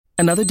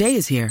Another day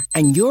is here,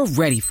 and you're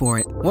ready for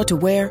it. What to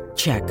wear?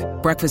 Check.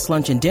 Breakfast,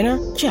 lunch, and dinner?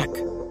 Check.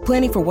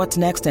 Planning for what's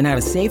next and how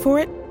to save for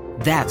it?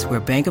 That's where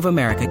Bank of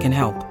America can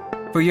help.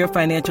 For your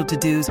financial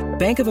to-dos,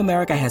 Bank of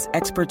America has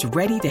experts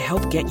ready to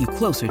help get you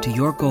closer to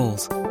your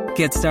goals.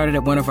 Get started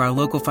at one of our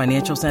local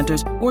financial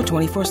centers or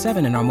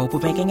 24/7 in our mobile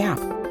banking app.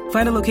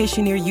 Find a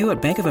location near you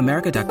at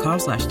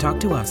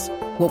bankofamerica.com/talktous.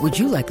 What would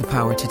you like the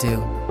power to do?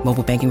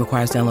 Mobile banking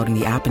requires downloading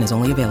the app and is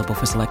only available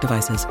for select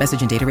devices.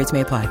 Message and data rates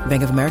may apply.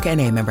 Bank of America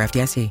N.A., member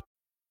FDIC.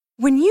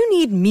 When you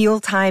need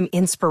mealtime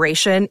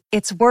inspiration,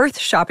 it's worth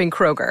shopping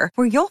Kroger,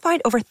 where you'll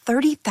find over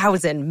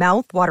 30,000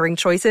 mouth-watering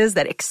choices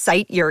that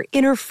excite your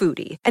inner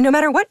foodie. And no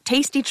matter what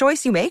tasty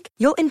choice you make,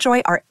 you'll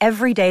enjoy our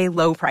everyday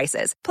low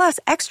prices, plus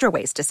extra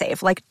ways to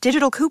save, like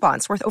digital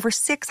coupons worth over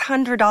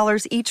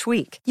 $600 each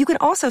week. You can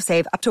also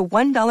save up to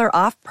 $1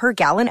 off per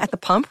gallon at the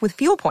pump with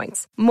fuel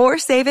points. More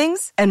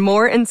savings and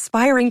more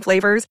inspiring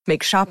flavors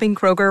make shopping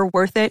Kroger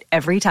worth it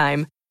every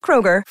time.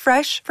 Kroger,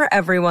 fresh for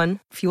everyone.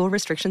 Fuel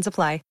restrictions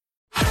apply.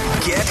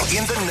 Get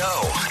in the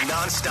know.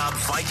 Non-stop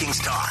Vikings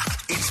talk.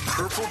 It's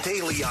Purple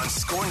Daily on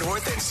Score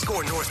North and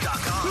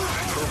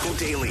ScoreNorth.com. Purple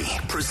Daily,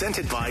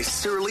 presented by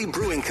Surly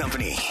Brewing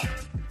Company.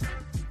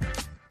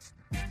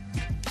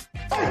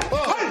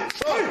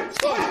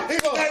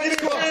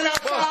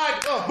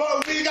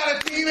 We got a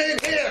team in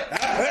here.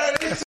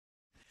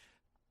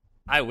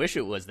 I wish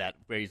it was that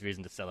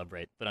reason to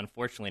celebrate, but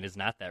unfortunately it is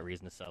not that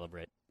reason to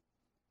celebrate.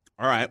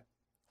 All right.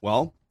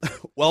 Well,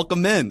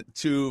 welcome in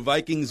to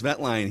Vikings Vent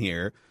Line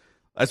here.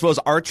 I suppose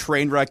our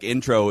train wreck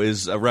intro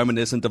is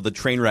reminiscent of the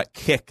train wreck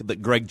kick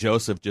that Greg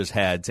Joseph just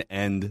had to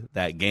end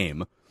that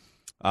game.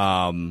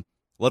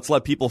 Let's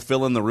let people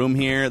fill in the room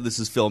here. This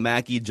is Phil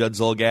Mackey, Judd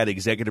Zolgad,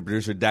 executive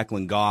producer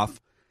Declan Goff.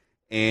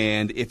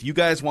 And if you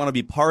guys want to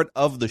be part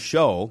of the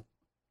show,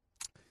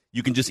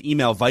 you can just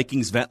email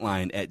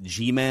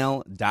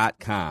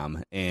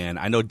vikingsventline@gmail.com. And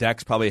I know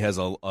Dex probably has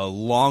a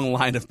long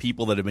line of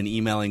people that have been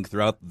emailing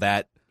throughout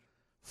that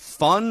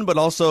fun but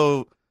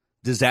also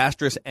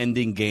disastrous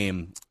ending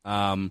game.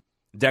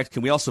 Dex,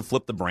 can we also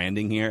flip the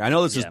branding here? I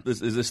know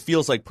this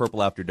feels like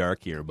Purple After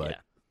Dark here, but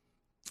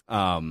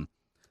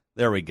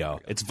there we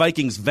go. It's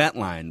Vikings Vent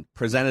Line,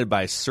 presented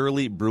by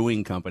Surly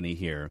Brewing Company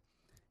here.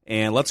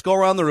 And let's go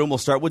around the room. We'll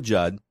start with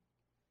Judd.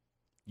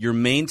 Your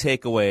main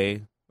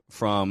takeaway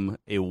from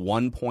a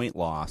 1-point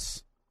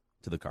loss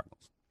to the Cardinals.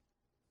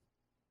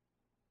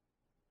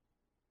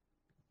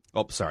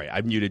 Oh, sorry.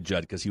 I muted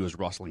Judd because he was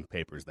rustling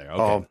papers there.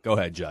 Okay, go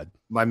ahead, Judd.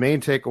 My main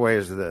takeaway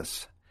is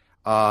this.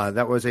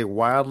 That was a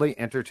wildly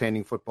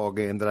entertaining football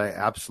game that I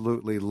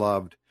absolutely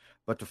loved.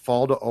 But to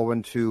fall to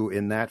 0-2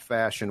 in that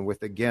fashion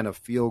with, again, a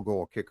field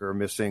goal kicker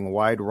missing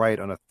wide right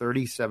on a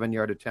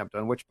 37-yard attempt,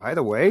 on which, by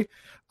the way,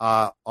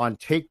 on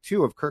take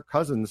 2 of Kirk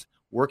Cousins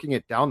working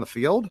it down the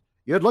field,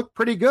 you had looked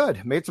pretty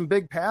good, made some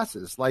big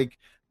passes. Like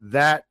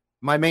that,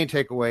 my main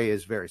takeaway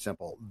is very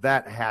simple.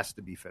 That has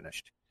to be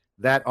finished.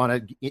 That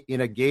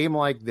in a game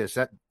like this,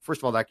 that first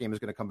of all, that game is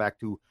going to come back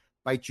to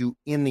bite you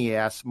in the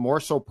ass,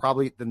 more so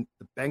probably than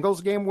the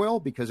Bengals game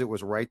will, because it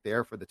was right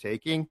there for the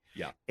taking.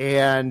 Yeah.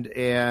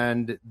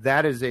 And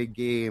that is a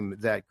game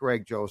that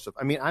Greg Joseph,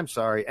 I mean, I'm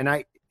sorry.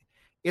 And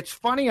it's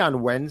funny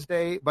on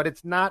Wednesday, but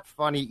it's not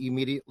funny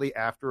immediately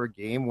after a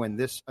game when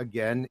this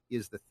again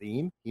is the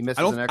theme. He misses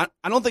I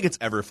don't think it's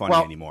ever funny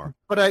anymore.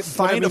 But a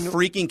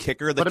freaking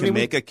kicker that can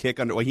make a kick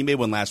under. Well, he made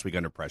one last week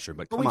under pressure,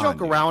 but we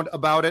joke around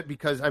about it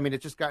because I mean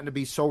it's just gotten to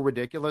be so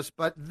ridiculous.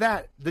 But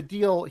the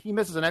deal, he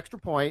misses an extra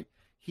point.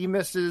 He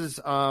misses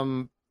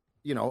a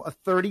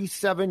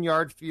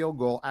 37-yard field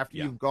goal after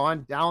you've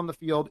gone down the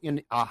field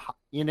in a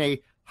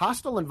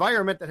hostile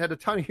environment that had a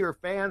ton of your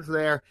fans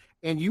there,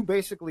 and you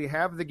basically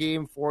have the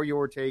game for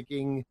your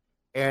taking.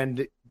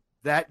 And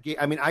that game,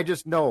 I mean, I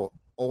just know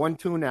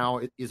 0-2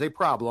 now is a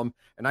problem,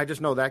 and I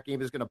just know that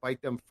game is going to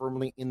bite them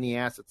firmly in the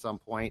ass at some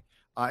point.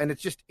 And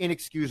it's just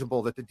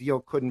inexcusable that the deal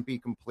couldn't be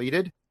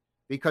completed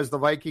because the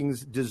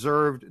Vikings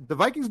deserved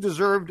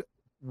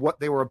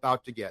what they were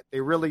about to get. They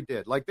really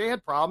did. Like, they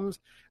had problems,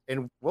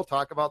 and we'll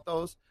talk about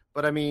those.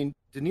 But, I mean,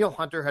 Danielle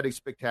Hunter had a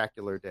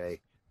spectacular day.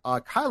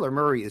 Kyler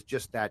Murray is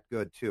just that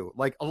good, too.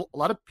 Like, a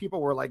lot of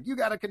people were like, you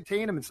got to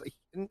contain him.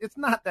 It's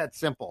not that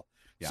simple.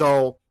 Yeah.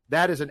 So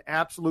that is an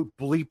absolute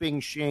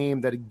bleeping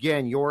shame that,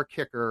 again, your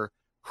kicker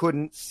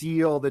couldn't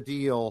seal the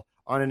deal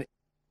on an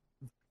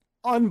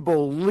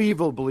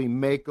unbelievably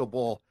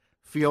makeable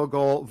field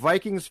goal.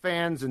 Vikings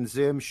fans and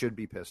Zim should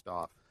be pissed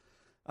off.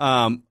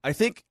 I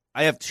think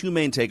I have two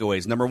main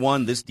takeaways. Number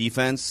one, this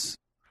defense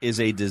is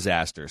a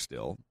disaster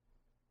still.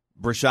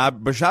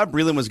 Bashaud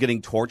Breeland was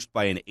getting torched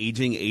by an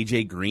aging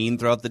A.J. Green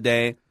throughout the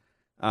day.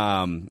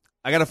 I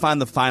got to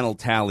find the final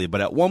tally,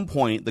 but at one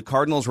point, the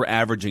Cardinals were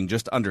averaging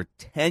just under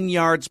 10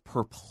 yards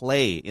per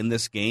play in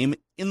this game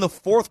in the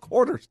fourth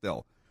quarter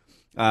still.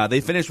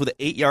 They finished with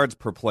 8 yards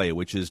per play,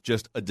 which is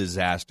just a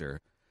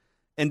disaster.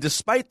 And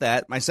despite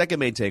that, my second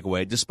main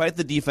takeaway, despite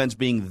the defense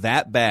being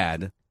that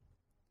bad,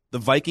 the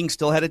Vikings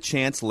still had a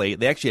chance late.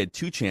 They actually had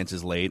two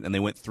chances late, and they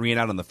went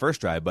 3-and-out on the first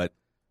drive. But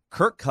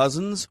Kirk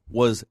Cousins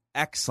was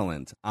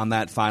excellent on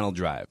that final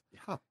drive.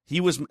 He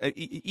was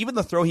even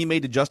the throw he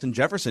made to Justin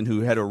Jefferson,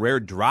 who had a rare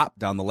drop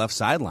down the left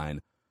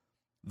sideline.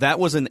 That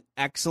was an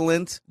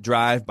excellent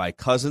drive by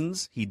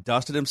Cousins. He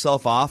dusted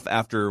himself off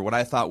after what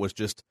I thought was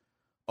just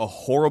a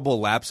horrible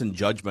lapse in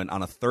judgment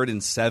on a 3rd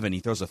and 7. He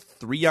throws a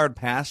 3-yard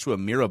pass to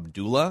Amir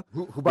Abdullah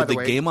who with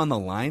the game on the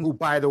line. Who,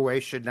 by the way,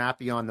 should not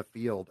be on the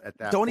field at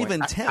that Don't point.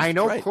 even tempt. I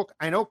know right. Cook.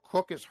 I know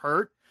Cook is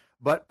hurt,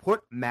 but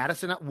put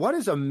Madison. What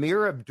is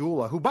Amir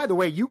Abdullah? Who, by the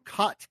way, you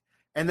cut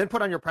and then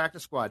put on your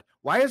practice squad.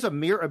 Why is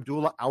Amir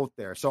Abdullah out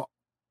there? So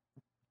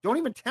don't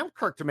even tempt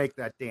Kirk to make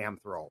that damn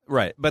throw.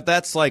 Right, but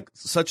that's like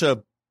such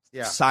a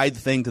side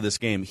thing to this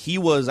game. He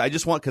was. I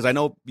just want because I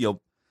know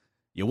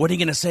what are you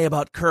going to say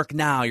about Kirk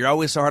now? You're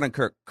always so hard on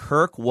Kirk.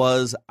 Kirk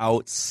was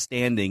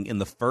outstanding in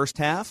the first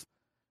half.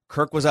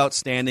 Kirk was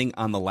outstanding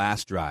on the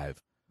last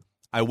drive.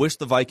 I wish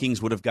the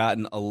Vikings would have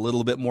gotten a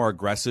little bit more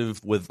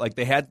aggressive with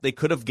they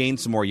could have gained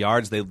some more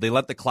yards. They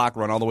let the clock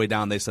run all the way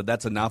down. They said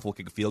that's enough. We'll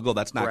kick a field goal.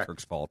 That's not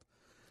Kirk's fault.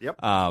 Yep.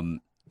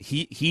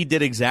 He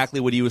did exactly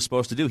what he was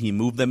supposed to do. He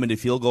moved them into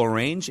field goal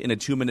range in a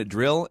 2-minute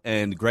drill,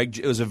 and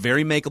it was a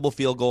very makeable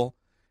field goal,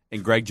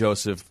 and Greg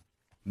Joseph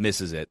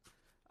misses it.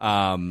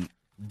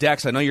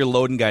 Dex, I know you're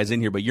loading guys in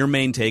here, but your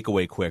main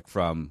takeaway quick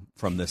from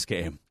this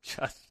game.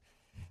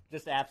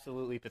 Just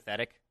absolutely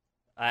pathetic.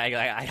 I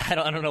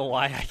don't know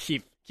why I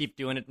keep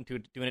doing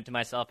it to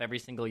myself every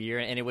single year,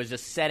 and it was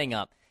just setting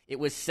up. It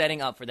was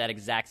setting up for that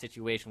exact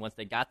situation once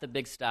they got the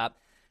big stop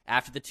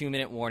after the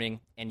 2-minute warning,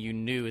 and you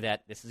knew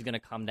that this is going to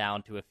come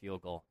down to a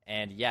field goal.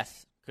 And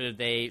yes, should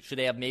they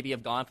have maybe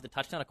gone for the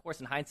touchdown? Of course,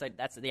 in hindsight,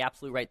 that's the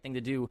absolute right thing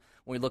to do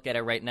when we look at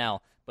it right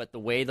now. But the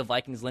way the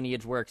Vikings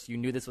lineage works, you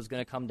knew this was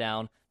going to come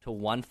down to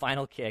one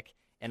final kick,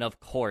 and of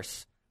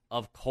course,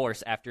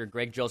 after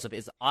Greg Joseph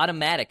is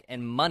automatic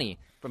and money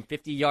from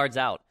 50 yards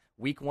out,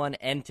 week 1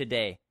 and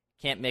today,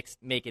 can't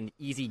make an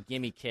easy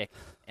gimme kick,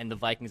 and the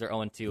Vikings are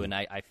 0-2, and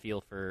I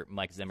feel for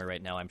Mike Zimmer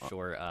right now. I'm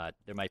sure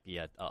there might be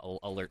a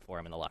alert for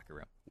him in the locker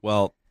room.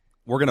 Well,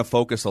 we're going to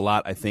focus a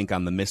lot, I think,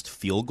 on the missed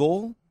field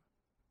goal.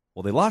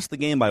 They lost the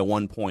game by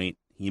 1 point.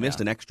 He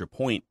missed an extra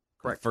point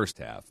in the first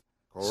half.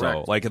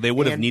 Correct. So, they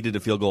would have needed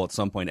a field goal at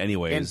some point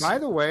anyways. And by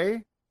the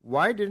way,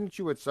 why didn't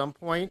you at some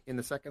point in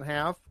the second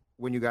half,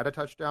 when you got a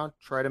touchdown,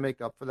 try to make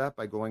up for that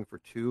by going for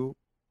 2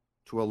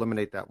 to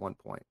eliminate that 1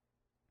 point?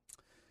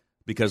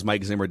 Because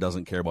Mike Zimmer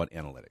doesn't care about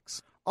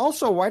analytics.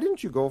 Also, why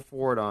didn't you go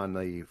for it on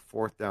the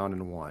 4th down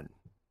and 1?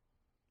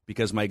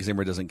 Because Mike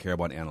Zimmer doesn't care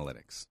about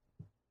analytics.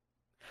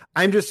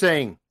 I'm just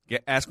saying.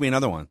 Ask me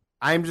another one.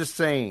 I'm just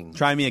saying.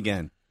 Try me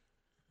again.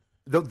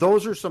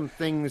 Those are some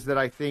things that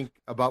I think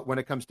about when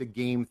it comes to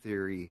game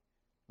theory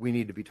we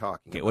need to be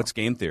talking about. What's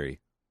game theory?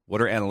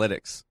 What are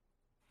analytics?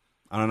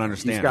 I don't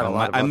understand.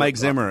 I'm Mike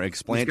Zimmer.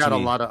 Explain it to me. He's got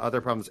a lot of other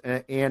problems.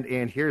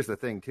 And here's the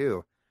thing,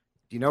 too.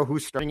 Do you know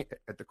who's starting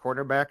at the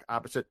quarterback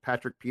opposite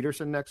Patrick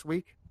Peterson next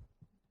week?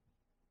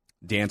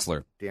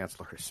 Dantzler. Yeah.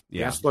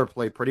 Dantzler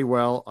played pretty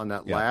well on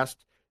that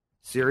last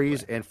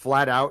series, and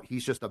flat out,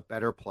 he's just a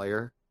better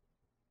player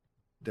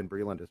than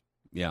Breland is.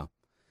 Yeah.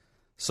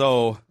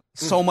 So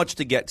much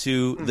to get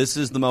to. This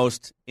is the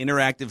most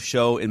interactive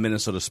show in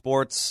Minnesota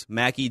sports.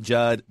 Mackie,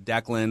 Judd,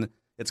 Declan.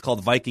 It's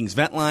called Vikings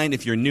Vent Line.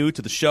 If you're new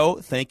to the show,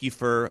 thank you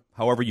for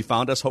however you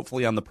found us,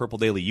 hopefully on the Purple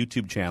Daily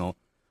YouTube channel,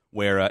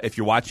 where if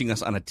you're watching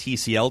us on a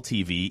TCL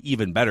TV,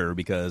 even better,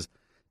 because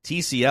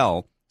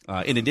TCL,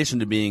 in addition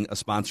to being a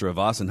sponsor of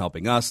us and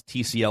helping us,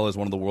 TCL is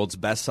one of the world's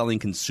best-selling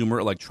consumer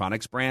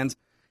electronics brands,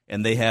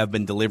 and they have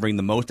been delivering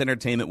the most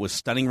entertainment with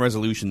stunning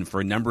resolution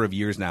for a number of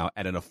years now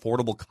at an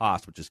affordable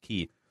cost, which is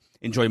key.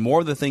 Enjoy more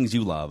of the things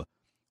you love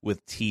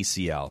with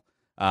TCL.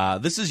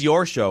 This is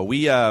your show.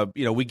 We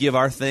give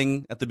our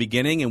thing at the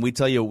beginning, and we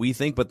tell you what we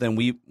think, but then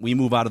we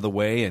move out of the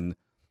way, and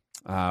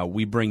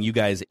we bring you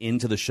guys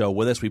into the show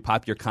with us. We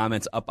pop your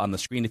comments up on the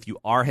screen. If you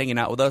are hanging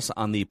out with us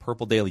on the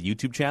Purple Daily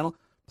YouTube channel,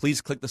 please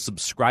click the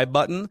subscribe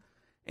button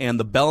and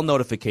the bell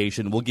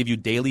notification. Will give you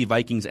daily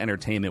Vikings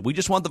entertainment. We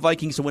just want the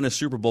Vikings to win a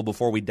Super Bowl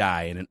before we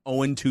die, and an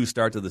 0-2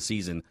 start to the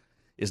season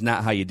is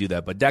not how you do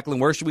that. But Declan,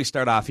 where should we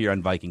start off here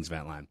on Vikings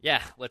Vent Line?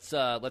 Yeah, let's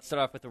start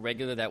off with a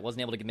regular that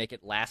wasn't able to make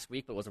it last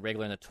week, but was a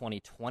regular in the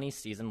 2020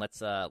 season. Let's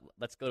go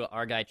to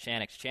our guy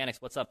Chanix.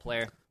 Chanix, what's up,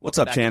 player? What's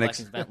up,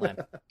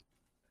 Chanix?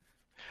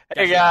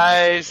 Hey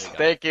guys,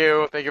 thank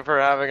you for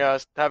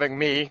having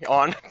me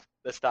on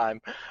this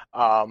time.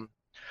 I'm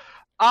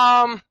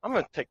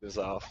gonna take this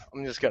off.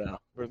 I'm just gonna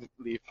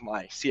leave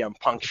my CM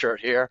Punk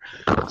shirt here.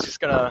 Just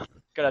gonna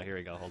here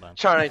we go. Hold on.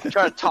 Trying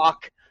to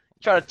talk.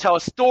 Trying to tell a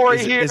story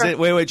here.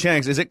 Wait,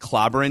 Chanix, is it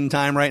clobbering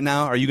time right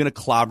now? Are you going to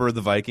clobber the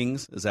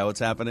Vikings? Is that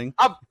what's happening?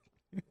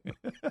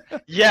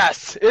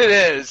 Yes, it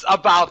is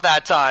about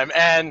that time.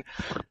 And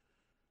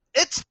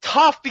it's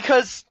tough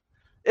because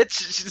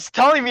it's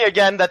telling me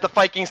again that the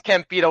Vikings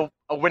can't beat a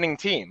winning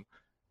team.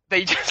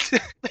 They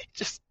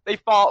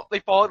fall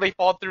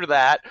through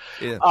that.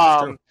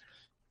 Yeah,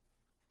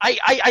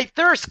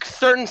 there's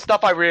certain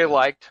stuff I really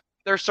liked.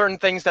 There's certain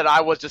things that I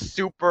was just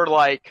super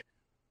like,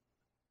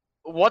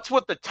 what's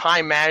with the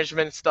time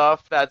management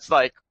stuff that's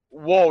like,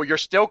 whoa, you're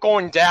still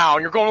going down.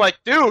 You're going like,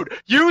 dude,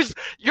 you're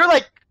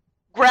like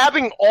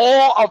grabbing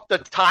all of the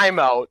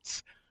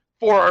timeouts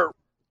for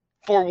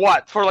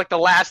what? For like the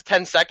last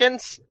 10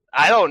 seconds?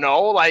 I don't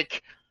know.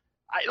 Like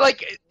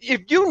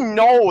if you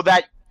know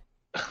that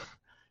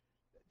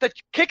the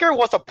kicker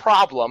was a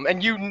problem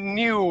and you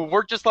knew,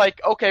 we're just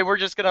like, okay, we're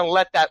just going to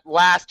let that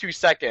last 2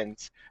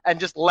 seconds and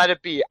just let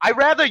it be. I'd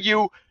rather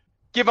you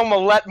give them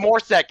more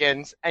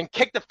seconds and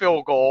kick the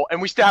field goal,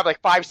 and we still have like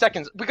 5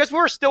 seconds because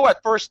we're still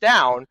at first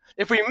down.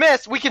 If we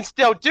miss, we can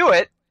still do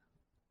it,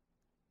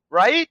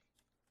 right?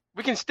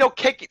 We can still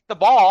kick the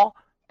ball,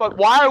 but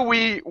why are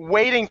we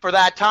waiting for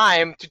that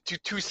time to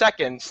 2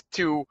 seconds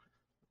to,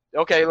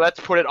 okay, let's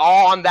put it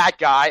all on that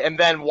guy, and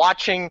then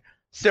watching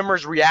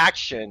Zimmer's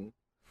reaction.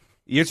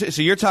 You're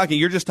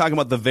just talking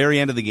about the very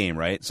end of the game,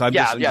 right? So I'm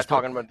just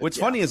talking about. What's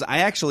funny is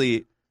I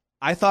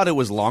thought it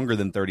was longer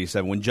than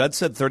 37. When Judd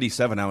said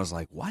 37, I was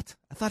like, what?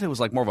 I thought it was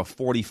like more of a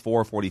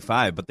 44,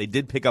 45, but they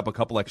did pick up a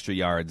couple extra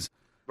yards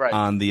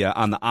on the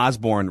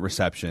Osborne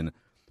reception.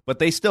 But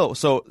they still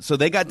so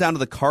they got down to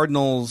the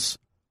Cardinals'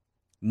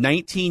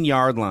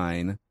 19-yard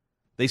line.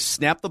 They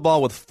snapped the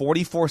ball with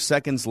 44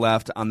 seconds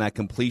left on that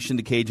completion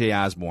to KJ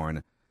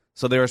Osborne.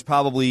 So there was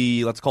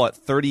probably, let's call it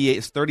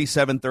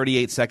 37,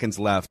 38 seconds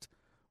left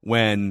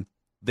when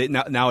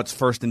now it's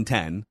 1st and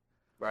 10.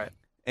 Right.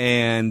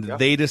 And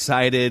they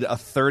decided a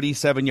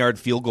 37-yard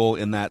field goal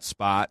in that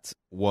spot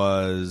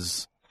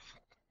was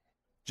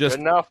just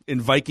good enough.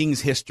 In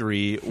Vikings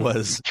history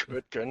was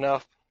good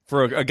enough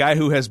for a guy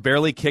who has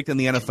barely kicked in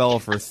the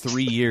NFL for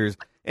 3 years.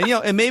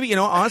 And maybe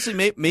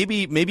honestly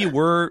maybe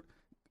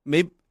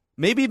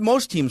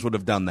most teams would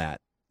have done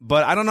that.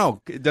 But I don't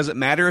know. Does it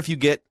matter if you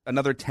get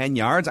another 10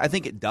 yards? I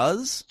think it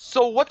does.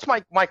 So what's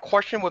my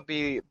question would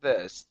be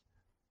this.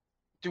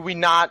 Do we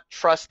not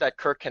trust that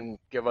Kirk can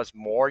give us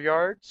more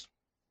yards?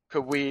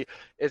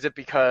 Is it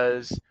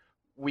because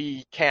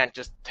we can't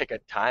just take a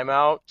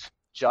timeout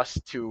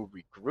just to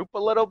regroup a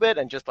little bit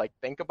and just like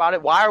think about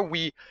it? Why are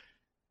we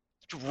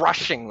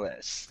rushing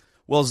this?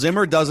 Well,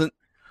 Zimmer doesn't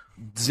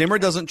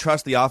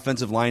trust the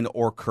offensive line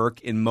or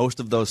Kirk in most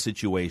of those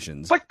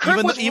situations. But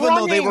Kirk even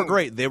though they were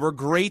great. They were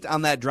great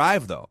on that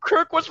drive, though.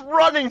 Kirk was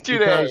running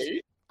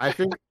today. I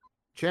think,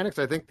 Chanix,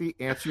 the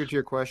answer to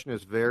your question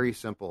is very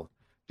simple.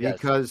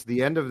 Because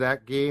the end of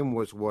that game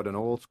was what an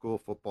old school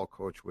football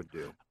coach would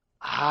do.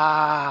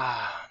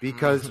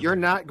 Because you're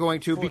not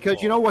going to,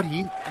 because you know what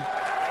he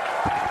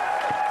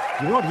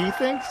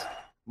thinks?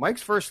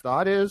 Mike's first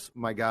thought is,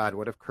 my God,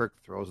 what if Kirk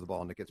throws the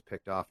ball and it gets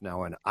picked off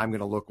now and I'm going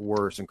to look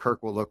worse and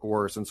Kirk will look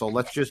worse. And so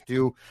let's just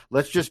do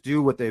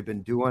what they've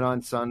been doing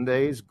on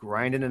Sundays,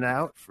 grinding it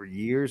out for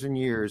years and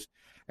years.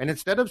 And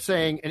instead of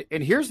saying,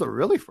 and here's the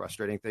really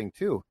frustrating thing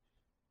too.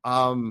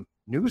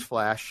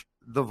 Newsflash,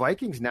 the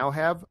Vikings now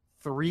have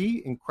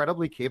 3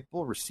 incredibly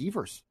capable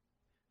receivers.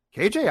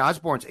 KJ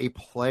Osborne's a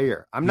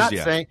player. I'm not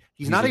saying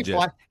he's not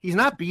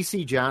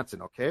BC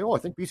Johnson. Okay. Oh, I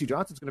think BC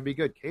Johnson's going to be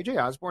good. KJ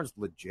Osborne's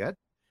legit.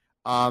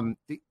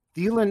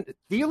 Thielen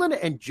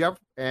and Jeff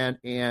and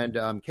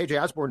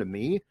KJ Osborne to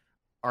me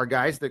are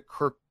guys that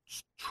Kirk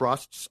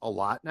trusts a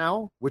lot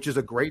now, which is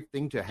a great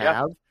thing to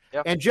have.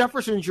 Yep. And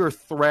Jefferson's your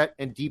threat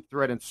and deep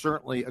threat and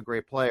certainly a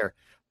great player.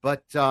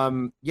 But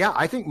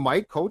I think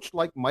Mike coached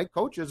like Mike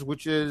coaches,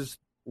 which is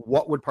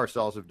what would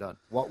Parcells have done?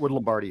 What would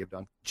Lombardi have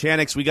done?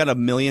 Chanix, we got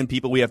 1 million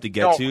people we have to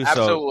get to.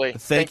 Absolutely. So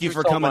thank you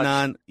for coming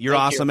on. You're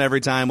awesome every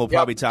time. We'll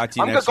probably talk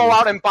to you next week. I'm going to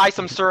go out and buy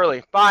some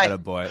Surly. Bye.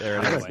 Attaboy. There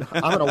it is.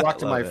 I'm going to walk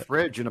to my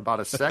fridge in about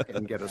a second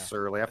and get a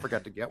Surly. I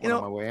forgot to get one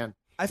on my way in.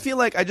 I feel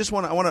like this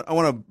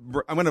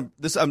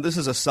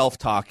is a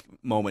self-talk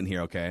moment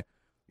here, okay?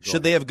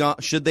 Should they have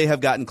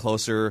gotten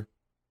closer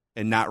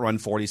and not run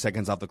 40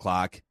 seconds off the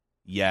clock?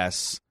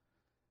 Yes.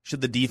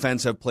 Should the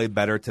defense have played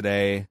better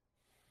today?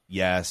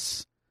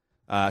 Yes.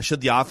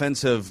 Should the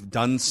offense have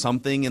done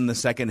something in the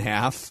second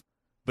half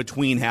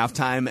between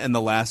halftime and the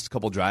last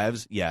couple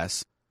drives?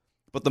 Yes.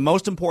 But the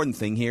most important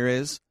thing here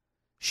is,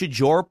 should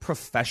your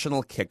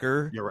professional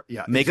kicker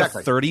make a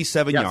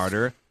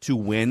 37-yarder to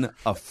win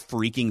a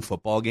freaking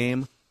football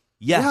game?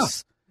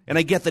 Yes. Yeah. And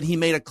I get that he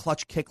made a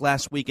clutch kick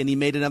last week, and he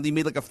made like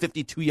a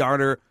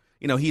 52-yarder.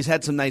 He's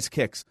had some nice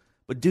kicks.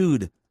 But,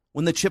 dude,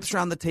 when the chips are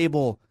on the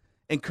table,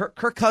 and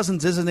Kirk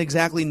Cousins isn't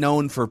exactly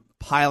known for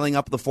piling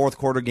up the fourth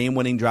quarter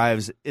game-winning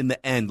drives in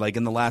the end, like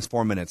in the last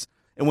 4 minutes.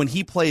 And when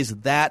he plays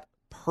that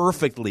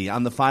perfectly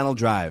on the final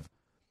drive,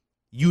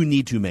 you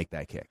need to make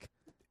that kick.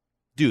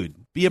 Dude,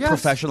 be a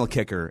professional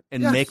kicker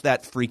and make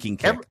that freaking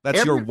kick.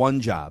 That's your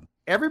one job.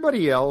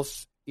 Everybody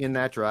else in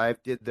that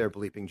drive did their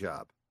bleeping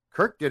job.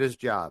 Kirk did his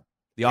job.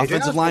 The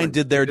offensive line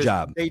did their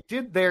job. They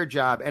did their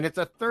job, and it's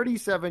a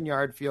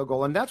 37-yard field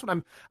goal. And that's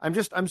what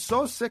I'm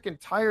so sick and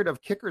tired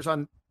of kickers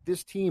on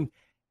this team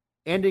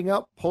ending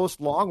up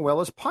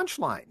post-Longwell as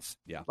punchlines.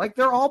 Yeah. Like,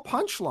 they're all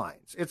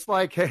punchlines. It's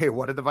like, hey,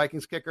 what did the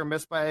Vikings kicker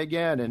miss by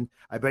again? And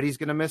I bet he's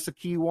going to miss a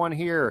key one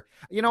here.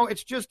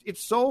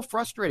 It's so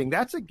frustrating.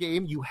 That's a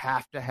game you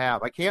have to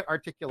have. I can't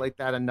articulate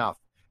that enough.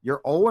 You're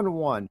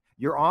 0-1.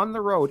 You're on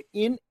the road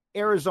in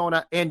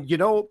Arizona, and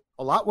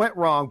a lot went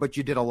wrong, but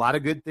you did a lot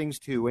of good things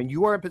too. And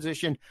you are in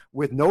position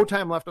with no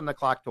time left on the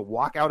clock to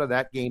walk out of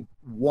that game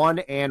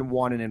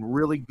 1-1 and in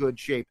really good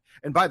shape.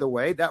 And by the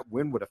way, that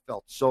win would have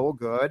felt so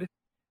good.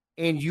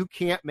 And you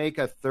can't make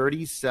a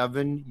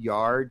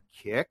 37-yard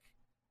kick,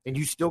 and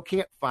you still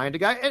can't find a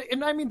guy.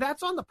 And I mean,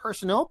 that's on the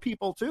personnel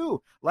people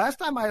too. Last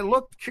time I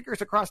looked,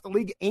 kickers across the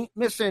league ain't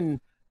missing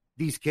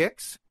these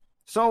kicks.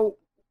 So,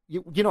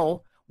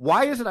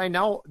 why is it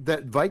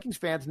that Vikings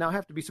fans now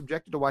have to be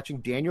subjected to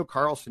watching Daniel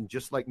Carlson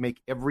just make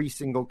every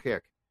single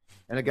kick?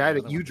 And a guy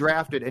that you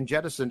drafted and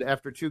jettisoned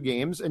after 2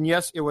 games. And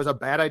yes, it was a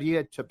bad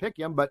idea to pick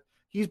him, but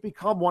he's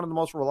become one of the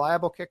most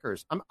reliable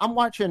kickers. I'm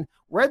watching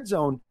Red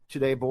Zone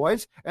today,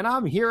 boys, and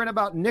I'm hearing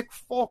about Nick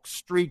Folk's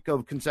streak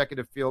of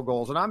consecutive field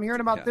goals, and I'm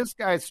hearing about this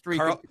guy's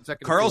streak of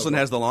consecutive Carlson field goals.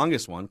 has the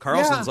longest one.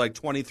 Carlson's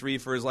 23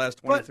 for his last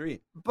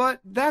 23. But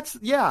that's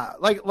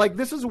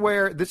this is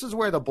where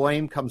the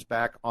blame comes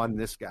back on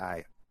this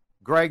guy,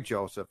 Greg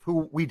Joseph,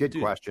 who we did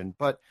question.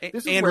 But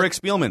this is Rick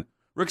Spielman.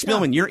 Rick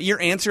Spielman, your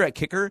answer at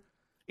kicker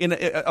in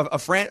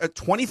a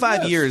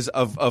 25 years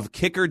of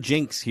kicker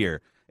jinx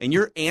here. And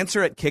your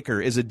answer at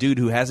kicker is a dude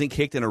who hasn't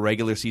kicked in a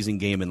regular season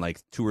game in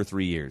 2 or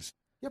 3 years.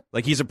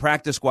 Yep. He's a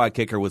practice squad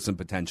kicker with some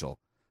potential.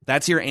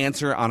 That's your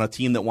answer on a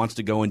team that wants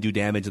to go and do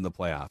damage in the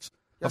playoffs.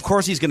 Yep. Of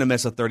course he's going to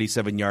miss a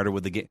 37-yarder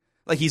with the game.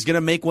 He's going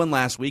to make one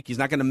last week. He's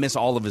not going to miss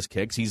all of his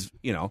kicks. He's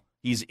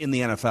in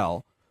the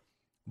NFL.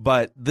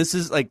 But this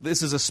is a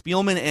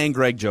Spielman and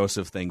Greg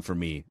Joseph thing for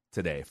me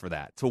today for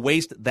that. To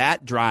waste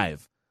that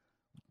drive.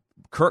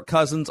 Kirk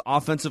Cousins,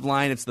 offensive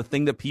line, it's the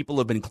thing that people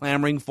have been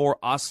clamoring for,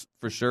 us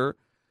for sure.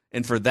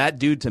 And for that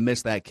dude to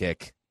miss that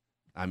kick,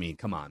 I mean,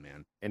 come on,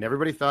 man. And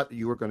everybody thought that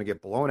you were going to get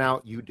blown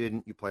out. You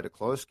didn't. You played a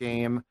close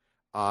game.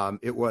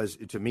 It was,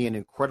 to me, an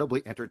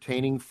incredibly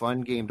entertaining, fun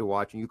game to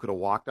watch. And you could have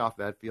walked off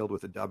that field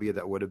with a W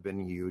that would have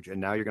been huge.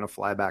 And now you're going to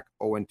fly back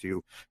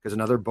 0-2 because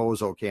another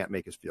bozo can't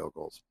make his field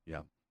goals.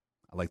 Yeah.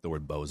 I like the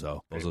word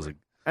bozo. Bozo's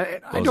I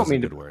don't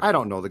mean a good word. I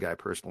don't know the guy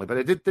personally, but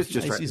he's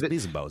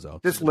a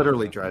bozo. This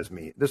literally drives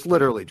me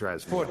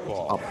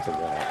football up the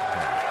wall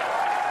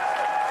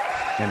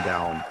and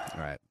down. All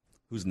right.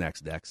 Who's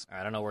next, Dex?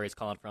 I don't know where he's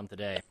calling from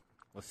today.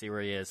 Let's see where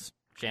he is.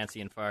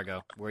 Chancey in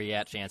Fargo. Where are you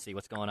at, Chancey?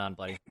 What's going on,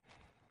 buddy?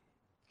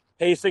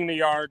 Pacing the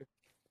yard.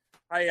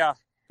 That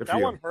you.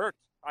 one hurt.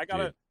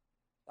 That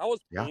was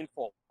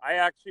painful.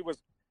 I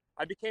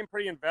became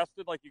pretty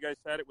invested, like you guys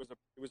said. It was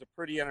a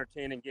pretty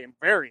entertaining game.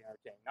 Very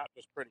entertaining, not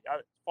just pretty.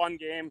 Fun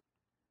game,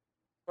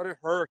 but it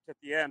hurt at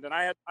the end. And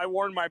I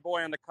warned my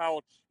boy on the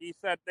couch. He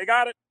said, "They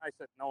got it." I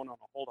said, "No,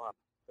 hold on.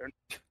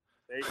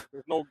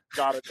 There's no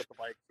got it with the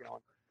Vikes,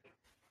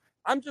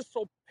 I'm just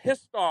so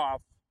pissed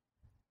off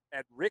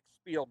at Rick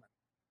Spielman.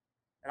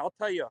 And I'll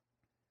tell you,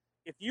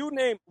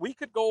 we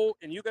could go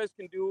and you guys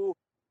can do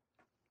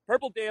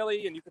Purple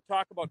Daily and you could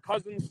talk about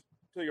Cousins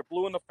till you're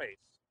blue in the face.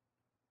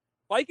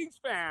 Vikings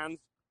fans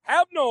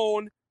have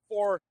known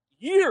for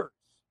years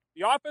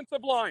the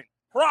offensive line,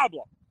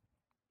 problem.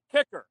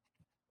 Kicker,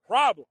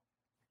 problem.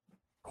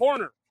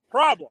 Corner,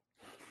 problem.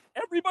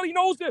 Everybody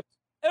knows it.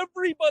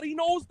 Everybody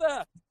knows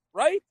that,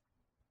 right?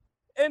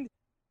 And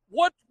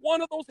what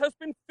one of those has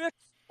been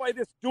fixed by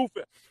this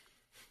doofus?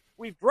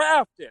 We've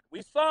drafted,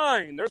 we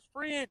signed,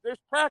 there's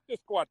practice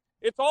squad.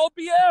 It's all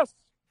BS.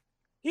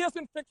 He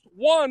hasn't fixed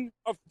one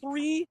of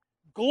 3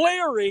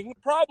 glaring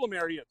problem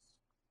areas.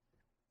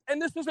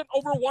 And this isn't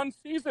over one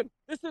season.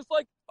 This is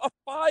like a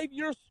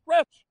 5-year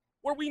stretch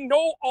where we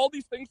know all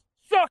these things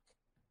suck.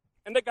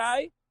 And the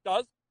guy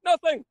does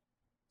nothing.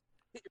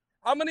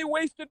 How many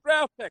wasted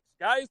draft picks?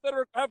 Guys that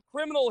have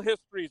criminal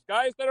histories.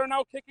 Guys that are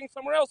now kicking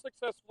somewhere else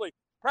successfully.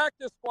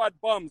 Practice squad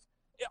bums.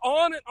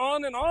 On and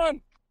on and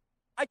on.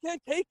 I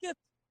can't take it.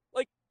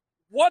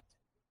 What?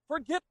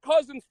 Forget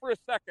Cousins for a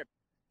second.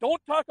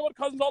 Don't talk about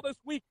Cousins all this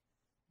week.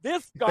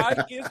 This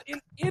guy is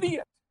an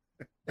idiot.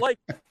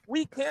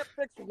 We can't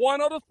fix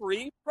 1 out of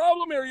 3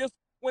 problem areas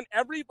when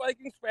every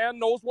Vikings fan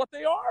knows what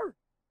they are.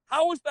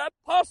 How is that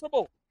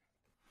possible?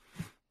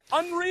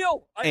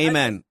 Unreal.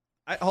 Amen.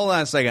 Hold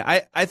on a second.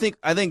 I think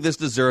this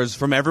deserves,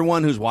 from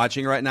everyone who's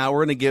watching right now,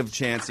 we're going to give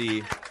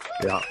Chancey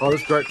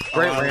this great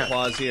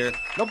applause here.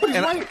 Nobody's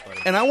right.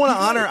 And I want to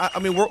honor. I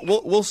mean,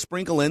 we'll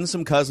sprinkle in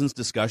some Cousins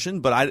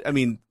discussion, but I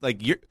mean,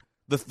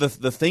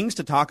 the things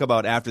to talk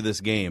about after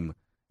this game.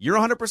 You're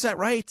 100%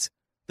 right.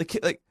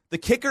 The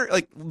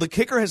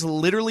kicker has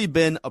literally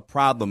been a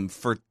problem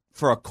for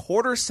a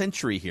quarter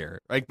century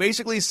here.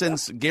 Basically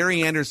since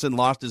Gary Anderson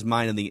lost his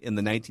mind in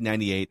the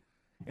 1998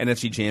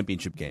 NFC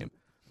Championship game.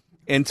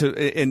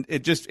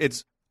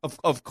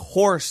 Of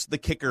course the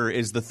kicker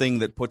is the thing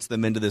that puts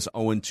them into this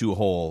 0-2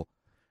 hole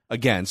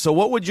again. So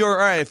what would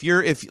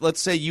if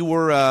let's say you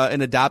were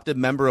an adopted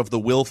member of the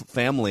Wilf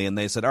family and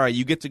they said, all right,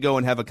 you get to go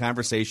and have a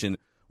conversation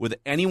with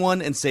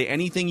anyone and say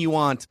anything you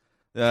want.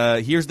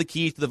 Here's the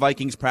key to the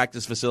Vikings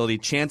practice facility,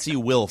 Chancey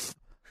Wilf.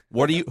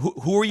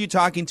 Who are you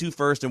talking to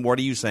first and what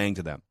are you saying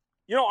to them?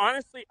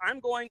 Honestly, I'm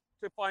going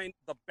to find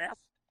the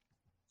best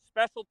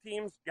special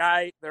teams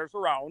guy there's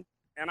around.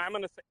 And I'm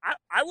going to say,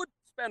 I would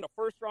spend a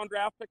first-round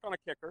draft pick on a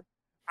kicker.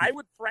 I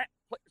would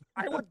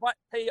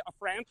pay a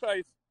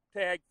franchise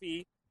tag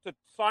fee to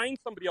sign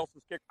somebody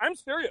else's kicker. I'm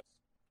serious.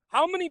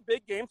 How many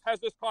big games has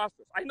this cost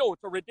us? I know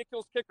it's a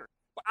ridiculous kicker,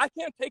 but I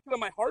can't take it in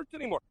my heart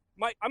anymore.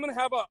 I'm going to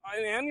have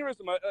an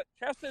aneurysm, a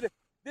chest.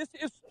 This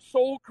is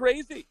so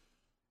crazy.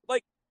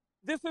 Like,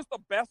 this is the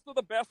best of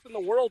the best in the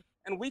world,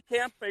 and we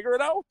can't figure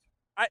it out.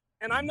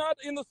 I'm not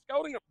in the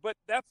scouting, but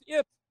that's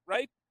it,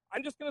 right?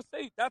 I'm just going to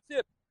say that's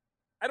it.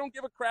 I don't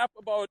give a crap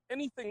about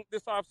anything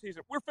this offseason.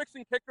 We're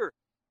fixing kicker.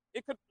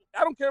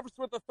 I don't care if it's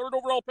with the 3rd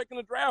overall pick in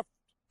the draft.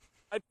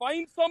 I'd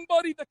find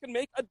somebody that can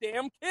make a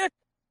damn kick.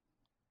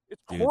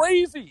 It's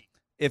crazy.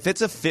 If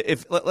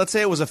let's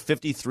say it was a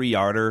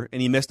 53-yarder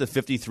and he missed a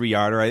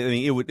 53-yarder, I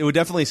mean it would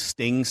definitely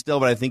sting still,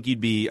 but I think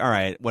you'd be all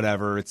right.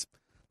 Whatever.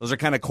 Those are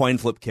kind of coin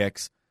flip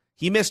kicks.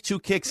 He missed 2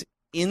 kicks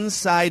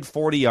inside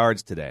 40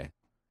 yards today,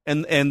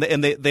 and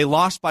they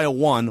lost by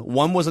 1.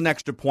 One was an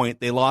extra point.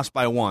 They lost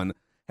by 1.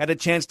 Had a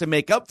chance to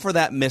make up for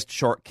that missed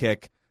short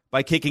kick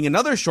by kicking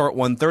another short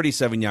one,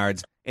 37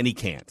 yards, and he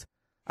can't.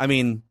 I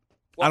mean,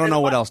 I don't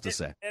know what else to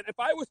say. And if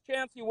I was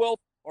Chancey Wolf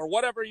or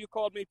whatever you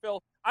called me,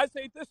 Phil, I'd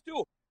say this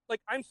too. Like,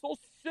 I'm so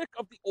sick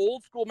of the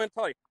old school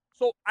mentality.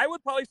 So I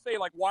would probably say,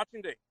 like,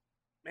 watching day,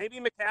 maybe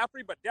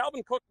McCaffrey, but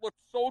Dalvin Cook looked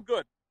so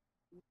good.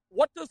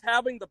 What does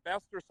having the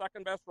best or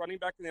second best running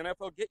back in the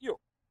NFL get you?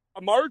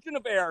 A margin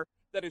of error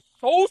that is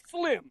so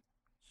slim,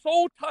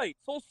 so tight,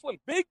 so slim.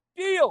 Big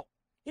deal.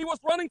 He was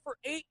running for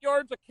 8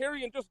 yards a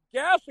carry and just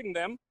gashing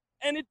them,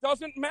 and it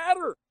doesn't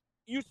matter.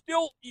 You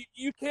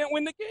can't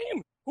win the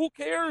game. Who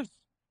cares?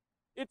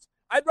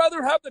 I'd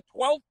rather have the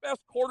 12th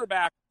best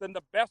quarterback than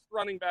the best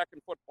running back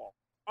in football.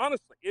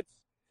 Honestly,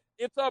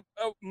 it's a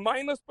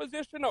minus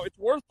position. No, it's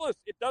worthless.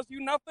 It does you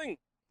nothing.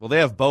 Well, they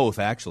have both,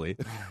 actually.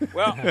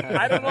 Well,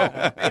 I don't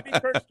know. Maybe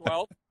Kirk's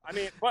 12. I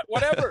mean, but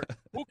whatever.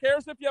 Who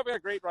cares if you have a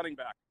great running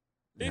back?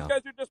 These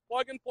guys are just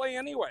plug and play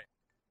anyway.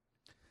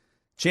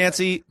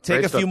 Chancey,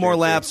 take a few more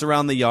laps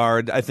around the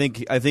yard. I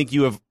think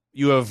you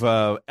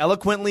have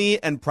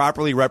eloquently and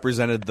properly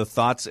represented the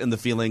thoughts and the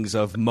feelings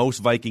of most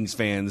Vikings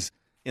fans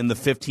in the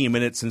 15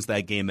 minutes since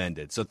that game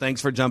ended. So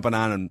thanks for jumping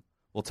on, and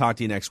we'll talk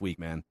to you next week,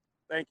 man.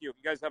 Thank you.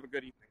 You guys have a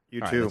good evening.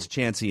 You too. That's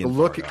Chancey. The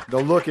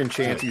look in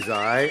Chancey's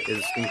eye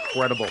is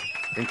incredible.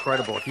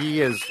 Incredible.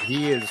 He is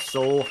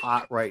so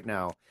hot right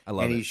now. I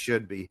love it. And he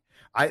should be.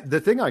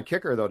 The thing on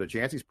kicker, though, to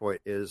Chancey's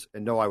point is,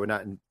 and no, I would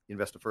not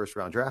invest a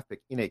first-round draft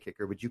pick in a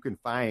kicker, but you can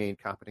find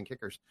competent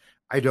kickers.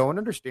 I don't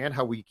understand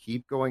how we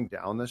keep going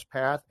down this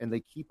path, and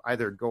they keep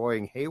either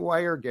going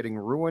haywire, getting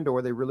ruined,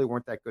 or they really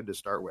weren't that good to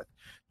start with.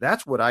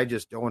 That's what I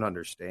just don't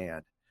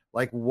understand.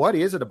 Like, what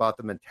is it about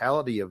the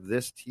mentality of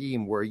this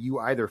team where you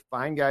either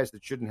find guys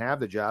that shouldn't have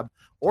the job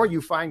or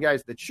you find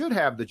guys that should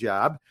have the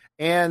job,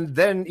 and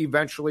then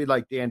eventually,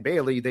 like Dan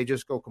Bailey, they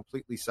just go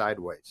completely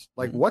sideways?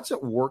 Like, what's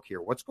at work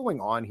here? What's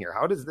going on here?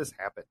 How does this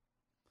happen?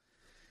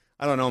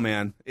 I don't know,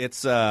 man.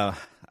 It's I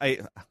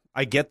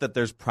get that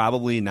there's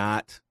probably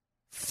not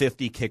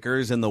 50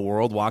 kickers in the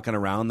world walking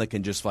around that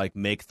can just, like,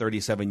 make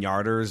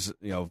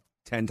 37-yarders,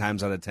 10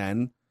 times out of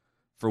 10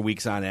 for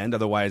weeks on end.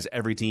 Otherwise,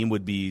 every team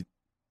would be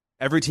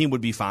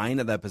fine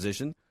at that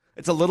position.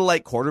 It's a little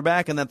like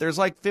quarterback in that there's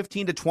like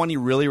 15 to 20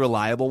 really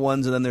reliable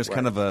ones, and then there's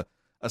kind of a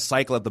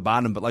cycle at the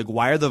bottom. But, like,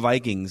 why are the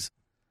Vikings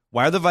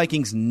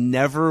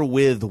never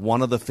with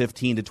one of the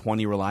 15 to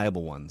 20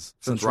 reliable ones?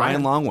 Since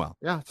Ryan Longwell.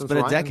 Yeah, it's been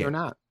a decade. They're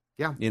not.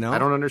 Yeah, I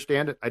don't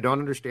understand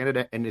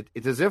it. And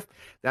it's as if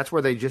that's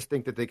where they just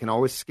think that they can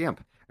always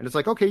skimp. And it's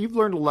like, okay, you've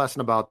learned a lesson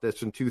about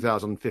this in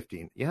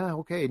 2015. Yeah,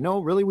 okay.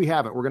 No, really, we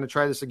haven't. We're going to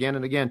try this again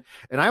and again.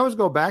 And I always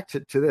go back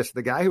to this.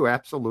 The guy who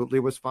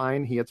absolutely was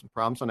fine, he had some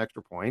problems on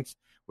extra points,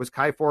 was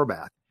Kai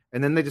Forbath.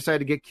 And then they decided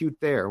to get cute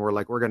there. And we're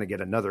like, we're going to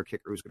get another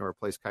kicker who's going to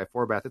replace Kai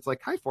Forbath. It's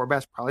like Kai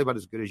Forbath's probably about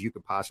as good as you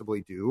could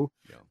possibly do.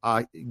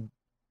 Yeah.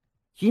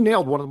 He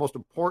nailed one of the most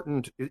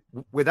important.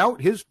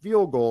 Without his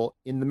field goal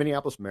in the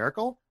Minneapolis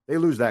Miracle, they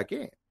lose that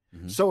game.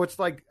 Mm-hmm. So it's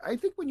like, I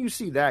think when you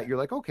see that, you're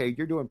like, okay,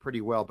 you're doing pretty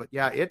well. But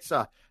yeah, it's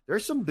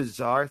there's some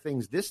bizarre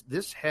things. This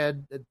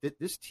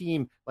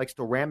team likes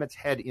to ram its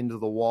head into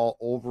the wall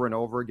over and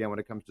over again when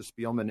it comes to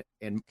Spielman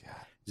and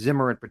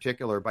Zimmer in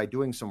particular, by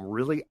doing some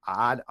really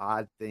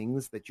odd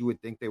things that you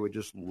would think they would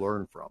just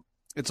learn from.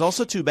 It's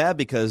also too bad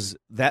because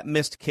that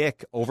missed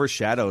kick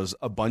overshadows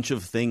a bunch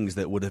of things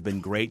that would have been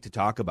great to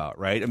talk about,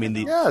 right? I mean,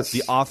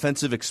 the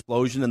offensive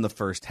explosion in the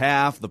first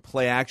half, the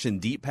play action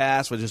deep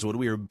pass, which is what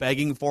we were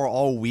begging for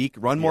all week.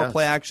 Run more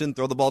play action,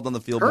 throw the ball down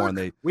the field more.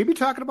 And we'd be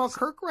talking about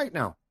Kirk right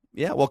now.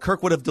 Yeah, well,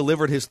 Kirk would have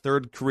delivered his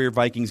third career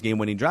Vikings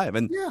game-winning drive.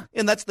 And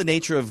that's the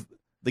nature of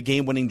the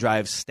game-winning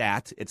drive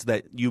stat. It's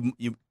that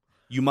you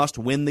must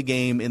win the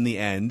game in the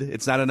end.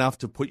 It's not enough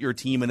to put your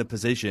team in a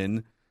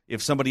position.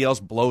 If somebody else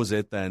blows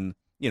it, then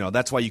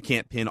that's why you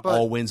can't pin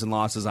all wins and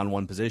losses on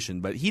one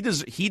position. But he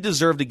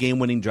deserved a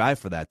game-winning drive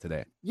for that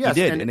today. Yes,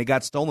 he did, and it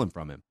got stolen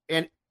from him.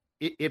 And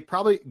it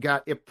probably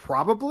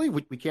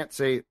we can't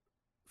say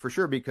for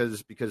sure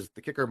because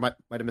the kicker might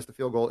have missed the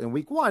field goal in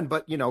week 1.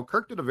 But,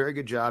 Kirk did a very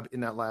good job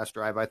in that last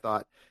drive, I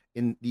thought,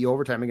 in the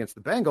overtime against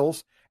the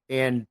Bengals.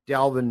 And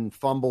Dalvin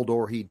fumbled,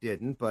 or he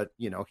didn't, but,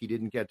 he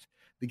didn't get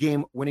the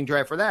game-winning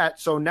drive for that.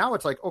 So now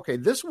it's like, okay,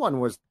 this one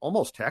was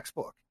almost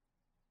textbook.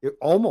 It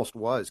almost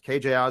was.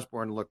 KJ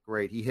Osborne looked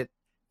great. He hit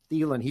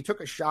Thielen. He took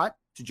a shot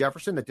to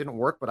Jefferson that didn't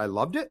work, but I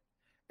loved it.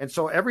 And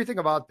so everything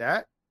about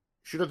that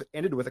should have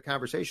ended with a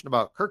conversation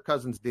about Kirk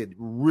Cousins did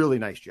really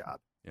nice job.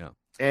 Yeah.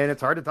 And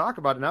it's hard to talk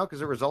about it now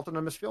because it resulted in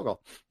a missed field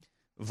goal.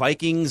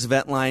 Vikings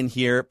Vet Line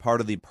here, part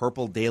of the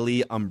Purple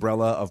Daily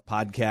umbrella of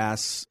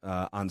podcasts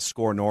on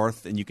Score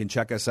North. And you can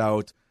check us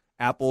out,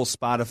 Apple,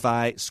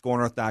 Spotify,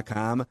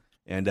 scorenorth.com.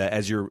 And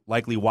as you're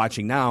likely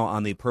watching now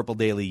on the Purple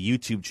Daily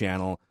YouTube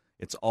channel,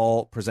 it's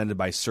all presented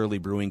by Surly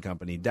Brewing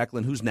Company.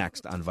 Declan, who's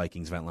next on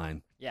Vikings Vent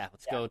Line? Yeah,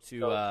 let's go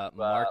to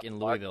Mark in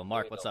Louisville.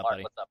 Mark, what's up,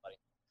 buddy?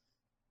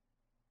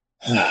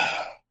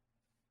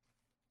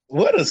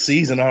 What a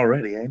season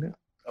already, ain't it?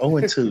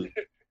 0-2.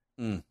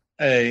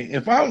 Hey,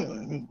 if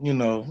I'm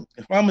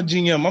a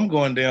GM, I'm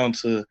going down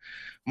to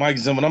Mike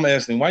Zimmer. I'm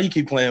asking, why you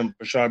keep playing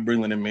Bashaud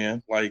Breeland in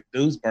man? Like,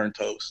 dude's burnt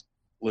toast,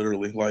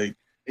 literally. Like,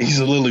 he's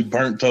literally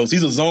burnt toast.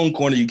 He's a zone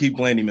corner. You keep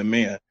playing him in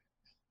man.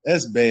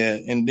 That's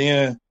bad. And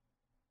then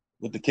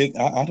with the kick,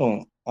 I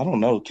don't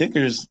know.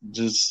 Kickers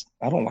just,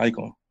 I don't like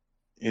them.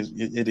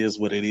 It is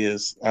what it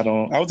is. I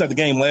was at the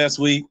game last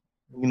week.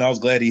 I was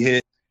glad he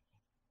hit.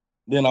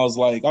 Then I was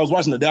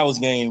watching the Dallas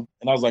game,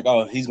 and I was like,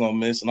 oh, he's going to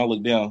miss. And I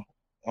looked down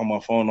on my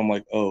phone. I'm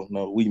like, oh,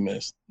 no, we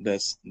missed.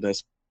 That's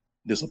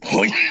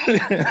disappointing.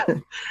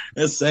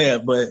 That's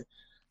sad. But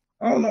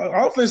I don't know.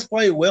 Offense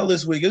played well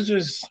this week. It's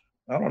just,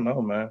 I don't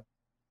know, man.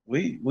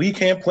 We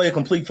can't play a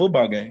complete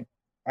football game,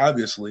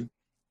 obviously.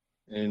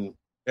 And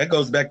that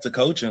goes back to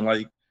coaching.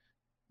 Like,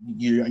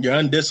 you're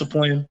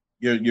undisciplined.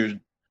 Your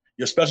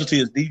specialty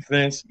is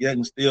defense, yet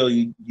and still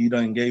you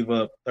done gave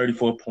up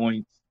 34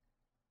 points.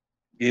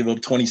 Gave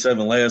up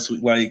 27 last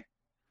week. Like,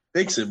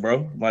 fix it,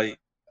 bro. Like,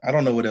 I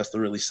don't know what else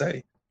to really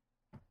say.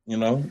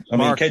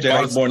 KJ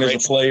Osborne is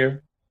a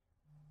player.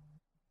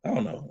 I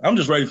don't know. I'm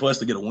just ready for us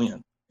to get a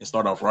win and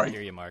start off right. I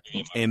hear you, Mark.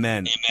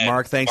 Amen.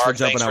 Mark, thanks for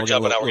jumping out. We're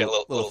getting a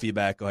little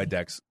feedback. Go ahead,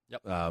 Dex.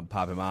 Yep.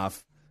 Pop him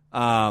off.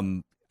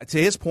 To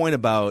his point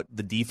about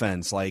the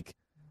defense,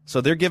 so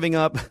they're giving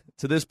up,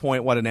 to this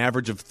point, an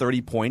average of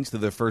 30 points through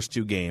their first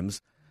 2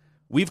 games.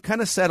 We've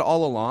kind of said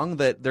all along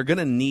that they're going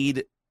to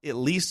need at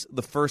least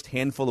the first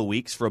handful of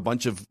weeks for a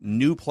bunch of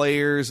new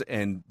players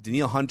and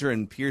Danielle Hunter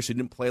and Pierce, who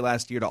didn't play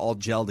last year, to all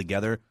gel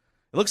together.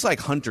 It looks like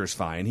Hunter's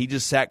fine. He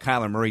just sat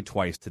Kyler Murray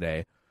twice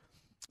today.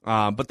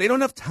 But they don't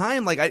have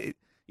time.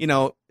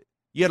 You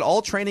had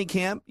all training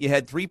camp, you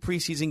had 3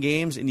 preseason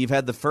games, and you've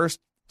had the first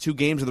 2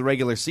 games of the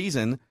regular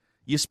season.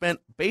 You spent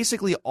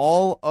basically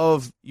all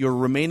of your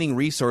remaining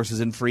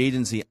resources in free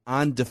agency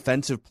on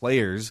defensive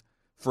players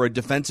for a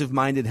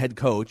defensive-minded head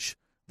coach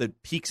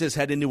that peeks his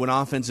head into an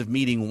offensive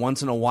meeting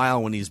once in a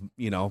while when he's,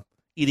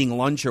 eating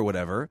lunch or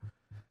whatever.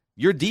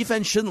 Your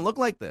defense shouldn't look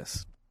like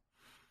this.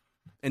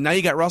 And now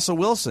you got Russell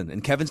Wilson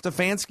and Kevin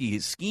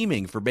Stefanski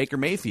scheming for Baker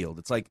Mayfield.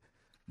 It's like,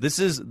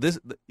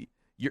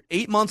 you're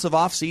 8 months of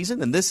off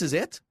season and this is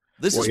it?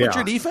 This is what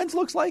your defense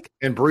looks like?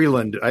 And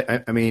Breeland,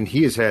 I mean,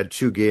 he has had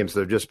 2 games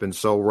that have just been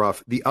so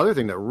rough. The other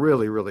thing that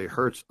really, really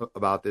hurts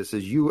about this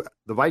is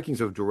the Vikings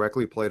have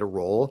directly played a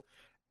role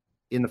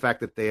in the fact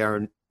that they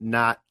are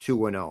not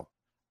 2-0.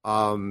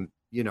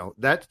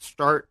 That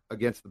start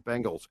against the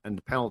Bengals and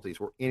the penalties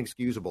were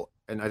inexcusable.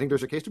 And I think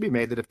there's a case to be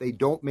made that if they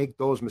don't make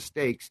those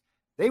mistakes,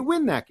 they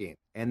win that game,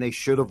 and they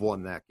should have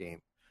won that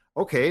game.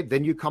 Okay,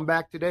 then you come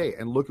back today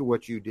and look at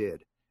what you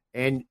did.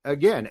 And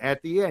again,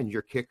 at the end,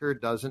 your kicker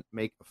doesn't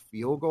make a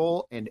field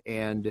goal,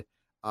 and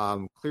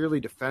clearly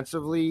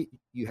defensively,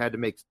 you had to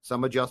make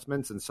some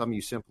adjustments, and some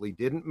you simply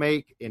didn't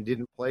make and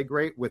didn't play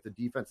great with the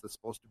defense that's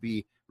supposed to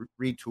be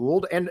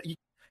retooled. And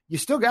you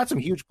still got some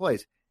huge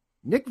plays.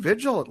 Nick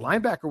Vigil at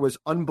linebacker was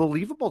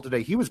unbelievable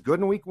today. He was good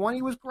in week 1.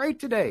 He was great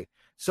today.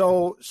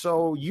 So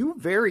you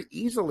very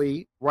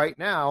easily right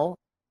now,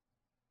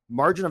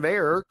 margin of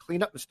error,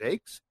 clean up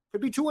mistakes, could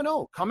be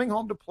 2-0, coming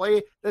home to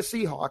play the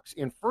Seahawks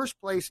in first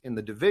place in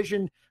the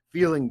division,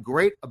 feeling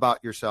great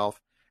about yourself.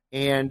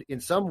 And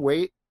in some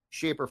way,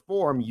 shape, or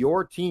form,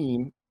 your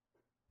team,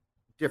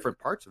 different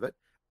parts of it,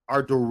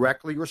 are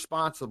directly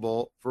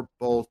responsible for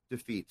both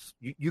defeats.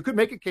 You could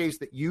make a case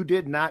that you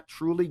did not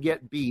truly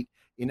get beat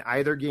in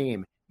either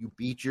game. You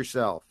beat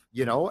yourself,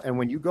 and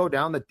when you go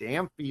down the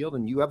damn field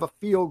and you have a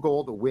field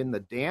goal to win the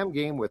damn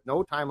game with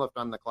no time left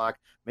on the clock,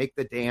 make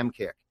the damn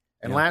kick.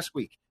 And last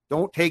week,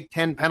 don't take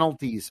 10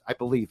 penalties, I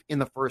believe, in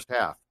the first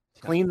half.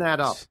 Clean that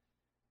up.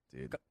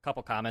 Dude.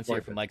 Couple comments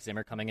here from Mike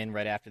Zimmer coming in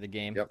right after the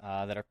game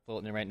that are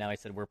floating in right now. He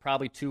said, we're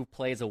probably 2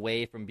 plays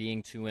away from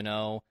being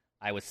 2-0.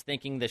 I was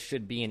thinking this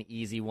should be an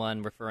easy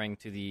one, referring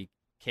to the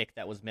kick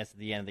that was missed at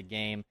the end of the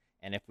game.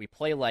 And if we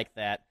play like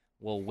that,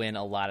 we'll win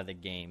a lot of the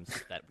games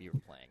that we were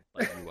playing.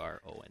 But you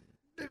are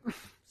 0-.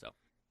 So.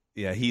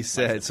 Yeah, he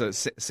said, so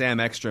Sam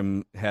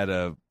Ekstrom had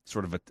a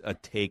sort of a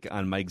take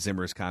on Mike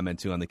Zimmer's comment,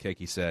 too, on the kick.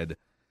 He said,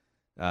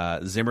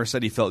 Zimmer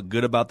said he felt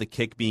good about the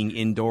kick being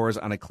indoors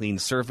on a clean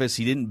surface.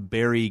 He didn't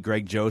bury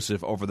Greg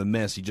Joseph over the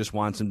miss. He just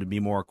wants him to be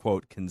more,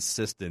 quote,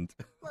 consistent.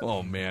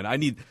 Oh, man. I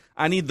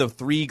need the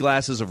 3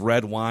 glasses of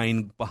red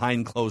wine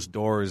behind closed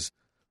doors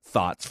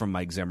thoughts from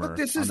Mike Zimmer on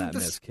that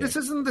missed kick. This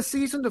isn't the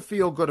season to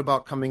feel good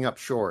about coming up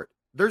short.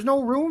 There's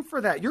no room for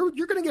that. You're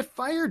going to get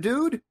fired,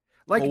 dude.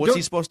 Like, what's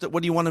he supposed to?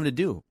 What do you want him to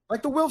do?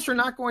 Like, the Wilfs are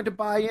not going to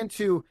buy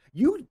into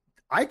you.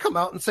 I come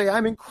out and say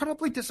I'm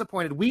incredibly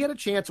disappointed. We had a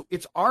chance.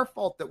 It's our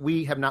fault that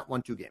we have not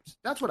won 2 games.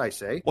 That's what I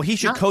say. Well, he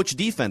should coach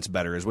defense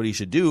better is what he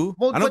should do.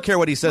 Well, I don't care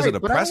what he says at a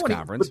press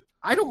conference.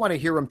 I don't want to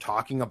hear him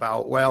talking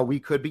about, well, we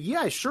could be.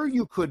 Yeah, sure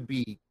you could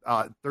be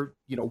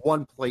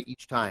 1 play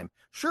each time.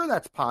 Sure,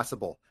 that's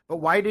possible. But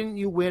why didn't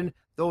you win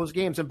those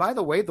games? And by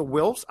the way, the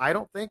Wilfs, I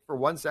don't think for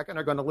 1 second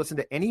are going to listen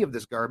to any of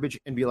this garbage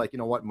and be like, you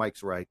know what,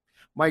 Mike's right.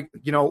 Mike,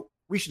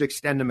 we should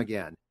extend him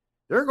again.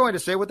 They're going to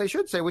say what they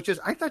should say, which is,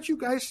 I thought you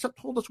guys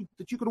told us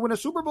that you could win a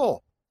Super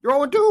Bowl. You're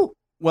 0-2.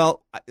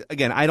 Well,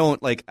 again, I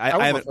don't like.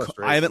 I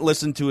haven't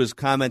listened to his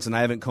comments and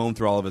I haven't combed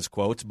through all of his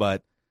quotes.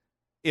 But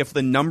if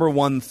the number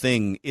one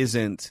thing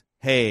isn't,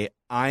 hey,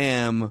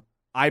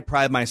 I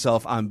pride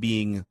myself on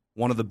being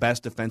one of the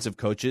best defensive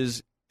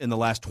coaches in the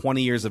last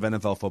 20 years of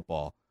NFL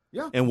football.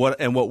 Yeah. And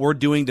what we're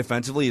doing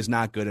defensively is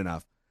not good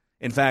enough.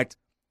 In fact,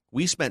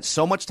 we spent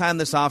so much time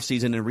this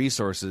offseason and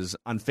resources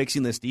on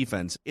fixing this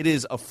defense. It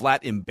is a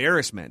flat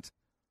embarrassment,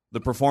 the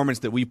performance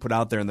that we put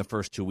out there in the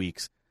first 2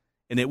 weeks,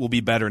 and it will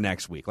be better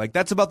next week. Like,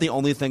 that's about the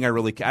only thing I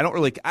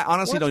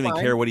honestly don't even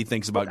care what he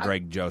thinks about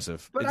Greg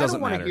Joseph. It doesn't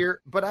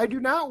matter. But I do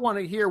not want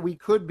to hear we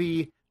could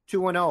be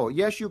 2-0.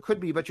 Yes, you could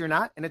be, but you're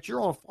not, and it's your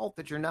own fault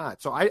that you're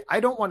not. So I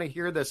don't want to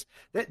hear this.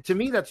 That, to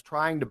me, that's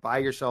trying to buy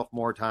yourself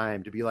more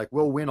time to be like,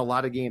 we'll win a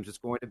lot of games. It's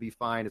going to be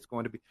fine. It's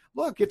going to be –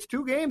 look, it's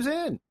 2 games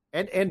in.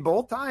 And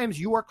both times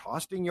you are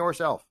costing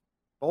yourself.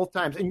 Both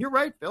times. And you're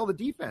right, Phil, the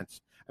defense.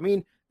 I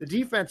mean, the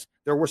defense,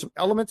 there were some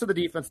elements of the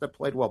defense that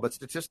played well, but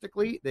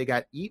statistically they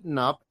got eaten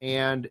up.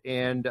 And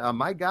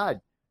my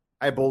God,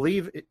 I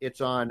believe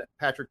it's on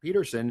Patrick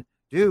Peterson.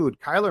 Dude,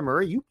 Kyler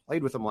Murray, you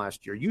played with him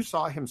last year. You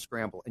saw him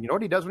scramble. And you know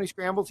what he does when he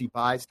scrambles? He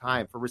buys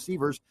time for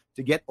receivers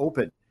to get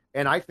open.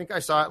 And I think I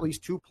saw at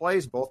least 2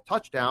 plays, both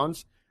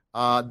touchdowns,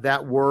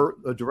 that were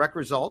a direct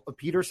result of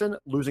Peterson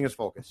losing his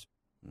focus.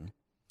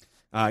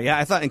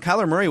 I thought, and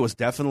Kyler Murray was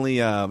definitely,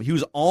 he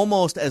was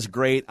almost as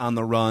great on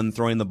the run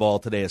throwing the ball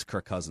today as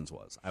Kirk Cousins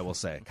was, I will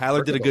say.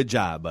 Kyler did a good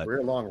job. But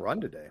very long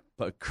run today.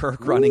 But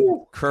Kirk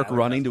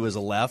running to his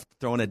left,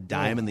 throwing a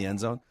dime in the end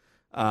zone.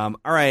 All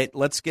right,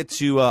 let's get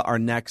to our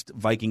next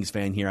Vikings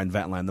fan here on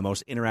Ventline, the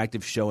most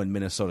interactive show in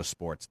Minnesota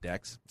sports.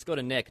 Dex. Let's go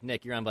to Nick.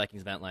 Nick, you're on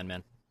Vikings Ventline,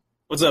 man.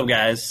 What's up,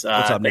 guys?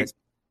 What's up, Nick?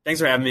 Thanks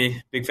for having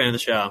me. Big fan of the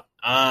show.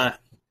 I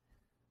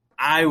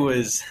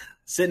was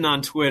sitting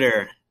on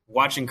Twitter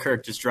watching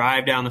Kirk just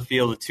drive down the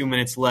field with 2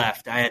 minutes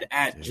left. I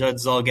had Judd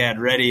Zulgad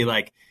ready,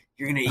 like,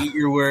 you're going to eat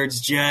your words,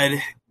 Judd.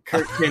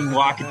 Kirk can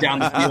walk it down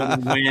the field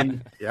and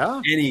win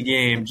any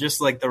game, just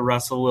like the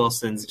Russell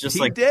Wilsons, just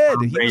like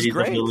Tom Brady's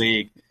of the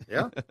league.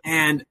 Yeah.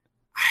 And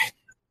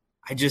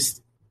I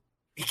just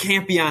 – it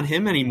can't be on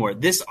him anymore.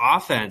 This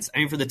offense, I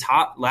mean, for the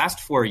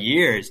last 4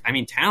 years, I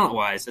mean,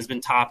 talent-wise, has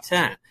been top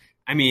 10.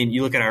 I mean,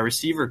 you look at our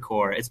receiver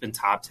core, it's been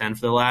top 10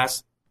 for the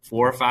last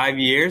 4 or 5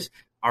 years.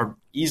 Are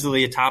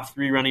easily a top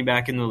 3 running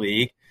back in the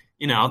league.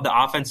 You know, the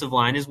offensive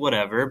line is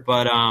whatever,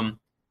 but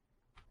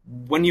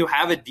when you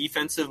have a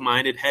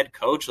defensive-minded head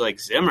coach like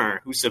Zimmer,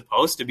 who's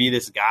supposed to be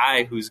this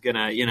guy who's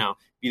gonna,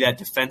 be that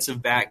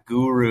defensive back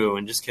guru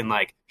and just can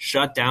like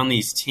shut down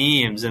these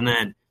teams, and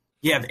then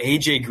you have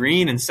AJ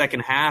Green in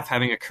second half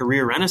having a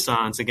career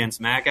renaissance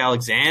against Mac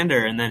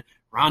Alexander, and then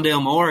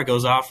Rondale Moore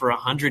goes off for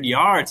 100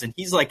 yards, and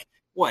he's like,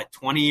 what,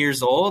 20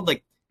 years old?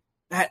 Like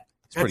that.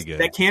 That's pretty good.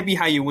 That can't be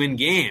how you win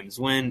games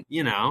when,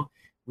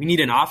 we need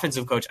an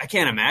offensive coach. I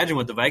can't imagine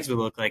what the Vikes would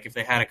look like if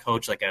they had a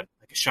coach like a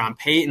Sean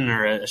Payton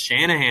or a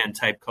Shanahan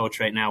type coach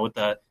right now with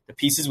the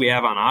pieces we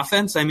have on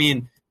offense. I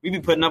mean, we'd be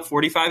putting up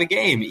 45 a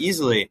game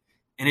easily.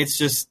 And it's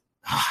just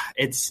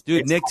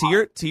Nick,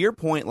 to your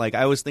point, like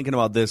I was thinking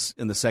about this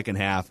in the second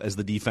half as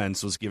the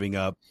defense was giving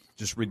up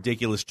just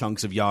ridiculous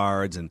chunks of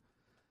yards. And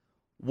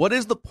what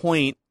is the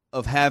point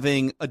of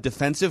having a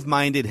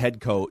defensive-minded head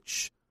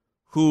coach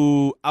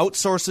who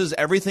outsources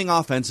everything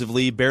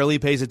offensively, barely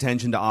pays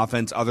attention to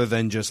offense other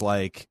than just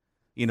like,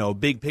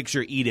 big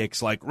picture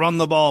edicts like run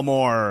the ball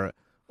more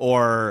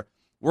or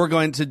we're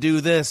going to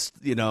do this,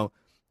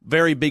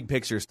 very big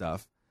picture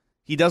stuff.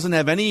 He doesn't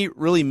have any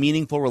really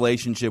meaningful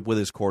relationship with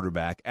his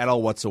quarterback at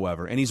all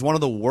whatsoever. And he's one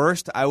of the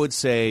worst, I would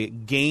say,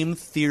 game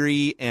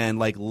theory and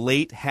like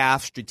late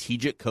half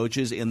strategic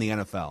coaches in the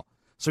NFL.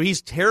 So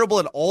he's terrible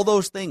at all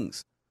those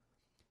things.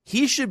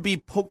 He should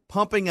be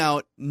pumping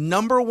out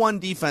number 1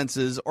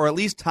 defenses or at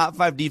least top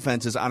 5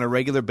 defenses on a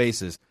regular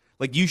basis.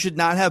 Like you should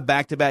not have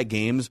back-to-back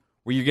games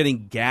where you're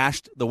getting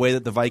gashed the way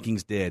that the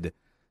Vikings did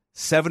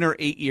 7 or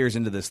 8 years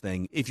into this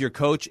thing if your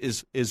coach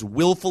is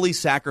willfully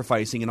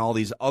sacrificing in all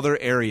these other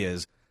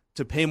areas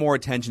to pay more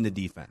attention to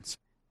defense.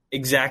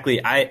 Exactly.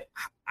 I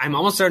I'm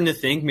almost starting to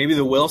think maybe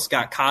the Wilfs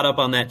got caught up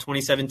on that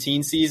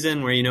 2017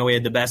 season where, we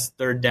had the best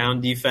third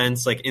down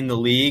defense like in the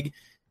league.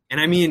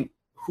 And I mean,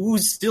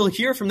 who's still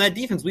here from that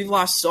defense? We've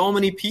lost so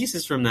many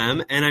pieces from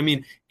them. And I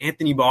mean,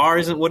 Anthony Barr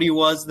isn't what he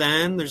was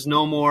then. There's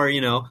no more,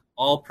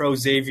 all-pro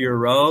Xavier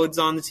Rhodes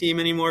on the team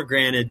anymore.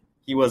 Granted,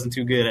 he wasn't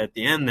too good at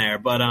the end there.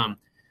 But,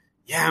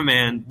 yeah,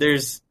 man,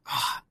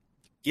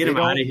 get him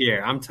out of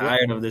here. I'm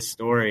tired of this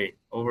story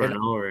over and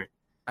over.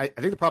 I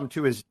think the problem,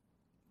 too, is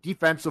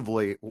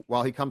defensively,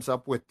 while he comes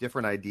up with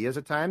different ideas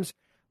at times,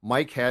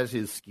 Mike has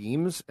his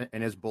schemes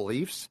and his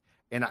beliefs.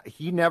 And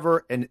he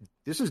never, and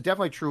this is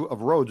definitely true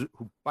of Rhodes,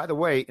 who, by the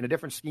way, in a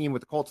different scheme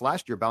with the Colts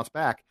last year, bounced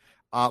back.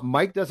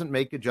 Mike doesn't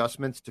make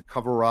adjustments to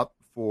cover up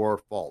for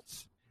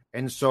faults.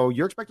 And so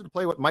you're expected to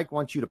play what Mike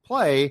wants you to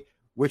play,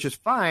 which is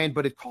fine,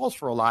 but it calls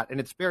for a lot, and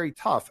it's very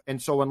tough.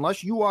 And so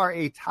unless you are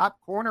a top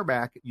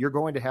cornerback, you're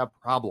going to have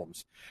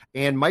problems.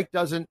 And Mike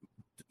doesn't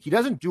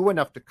do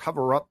enough to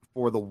cover up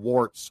for the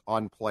warts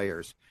on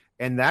players.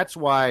 And that's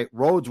why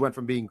Rhodes went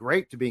from being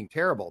great to being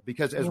terrible,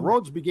 because as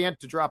Rhodes began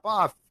to drop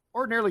off,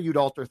 ordinarily you'd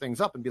alter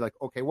things up and be like,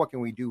 okay, what can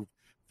we do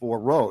for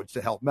Rhodes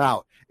to help him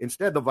out?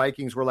 Instead, the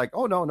Vikings were like,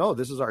 oh, no,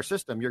 this is our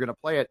system. You're going to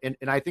play it.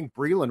 And I think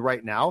Breeland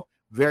right now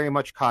very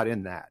much caught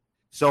in that.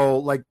 So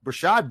like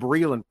Bashaud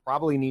Breeland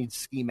probably needs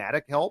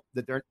schematic help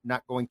that they're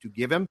not going to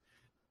give him,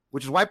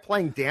 which is why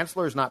playing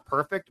Dantzler is not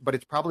perfect, but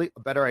it's probably a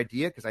better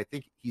idea because I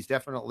think he's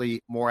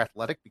definitely more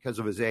athletic because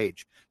of his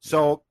age.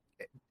 So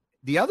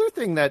the other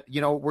thing that,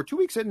 we're 2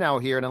 weeks in now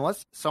here, and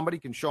unless somebody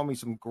can show me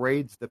some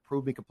grades that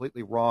prove me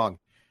completely wrong,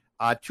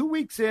 2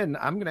 weeks in,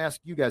 I'm going to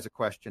ask you guys a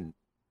question.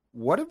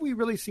 What have we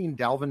really seen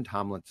Dalvin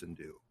Tomlinson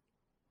do?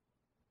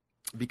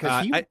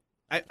 Because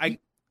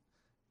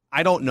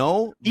I don't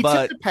know, he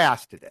but took the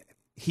pass today.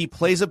 He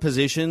plays a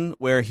position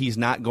where he's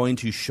not going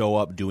to show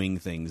up doing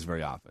things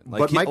very often.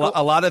 But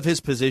a lot of his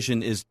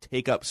position is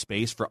take up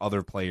space for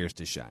other players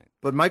to shine.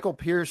 But Michael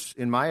Pierce,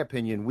 in my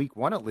opinion, week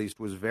 1 at least,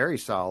 was very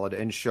solid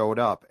and showed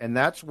up. And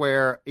that's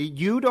where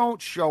you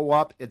don't show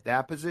up at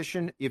that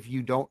position if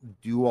you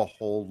don't do a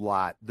whole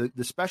lot.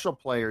 The special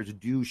players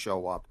do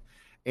show up.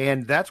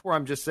 And that's where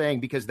I'm just saying,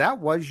 because that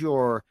was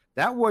your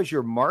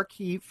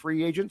marquee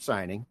free agent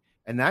signing.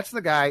 And that's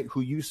the guy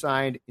who you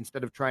signed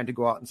instead of trying to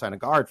go out and sign a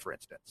guard, for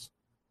instance.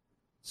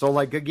 So,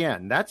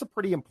 again, that's a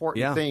pretty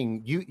important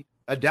thing.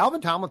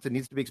 Dalvin Tomlinson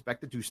needs to be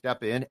expected to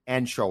step in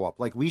and show up.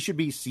 We should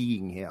be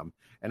seeing him.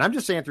 And I'm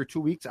just saying, through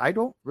 2 weeks, I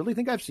don't really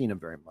think I've seen him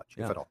very much,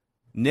 if at all.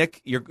 Nick,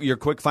 your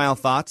quick final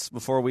thoughts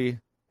before we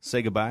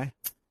say goodbye?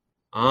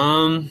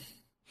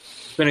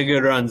 It's been a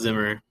good run,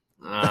 Zimmer.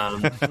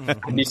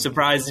 I'd be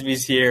surprised if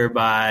he's here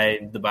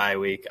by the bye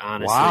week,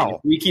 honestly. Wow.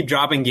 If we keep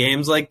dropping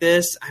games like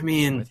this, I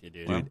mean...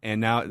 Dude.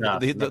 And now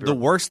the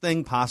worst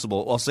thing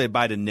possible, I'll say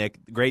bye to Nick.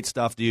 Great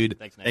stuff, dude.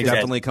 Thanks, Nick.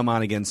 Definitely come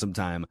on again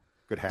sometime.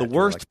 Good hat, the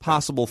worst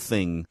possible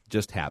thing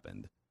just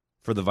happened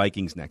for the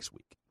Vikings next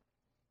week.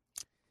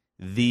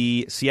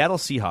 The Seattle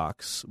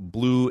Seahawks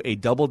blew a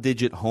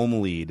double-digit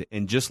home lead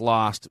and just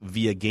lost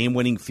via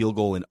game-winning field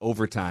goal in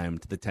overtime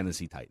to the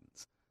Tennessee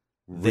Titans.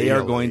 They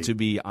are going to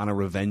be on a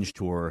revenge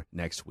tour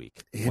next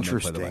week.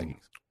 Interesting. When they play the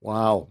Vikings.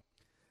 Wow.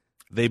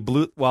 They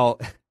blew. Well,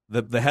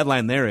 the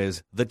headline there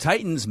is the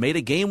Titans made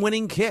a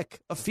game-winning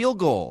kick, a field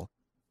goal,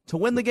 to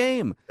win the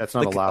game. That's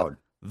not allowed.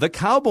 The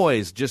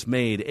Cowboys just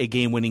made a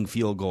game-winning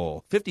field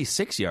goal,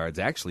 56 yards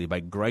actually, by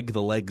Greg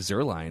the Leg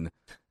Zuerlein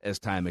as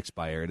time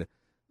expired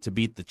to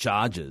beat the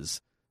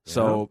Chargers. Yeah.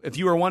 So if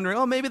you were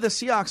wondering, maybe the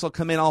Seahawks will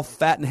come in all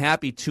fat and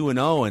happy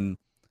 2-0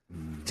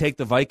 and take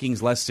the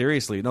Vikings less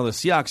seriously. No, the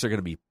Seahawks are going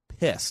to be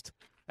pissed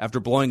after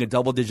blowing a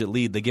double-digit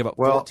lead. They give up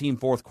 14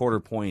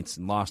 fourth-quarter points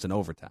and lost in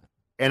overtime.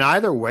 And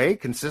either way,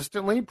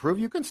 consistently prove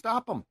you can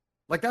stop them.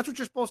 That's what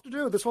you're supposed to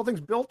do. This whole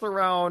thing's built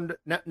around.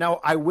 Now,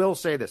 I will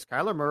say this.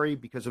 Kyler Murray,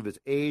 because of his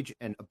age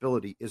and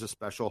ability, is a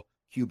special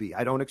QB.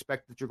 I don't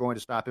expect that you're going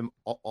to stop him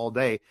all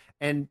day.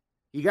 And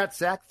he got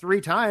sacked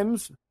 3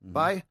 times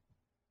by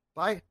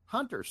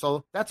Hunter.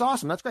 So that's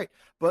awesome. That's great.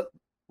 But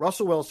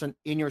Russell Wilson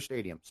in your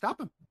stadium,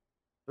 stop him.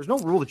 There's no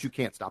rule that you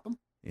can't stop him.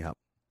 Yeah.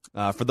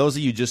 For those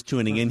of you just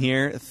tuning in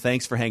here,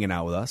 thanks for hanging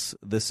out with us.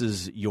 This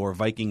is your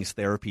Vikings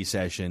therapy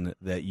session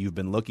that you've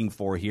been looking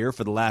for here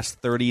for the last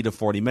 30 to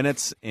 40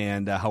 minutes,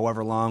 and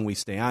however long we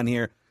stay on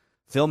here.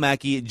 Phil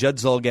Mackey, Judd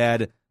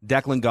Zulgad,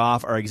 Declan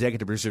Goff, our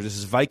executive producer. This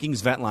is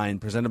Vikings Vent Line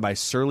presented by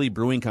Surly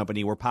Brewing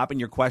Company. We're popping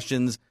your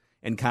questions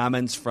and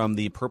comments from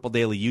the Purple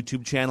Daily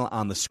YouTube channel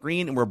on the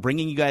screen, and we're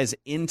bringing you guys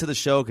into the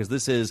show because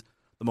this is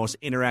the most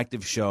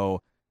interactive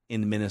show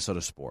in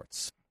Minnesota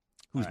sports.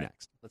 Who's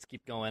next? Let's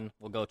keep going.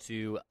 We'll go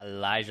to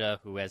Elijah,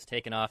 who has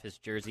taken off his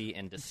jersey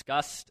in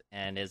disgust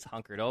and is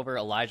hunkered over.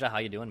 Elijah, how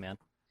you doing, man?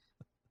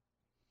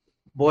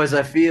 Boys,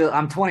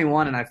 I'm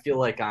 21 and I feel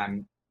like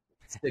I'm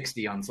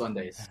 60 on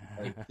Sundays.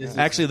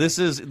 This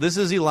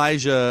is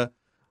Elijah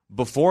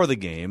before the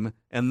game,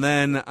 and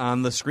then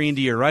on the screen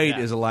to your right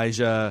is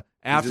Elijah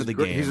after the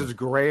game. He's as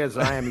gray as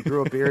I am. He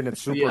grew a beard and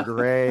it's super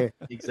gray.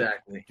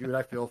 Exactly. Dude,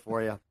 I feel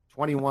for you.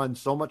 21,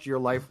 so much of your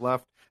life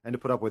left, and to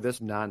put up with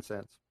this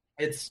nonsense.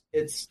 It's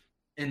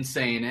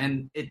insane.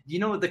 And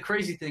the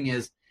crazy thing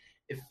is,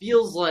 it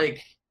feels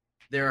like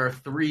there are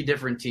three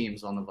different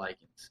teams on the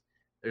Vikings.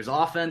 There's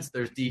offense,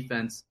 there's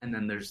defense, and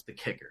then there's the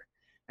kicker.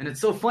 And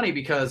it's so funny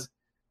because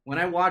when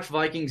I watch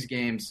Vikings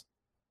games,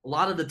 a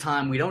lot of the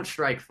time we don't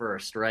strike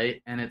first,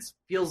 right? And it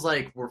feels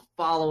like we're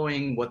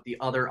following what the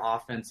other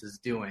offense is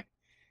doing.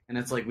 And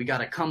it's like we got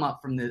to come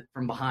up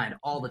from behind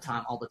all the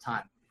time.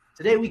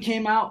 Today we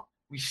came out,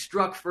 we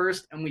struck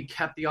first, and we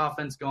kept the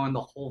offense going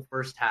the whole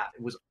first half.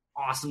 It was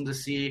awesome to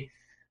see.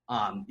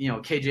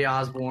 KJ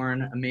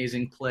Osborne,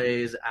 amazing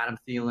plays, Adam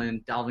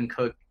Thielen, Dalvin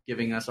Cook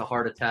giving us a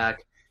heart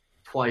attack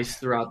twice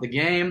throughout the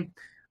game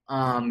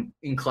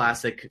in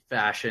classic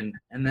fashion.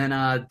 And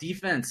then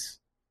defense,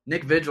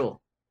 Nick Vigil,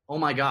 oh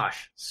my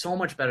gosh, so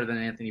much better than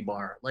Anthony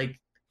Barr. Like,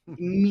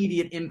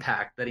 immediate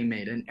impact that he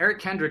made. And Eric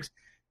Kendricks,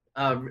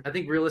 I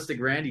think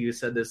Realistic Randy, you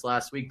said this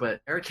last week,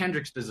 but Eric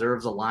Kendricks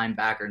deserves a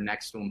linebacker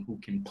next to him who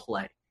can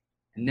play.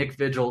 And Nick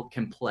Vigil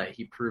can play.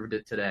 He proved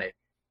it today.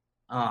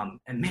 And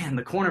man,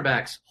 the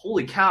cornerbacks,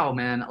 holy cow,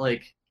 man!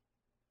 Like,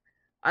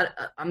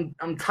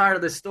 I'm tired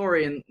of this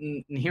story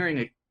and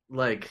hearing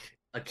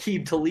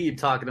Aqib Talib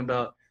talking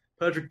about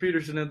Patrick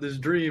Peterson had this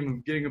dream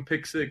of getting a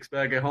pick six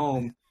back at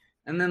home,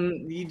 and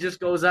then he just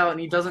goes out and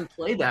he doesn't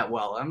play that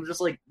well. I'm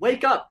just like,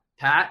 wake up,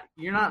 Pat!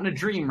 You're not in a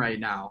dream right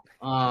now.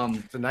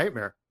 It's a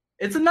nightmare.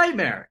 It's a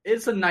nightmare.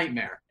 It's a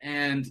nightmare.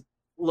 And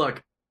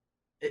look,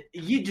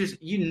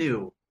 you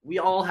knew. We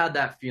all had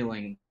that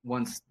feeling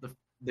once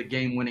the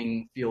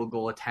game-winning field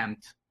goal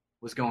attempt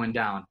was going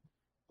down.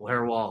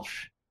 Blair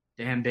Walsh,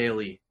 Dan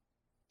Bailey,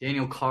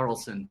 Daniel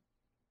Carlson.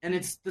 And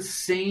it's the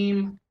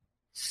same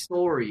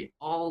story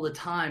all the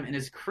time. And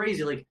it's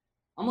crazy. Like,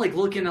 I'm like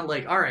looking at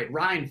all right,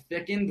 Ryan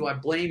Ficken, do I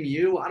blame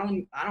you? I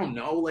don't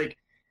know. Like,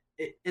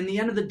 in the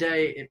end of the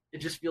day, it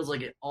just feels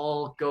like it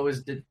all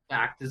goes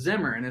back to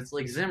Zimmer. And it's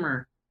like,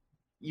 Zimmer,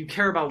 you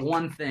care about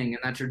one thing, and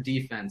that's your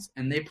defense.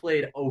 And they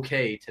played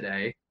okay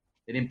today.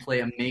 They didn't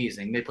play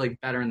amazing. They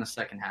played better in the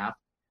second half.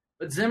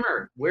 But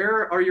Zimmer,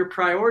 where are your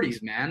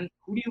priorities, man?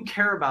 Who do you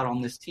care about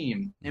on this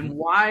team? And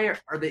why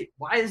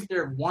is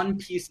there one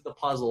piece of the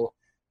puzzle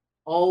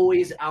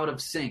always out of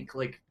sync?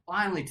 Like,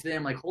 finally today,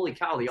 I'm like, holy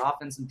cow, the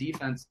offense and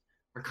defense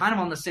are kind of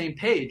on the same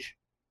page.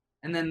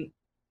 And then,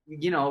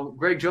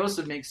 Greg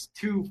Joseph makes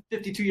 2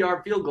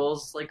 52-yard field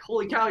goals. It's like,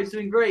 holy cow, he's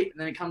doing great. And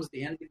then it comes to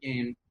the end of the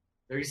game,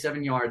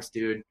 37 yards,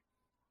 dude.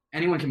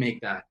 Anyone can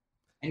make that.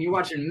 And you're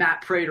watching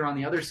Matt Prater on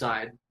the other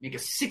side make a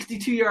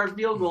 62-yard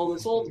field goal,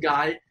 this old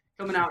guy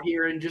coming out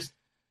here and just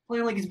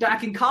playing like he's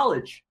back in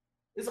college.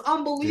 It's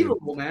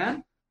unbelievable,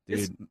 man.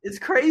 It's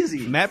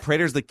crazy. Matt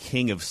Prater's the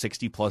king of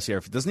 60-plus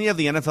yards. Doesn't he have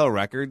the NFL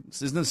record?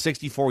 Isn't it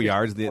 64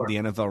 yards the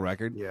NFL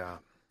record? Yeah.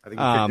 I think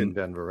he picked in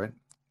Denver, right?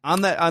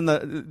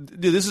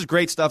 Dude, this is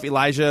great stuff,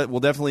 Elijah. We'll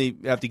definitely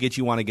have to get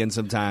you on again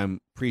sometime.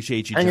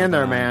 Appreciate you. Hang in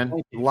there, man.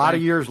 A lot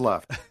of years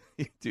left.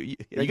 Dude,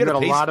 you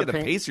got to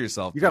pace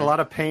yourself. You got a lot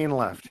of pain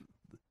left.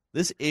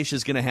 This ish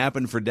is going to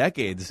happen for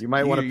decades. You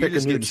might want to pick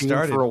a new team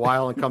for a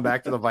while and come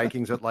back to the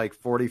Vikings at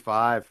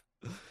 45.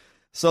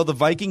 So the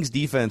Vikings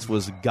defense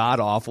was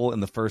god-awful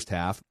in the first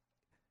half.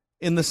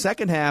 In the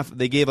second half,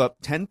 they gave up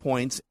 10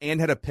 points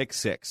and had a pick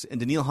six. And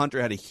Danielle Hunter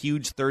had a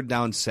huge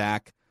third-down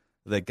sack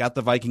that got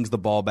the Vikings the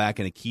ball back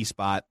in a key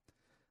spot.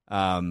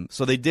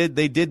 So they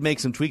did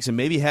make some tweaks, and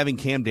maybe having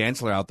Cam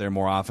Dantzler out there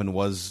more often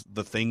was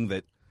the thing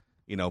that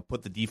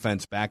put the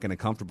defense back in a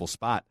comfortable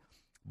spot.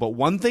 But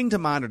one thing to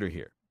monitor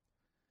here.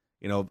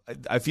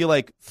 I feel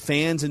like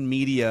fans and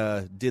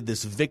media did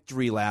this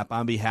victory lap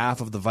on behalf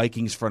of the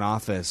Vikings front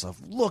office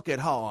of look at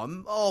how,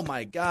 oh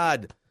my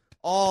God,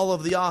 all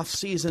of the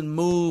offseason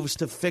moves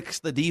to fix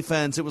the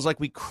defense. It was like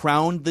we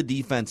crowned the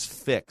defense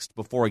fixed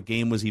before a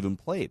game was even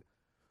played.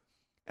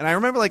 And I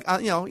remember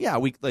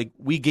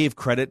we gave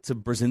credit to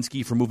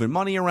Brzezinski for moving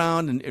money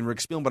around and Rick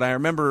Spielman, but I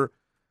remember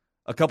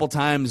a couple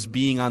times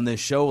being on this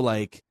show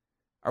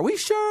are we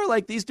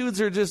sure these dudes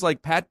are just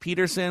Pat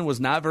Peterson was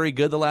not very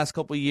good the last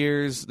couple of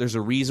years? There's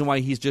a reason why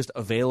he's just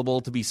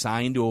available to be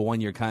signed to a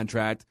 1-year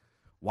contract.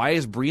 Why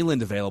is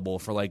Breland available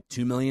for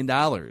 $2 million?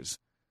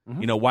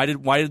 Mm-hmm.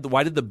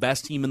 Why did the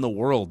best team in the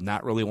world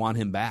not really want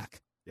him back?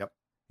 Yep.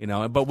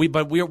 But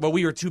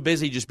we were too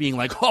busy just being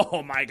like,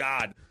 oh my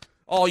God,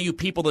 all you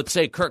people that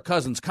say Kirk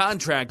Cousins'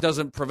 contract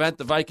doesn't prevent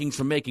the Vikings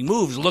from making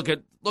moves. Look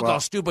how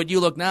stupid you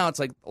look now. It's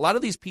like a lot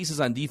of these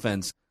pieces on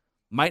defense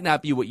might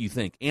not be what you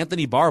think.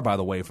 Anthony Barr, by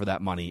the way, for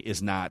that money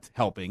is not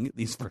helping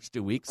these first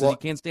 2 weeks. He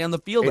can't stay on the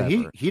field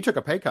ever. He took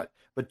a pay cut.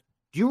 But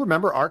do you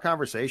remember our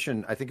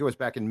conversation? I think it was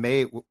back in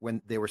May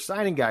when they were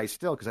signing guys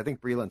still, because I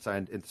think Breland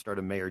signed at the start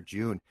of May or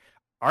June.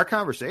 Our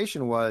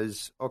conversation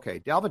was,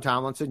 okay, Dalvin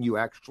Tomlinson, you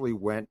actually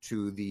went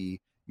to the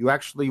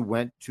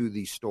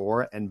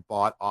store and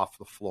bought off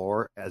the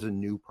floor as a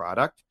new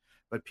product.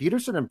 But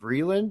Peterson and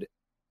Breland,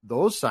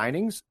 those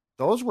signings,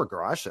 those were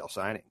garage sale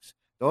signings.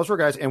 Those were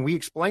guys, and we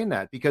explained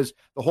that because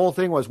the whole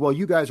thing was, well,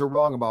 you guys are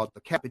wrong about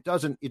the cap. It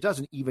doesn't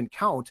even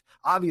count,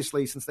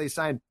 obviously, since they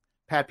signed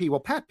Pat P. Well,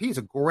 Pat P is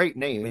a great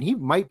name, and he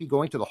might be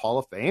going to the Hall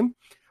of Fame,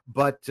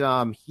 but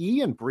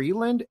he and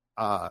Breland,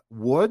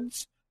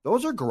 Woods,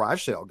 those are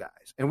garage sale guys.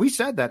 And we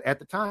said that at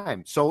the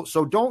time. So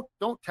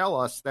don't tell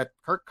us that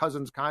Kirk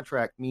Cousins'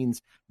 contract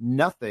means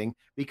nothing,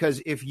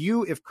 because if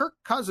Kirk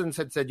Cousins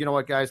had said, you know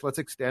what, guys, let's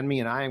extend me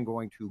and I am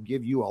going to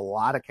give you a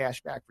lot of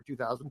cash back for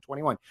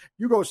 2021.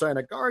 You go sign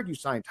a guard, you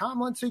sign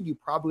Tomlinson, you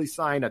probably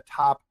sign a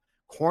top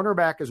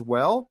cornerback as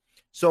well.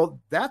 So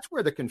that's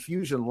where the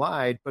confusion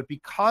lied. But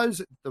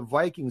because the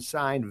Vikings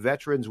signed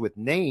veterans with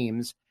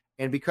names,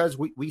 and because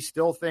we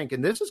still think,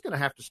 and this is going to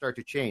have to start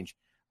to change,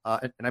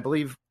 and I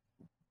believe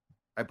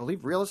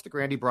Realistic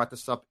Randy brought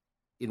this up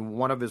in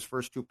one of his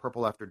first 2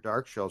 Purple After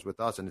Dark shows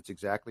with us, and it's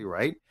exactly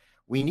right.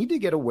 We need to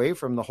get away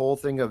from the whole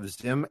thing of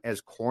Zim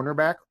as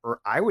cornerback, or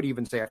I would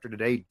even say after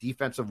today,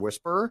 defensive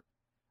whisperer,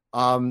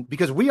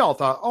 because we all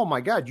thought, oh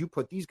my God, you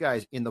put these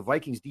guys in the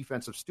Vikings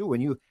defensive stew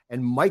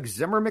and Mike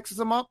Zimmer mixes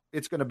them up,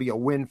 it's going to be a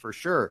win for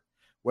sure.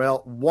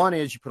 Well, one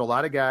is you put a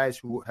lot of guys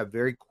who have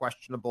very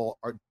questionable,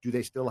 or do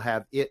they still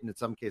have it? And in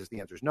some cases, the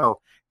answer is no.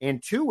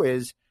 And 2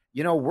 is,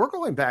 we're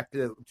going back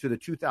to the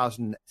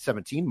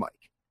 2017 Mike.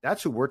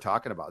 That's who we're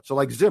talking about. So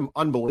like Zim,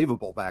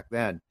 unbelievable back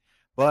then.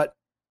 But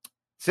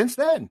since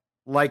then,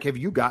 like, have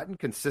you gotten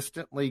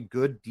consistently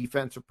good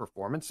defensive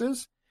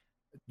performances?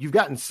 You've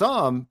gotten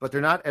some, but they're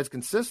not as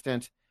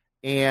consistent.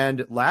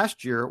 And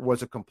last year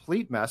was a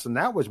complete mess. And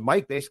that was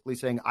Mike basically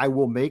saying, I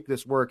will make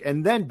this work,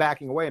 and then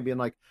backing away and being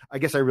like, I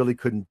guess I really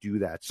couldn't do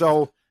that.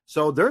 So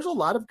there's a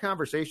lot of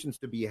conversations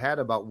to be had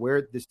about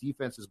where this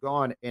defense has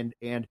gone. And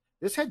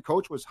this head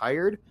coach was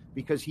hired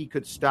because he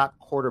could stop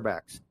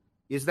quarterbacks.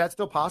 Is that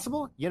still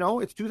possible?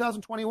 It's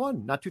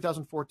 2021, not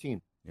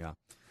 2014. Yeah.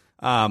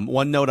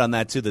 One note on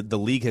that, too, that the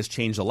league has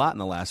changed a lot in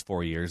the last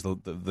 4 years.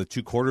 The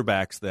 2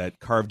 quarterbacks that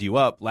carved you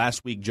up,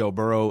 last week Joe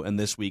Burrow and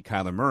this week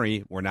Kyler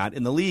Murray, were not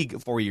in the league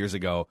 4 years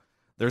ago.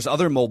 There's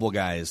other mobile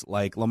guys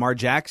like Lamar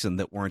Jackson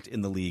that weren't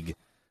in the league.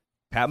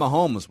 Pat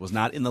Mahomes was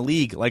not in the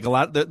league. Like, a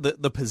lot,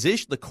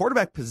 the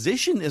quarterback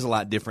position is a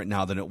lot different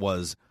now than it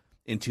was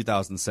in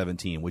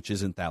 2017, which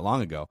isn't that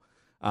long ago.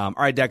 All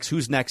right, Dex,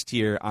 who's next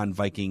here on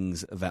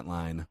Vikings Event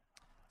Line?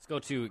 Let's go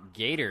to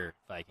Gator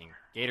Viking.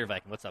 Gator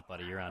Viking, what's up,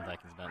 buddy? You're on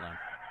Vikings Event Line.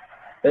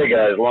 Hey,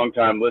 guys,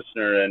 long-time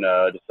listener, and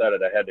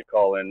decided I had to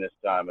call in this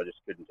time. I just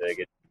couldn't take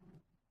it.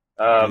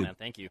 Man,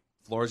 thank you.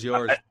 Floor's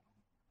yours.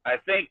 I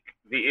think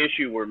the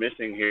issue we're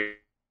missing here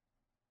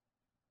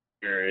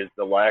is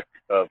the lack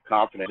of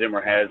confidence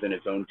Zimmer has in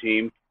his own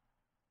team.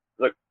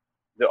 Look,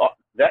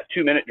 that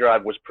 2-minute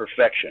drive was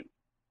perfection.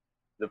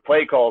 The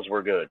play calls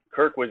were good.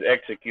 Kirk was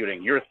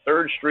executing. Your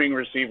third-string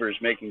receivers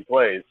making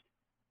plays.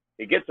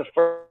 It gets a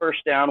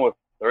first down with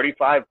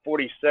 35,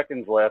 40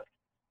 seconds left.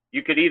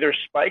 You could either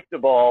spike the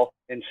ball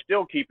and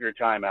still keep your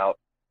timeout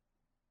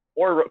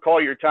or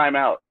call your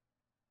timeout.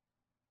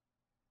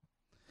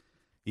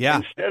 Yeah.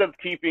 Instead of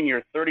keeping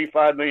your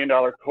 $35 million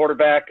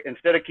quarterback,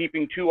 instead of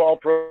keeping 2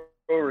 all-pro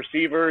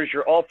receivers,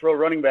 your all-pro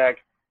running back,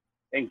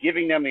 and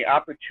giving them the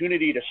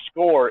opportunity to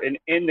score and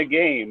end the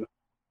game,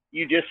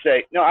 you just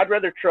say, no, I'd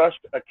rather trust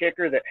a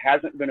kicker that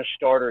hasn't been a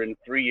starter in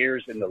 3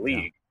 years in the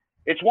league. Yeah.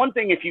 It's one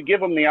thing if you give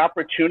them the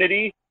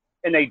opportunity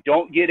and they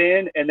don't get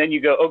in, and then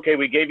you go, okay,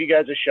 we gave you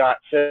guys a shot,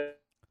 send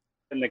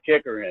the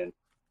kicker in.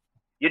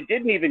 You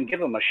didn't even give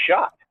them a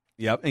shot.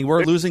 Yep, and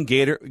we're losing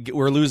Gator.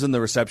 We're losing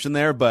the reception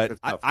there, but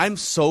I'm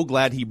so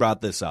glad he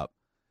brought this up.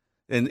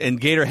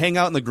 And Gator, hang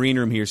out in the green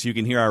room here so you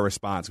can hear our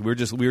response. We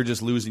were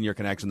just losing your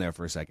connection there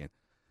for a second.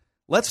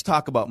 Let's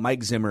talk about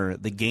Mike Zimmer,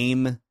 the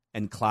game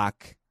and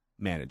clock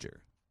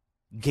manager.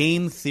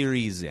 Game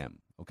theory Zim,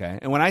 okay?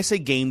 And when I say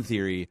game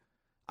theory,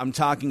 I'm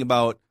talking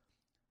about,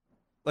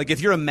 like,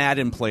 if you're a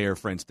Madden player,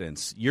 for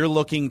instance, you're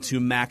looking to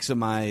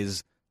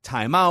maximize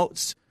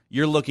timeouts,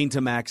 you're looking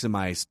to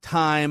maximize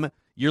time,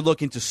 you're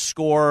looking to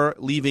score,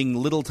 leaving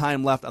little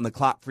time left on the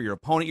clock for your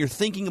opponent. You're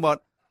thinking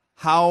about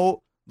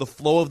how the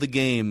flow of the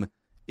game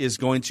is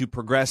going to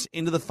progress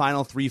into the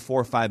final 3,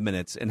 4, 5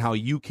 minutes and how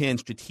you can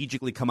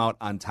strategically come out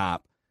on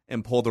top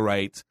and pull the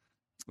right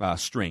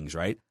strings,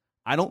 right?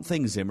 I don't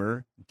think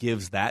Zimmer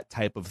gives that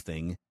type of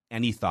thing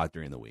any thought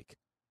during the week.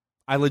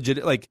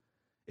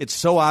 It's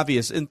so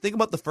obvious. And think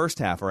about the first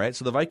half, all right?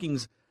 So the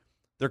Vikings,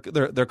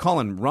 they're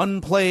calling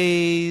run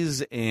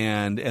plays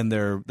and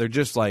they're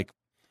just like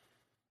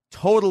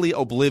totally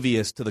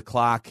oblivious to the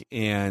clock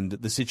and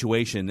the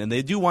situation, and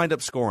they do wind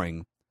up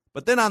scoring.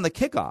 But then on the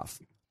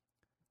kickoff,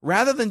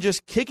 rather than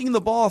just kicking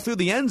the ball through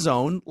the end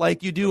zone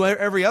like you do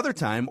every other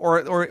time,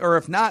 or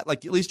if not,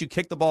 like at least you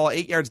kick the ball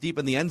 8 yards deep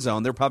in the end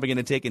zone, they're probably going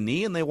to take a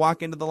knee and they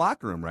walk into the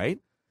locker room, right?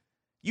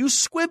 You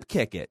squib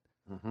kick it.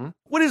 Mm-hmm.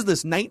 What is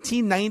this,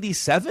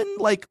 1997?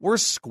 Like, we're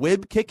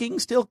squib kicking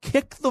still?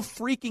 Kick the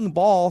freaking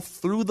ball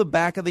through the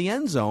back of the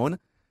end zone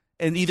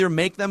and either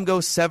make them go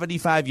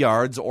 75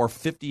 yards or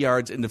 50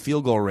 yards into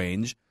field goal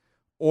range,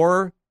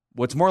 or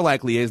what's more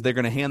likely is they're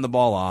going to hand the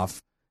ball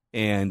off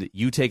and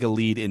you take a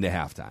lead into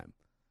halftime.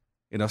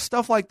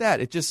 Stuff like that.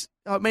 It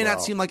may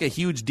not seem like a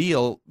huge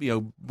deal,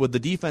 with the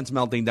defense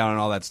melting down and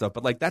all that stuff,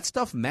 but like that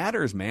stuff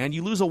matters, man.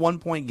 You lose a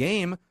 1-point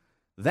game,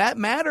 that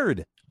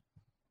mattered.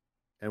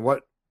 And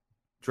what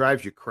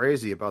drives you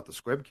crazy about the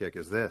squib kick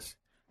is this.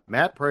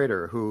 Matt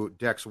Prater, who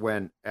Dex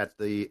went at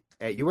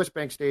US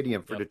Bank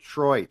Stadium for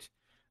Detroit,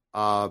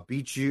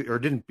 beat you or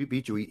didn't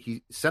beat you.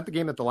 He sent the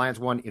game that the Lions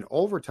won in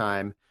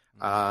overtime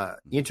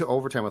into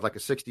overtime with like a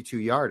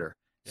 62-yarder,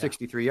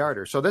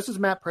 63-yarder. So this is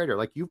Matt Prater.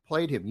 Like, you've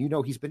played him. You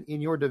know he's been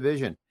in your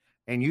division.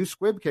 And you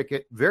squib kick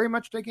it, very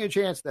much taking a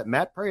chance that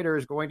Matt Prater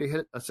is going to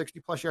hit a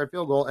 60-plus yard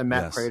field goal, and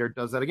Matt Prater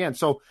does that again.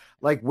 So,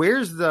 like,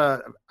 where's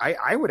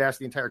I would ask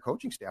the entire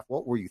coaching staff,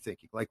 what were you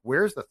thinking? Like,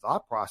 where's the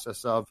thought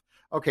process of,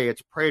 okay,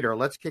 it's Prater,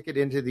 let's kick it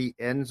into the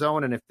end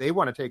zone, and if they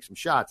want to take some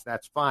shots,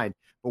 that's fine.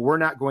 But we're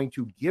not going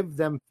to give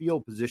them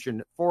field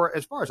position for,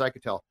 as far as I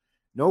could tell,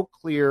 no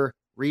clear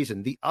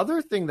reason. The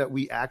other thing that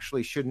we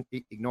actually shouldn't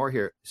ignore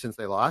here, since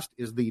they lost,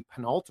 is the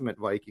penultimate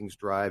Vikings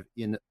drive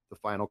in the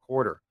final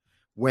quarter,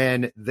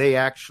 when they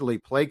actually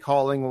play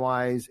calling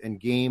wise and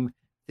game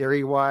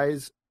theory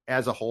wise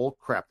as a whole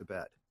crap the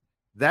bed.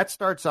 That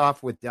starts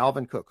off with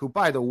Dalvin Cook, who,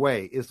 by the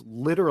way, is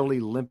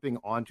literally limping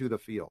onto the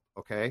field.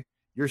 Okay.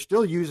 You're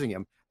still using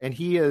him, and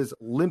he is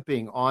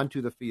limping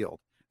onto the field.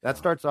 That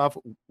starts off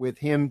with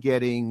him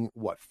getting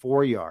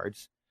 4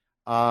 yards.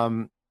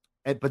 But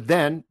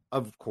then,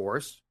 of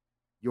course,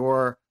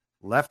 your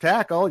left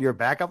tackle, your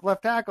backup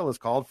left tackle, is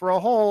called for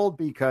a hold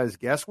because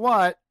guess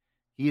what?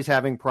 He's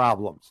having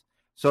problems.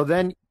 So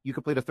then you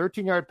complete a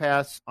 13-yard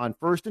pass on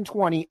 1st and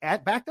 20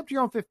 backed up to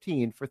your own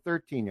 15 for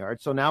 13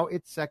 yards. So now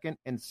it's 2nd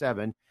and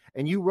 7,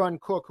 and you run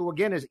Cook, who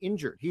again is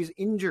injured. He's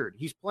injured.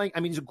 He's playing.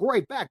 I mean, he's a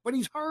great back, but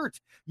he's hurt.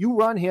 You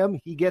run him.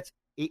 He gets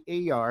a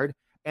yard.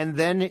 And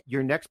then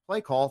your next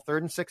play call, 3rd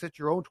and 6 at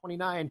your own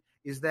 29,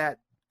 is that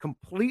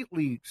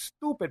completely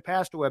stupid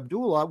pass to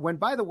Abdullah when,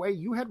 by the way,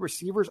 you had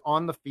receivers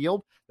on the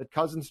field that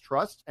Cousins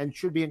trusts and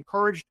should be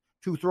encouraged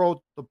to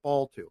throw the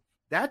ball to.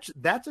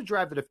 That's a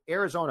drive that if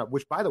Arizona,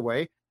 which, by the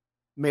way,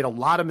 made a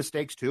lot of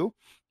mistakes too,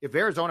 if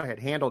Arizona had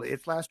handled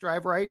its last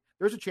drive right,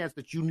 there's a chance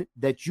that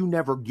you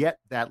never get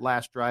that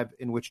last drive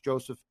in which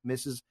Joseph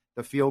misses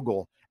the field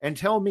goal. And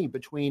tell me,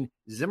 between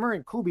Zimmer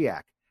and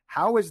Kubiak,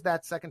 how is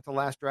that second to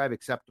last drive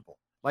acceptable?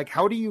 Like,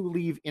 how do you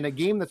leave in a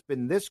game that's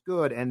been this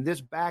good and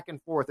this back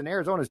and forth, and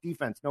Arizona's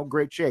defense, no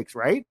great shakes,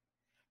 right?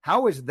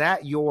 How is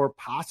that your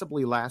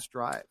possibly last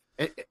drive?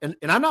 And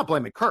I'm not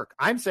blaming Kirk.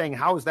 I'm saying,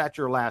 how is that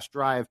your last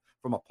drive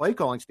from a play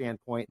calling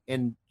standpoint?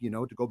 And,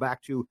 to go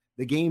back to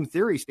the game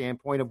theory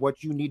standpoint of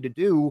what you need to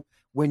do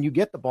when you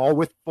get the ball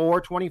with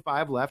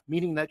 4:25 left,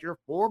 meaning that your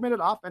 4-minute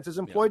offense is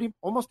employed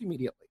almost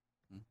immediately.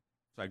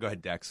 Sorry, go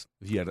ahead, Dex.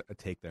 If you had a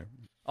take there.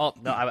 Oh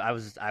no,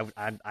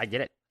 I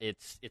get it.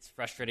 It's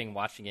frustrating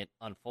watching it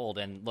unfold.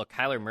 And look,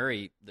 Kyler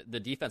Murray, the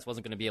defense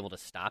wasn't going to be able to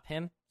stop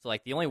him. So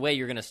like the only way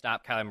you're going to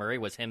stop Kyler Murray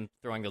was him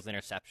throwing those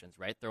interceptions,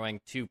 right? Throwing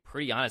 2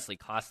 pretty honestly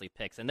costly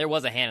picks. And there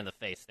was a hand in the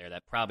face there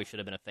that probably should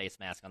have been a face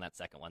mask on that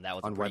second one. That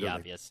was a pretty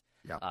obvious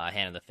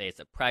hand in the face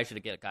that probably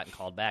should have gotten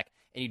called back.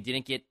 And you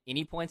didn't get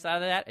any points out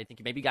of that. I think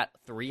you maybe got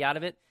 3 out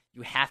of it.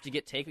 You have to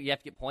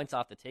get points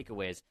off the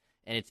takeaways.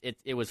 And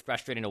it was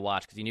frustrating to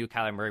watch because you knew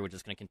Kyler Murray was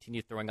just going to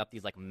continue throwing up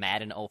these like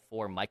Madden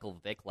 04 Michael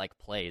Vick like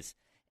plays,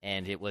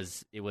 and it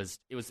was a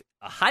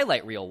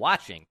highlight reel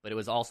watching, but it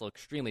was also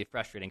extremely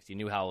frustrating because you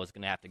knew how it was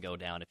going to have to go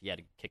down if you had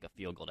to kick a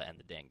field goal to end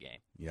the dang game.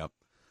 Yep.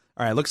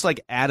 All right, looks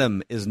like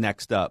Adam is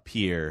next up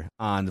here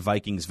on the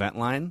Vikings vent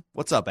line.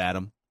 What's up,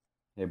 Adam?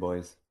 Hey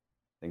boys,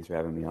 thanks for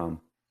having me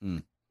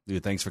on.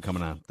 Dude, thanks for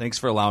coming on. Thanks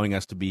for allowing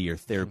us to be your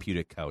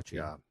therapeutic couch.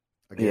 Yeah.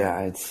 Again. Yeah,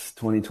 it's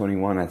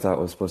 2021. I thought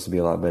it was supposed to be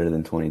a lot better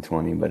than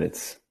 2020, but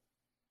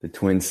the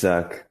Twins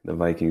suck. The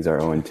Vikings are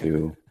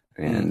 0-2,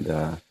 and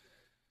I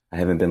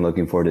haven't been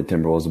looking forward to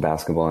Timberwolves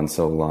basketball in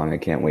so long. I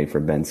can't wait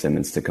for Ben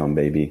Simmons to come,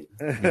 baby.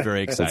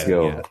 Very exciting. Let's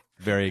go. Yeah.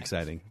 Very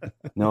exciting.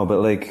 No, but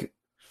like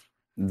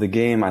the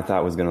game I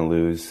thought was going to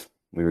lose.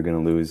 We were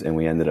going to lose, and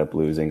we ended up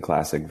losing.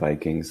 Classic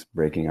Vikings,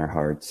 breaking our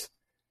hearts.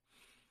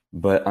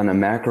 But on a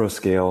macro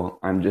scale,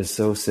 I'm just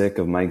so sick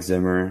of Mike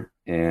Zimmer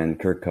and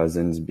Kirk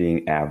Cousins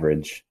being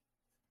average.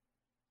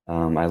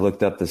 I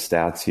looked up the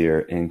stats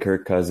here, and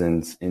Kirk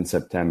Cousins in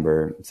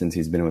September, since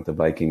he's been with the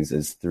Vikings,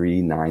 is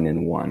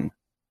 3-9-1.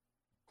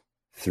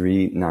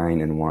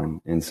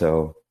 3-9-1. And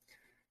so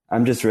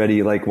I'm just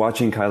ready, like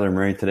watching Kyler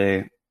Murray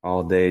today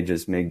all day,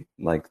 just make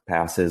like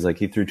passes. Like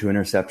he threw 2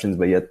 interceptions,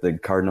 but yet the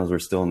Cardinals were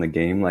still in the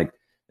game. Like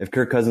if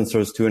Kirk Cousins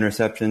throws 2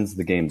 interceptions,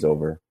 the game's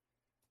over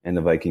and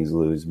the Vikings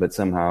lose. But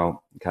somehow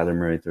Kyler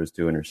Murray throws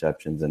 2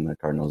 interceptions and the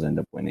Cardinals end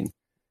up winning.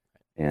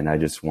 And I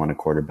just want a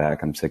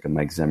quarterback. I'm sick of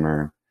Mike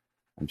Zimmer.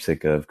 I'm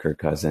sick of Kirk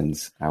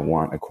Cousins. I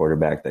want a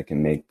quarterback that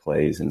can make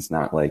plays, and it's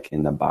not like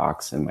in the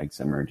box and Mike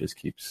Zimmer just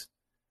keeps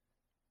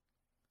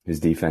 – his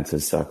defense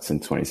has sucked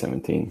since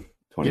 2017,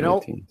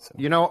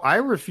 2018. I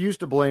refuse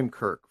to blame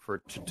Kirk for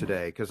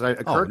today because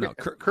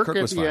Kirk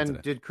at the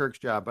end did Kirk's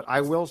job. But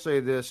I will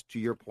say this to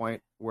your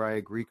point where I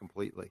agree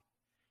completely.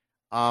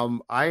 I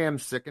am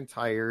sick and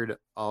tired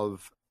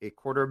of a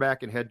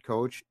quarterback and head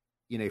coach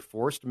in a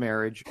forced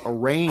marriage,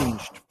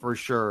 arranged for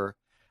sure,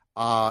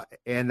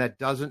 and that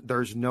doesn't.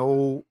 There's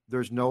no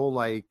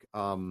like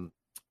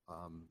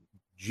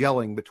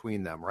gelling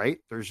between them, right?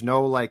 There's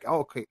no like,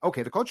 okay.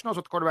 The coach knows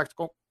what the quarterback's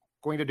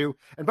going to do.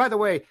 And by the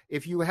way,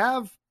 if you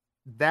have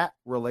that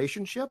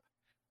relationship,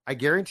 I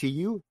guarantee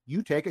you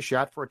take a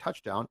shot for a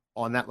touchdown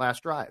on that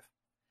last drive.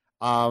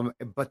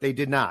 But they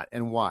did not.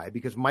 And why?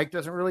 Because Mike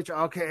doesn't really,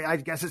 okay, I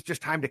guess it's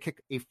just time to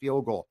kick a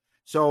field goal.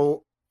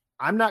 So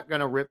I'm not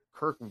going to rip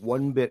Kirk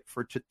one bit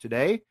for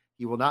today.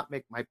 He will not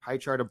make my pie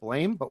chart of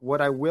blame. But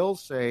what I will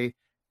say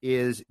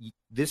is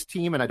this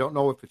team, and I don't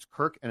know if it's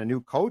Kirk and a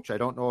new coach. I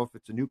don't know if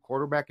it's a new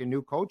quarterback and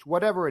new coach,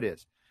 whatever it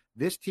is.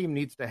 This team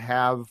needs to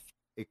have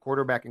a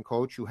quarterback and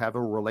coach who have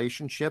a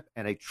relationship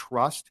and a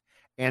trust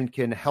and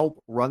can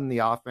help run the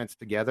offense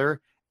together,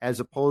 as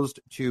opposed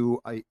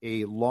to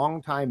a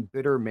longtime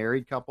bitter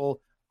married couple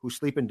who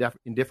sleep in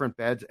different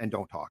beds and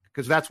don't talk,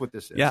 because that's what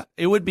this is. Yeah,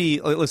 it would be.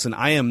 Listen,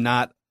 I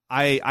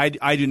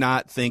do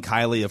not think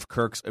highly of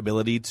Kirk's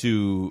ability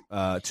to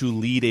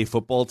lead a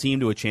football team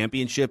to a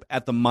championship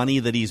at the money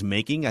that he's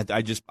making.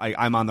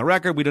 I'm on the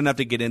record. We don't have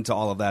to get into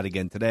all of that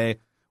again today.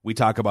 We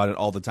talk about it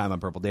all the time on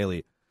Purple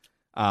Daily.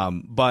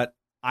 But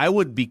I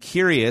would be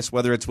curious,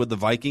 whether it's with the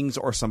Vikings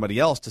or somebody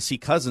else, to see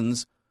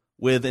Cousins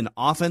with an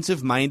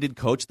offensive-minded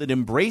coach that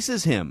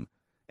embraces him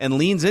and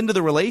leans into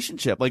the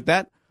relationship like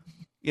that.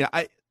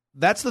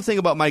 That's the thing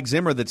about Mike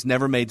Zimmer that's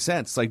never made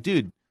sense. Like,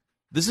 dude,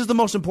 this is the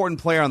most important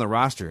player on the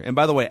roster. And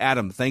by the way,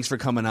 Adam, thanks for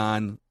coming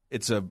on.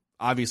 It's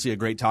obviously a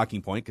great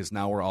talking point because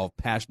now we're all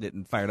passionate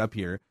and fired up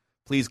here.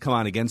 Please come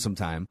on again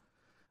sometime.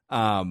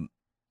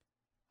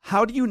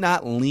 How do you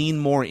not lean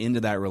more into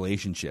that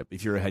relationship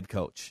if you're a head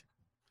coach?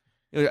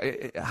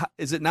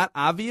 Is it not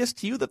obvious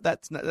to you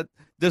that's not?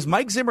 Does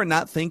Mike Zimmer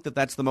not think that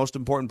that's the most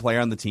important player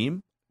on the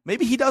team?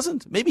 Maybe he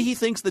doesn't. Maybe he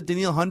thinks that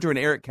Danielle Hunter and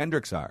Eric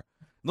Kendricks are.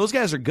 And those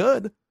guys are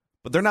good,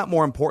 but they're not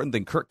more important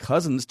than Kirk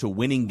Cousins to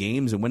winning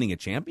games and winning a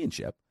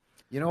championship.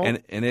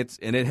 And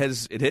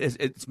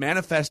it's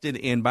manifested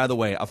in, by the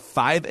way, a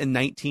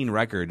 5-19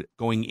 record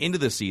going into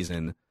the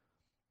season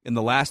in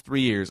the last 3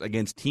 years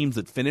against teams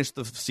that finished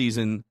the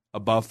season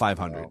above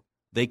 500. Wow.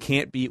 They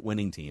can't beat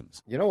winning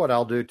teams. You know what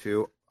I'll do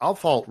too? I'll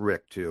fault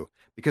Rick too,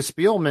 because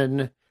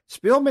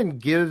Spielman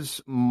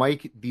gives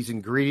Mike these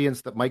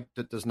ingredients that Mike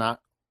does not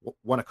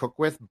want to cook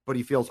with, but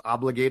he feels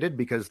obligated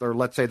because they're,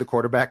 let's say, the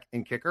quarterback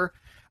and kicker.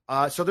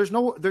 So there's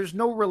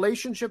no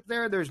relationship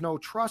there. There's no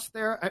trust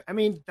there. I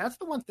mean, that's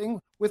the one thing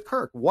with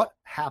Kirk. What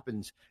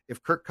happens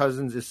if Kirk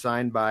Cousins is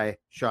signed by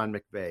Sean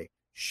McVay,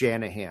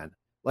 Shanahan?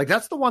 Like,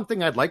 that's the one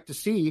thing I'd like to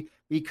see,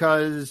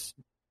 because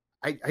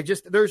I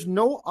just, there's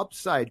no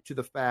upside to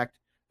the fact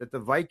that the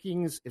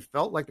Vikings, it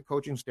felt like the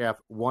coaching staff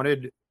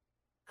wanted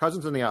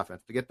Cousins in the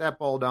offense to get that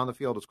ball down the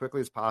field as quickly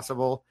as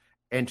possible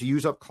and to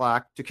use up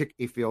clock to kick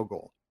a field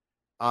goal.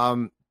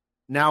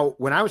 Now,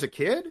 when I was a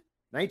kid,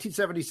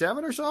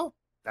 1977 or so,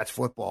 that's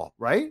football,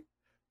 right?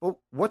 But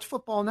what's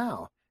football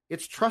now?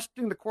 It's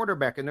trusting the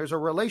quarterback, and there's a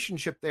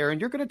relationship there,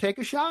 and you're going to take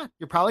a shot.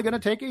 You're probably going to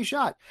take a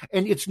shot.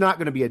 And it's not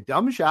going to be a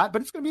dumb shot,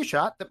 but it's going to be a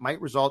shot that might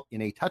result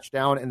in a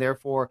touchdown, and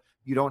therefore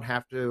you don't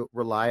have to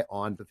rely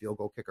on the field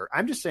goal kicker.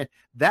 I'm just saying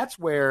that's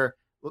where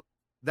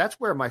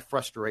my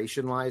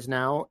frustration lies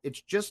now.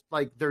 It's just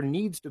like there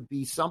needs to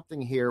be something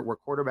here where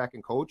quarterback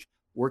and coach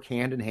work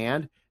hand in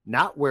hand,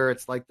 not where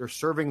it's like they're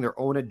serving their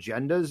own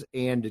agendas,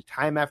 and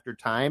time after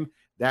time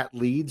that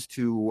leads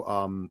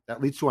to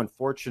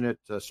unfortunate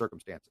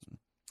circumstances.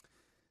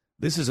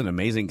 This is an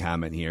amazing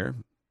comment here.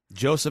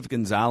 Joseph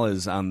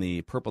Gonzalez on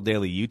the Purple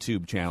Daily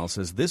YouTube channel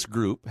says this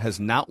group has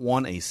not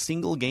won a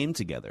single game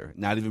together,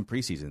 not even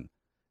preseason.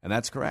 And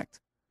that's correct.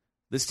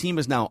 This team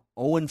is now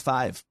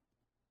 0-5,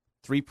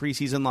 3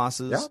 preseason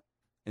losses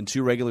and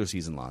 2 regular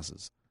season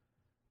losses.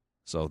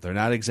 So they're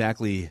not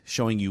exactly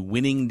showing you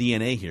winning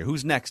DNA here.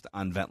 Who's next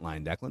on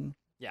Ventline, Declan?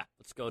 Yeah,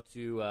 let's go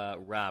to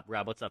Rob.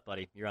 Rob, what's up,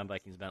 buddy? You're on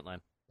Vikings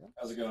Ventline.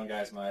 How's it going,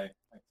 guys? My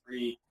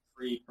free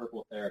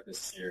purple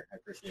therapists here. I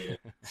appreciate it.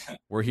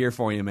 We're here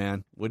for you,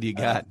 man. What do you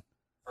got?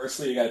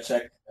 Firstly, you got to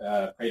check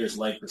Prater's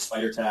leg for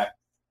spider tack.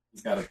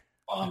 He's got a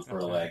bomb for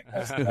a leg.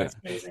 That's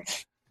amazing.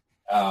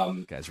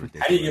 Guy's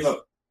ridiculous. How do you give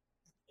up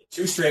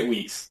 2 straight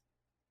weeks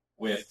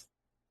with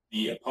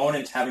the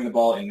opponent having the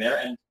ball in their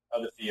end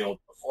of the field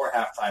before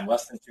halftime,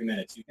 less than 2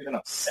 minutes? You've given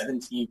up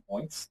 17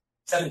 points.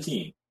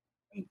 17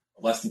 in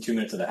less than 2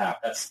 minutes of the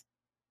half. That's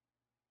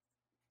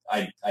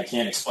I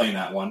can't explain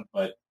that one,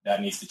 but that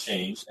needs to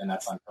change, and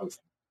that's on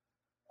coaching.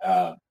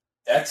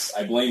 Dex,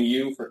 I blame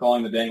you for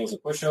calling the Bengals a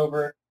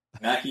pushover.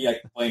 Mackie,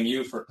 I blame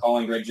you for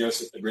calling Greg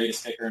Joseph the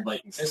greatest kicker in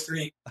Vikings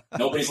history.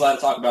 Nobody's allowed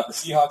to talk about the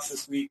Seahawks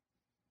this week.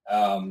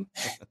 I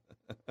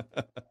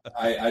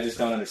just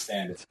don't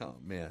understand it. Oh,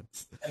 man.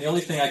 And the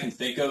only thing I can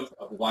think of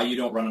why you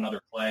don't run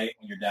another play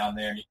when you're down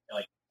there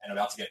and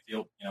about to get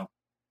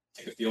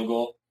take a field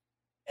goal,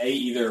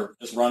 either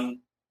just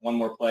run one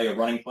more play, a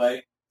running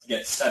play, to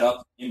get set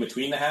up in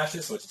between the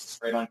hashes, so it's just a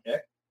straight-on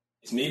kick,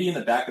 is maybe in the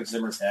back of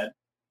Zimmer's head.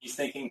 He's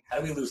thinking, how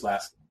do we lose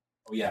last game?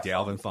 Oh, yeah.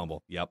 Dalvin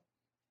fumble. Yep.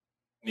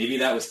 Maybe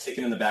that was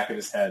ticking in the back of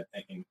his head,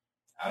 thinking,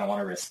 I don't want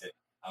to risk it.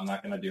 I'm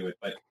not going to do it.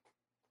 But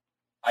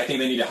I think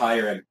they need to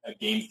hire a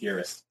game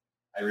theorist.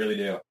 I really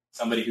do.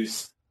 Somebody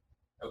who's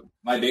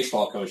my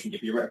baseball coach.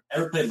 If you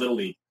ever played Little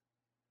League,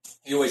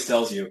 he always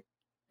tells you,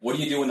 what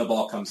do you do when the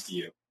ball comes to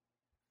you?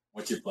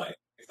 What's your play?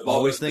 If the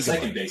ball goes to the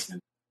second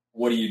baseman,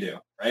 what do you do,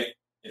 right?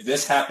 If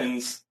this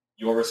happens,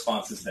 your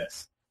response is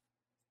this.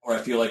 Or I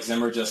feel like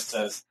Zimmer just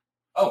says,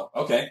 oh,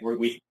 okay,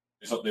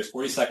 there's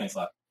 40 seconds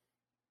left.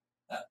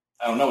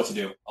 I don't know what to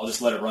do. I'll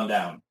just let it run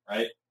down,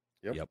 right?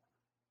 Yep.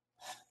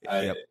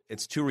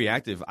 It's too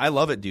reactive. I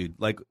love it, dude.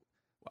 Like,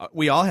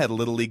 we all had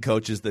little league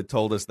coaches that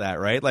told us that,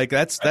 right? Like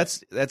that's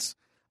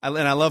I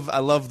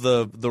love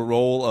the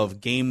role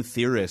of game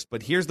theorist.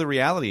 But here's the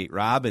reality,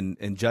 Rob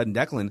and Judd and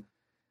Declan.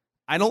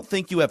 I don't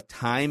think you have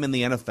time in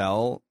the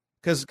NFL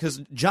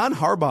because John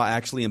Harbaugh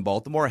actually in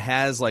Baltimore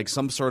has like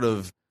some sort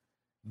of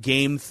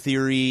game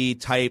theory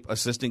type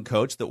assistant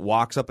coach that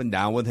walks up and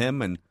down with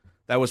him, and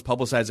that was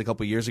publicized a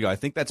couple years ago. I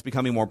think that's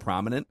becoming more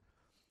prominent.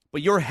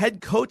 But your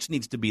head coach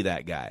needs to be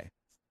that guy.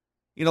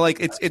 You know, like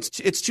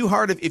it's too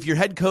hard if your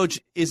head coach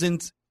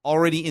isn't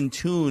already in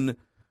tune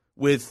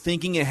with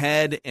thinking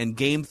ahead and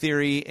game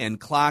theory and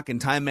clock and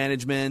time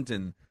management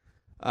and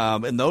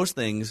those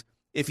things.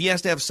 If he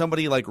has to have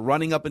somebody like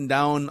running up and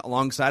down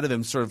alongside of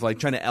him, sort of like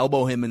trying to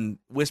elbow him and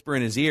whisper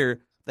in his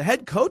ear, the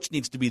head coach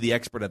needs to be the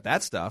expert at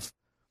that stuff.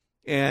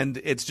 And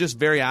it's just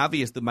very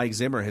obvious that Mike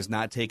Zimmer has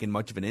not taken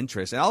much of an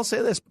interest. And I'll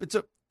say this,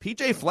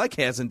 PJ Fleck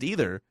hasn't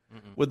either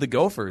with the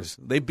Gophers.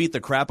 They beat the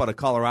crap out of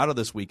Colorado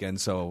this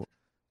weekend, so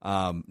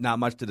not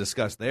much to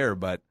discuss there.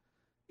 But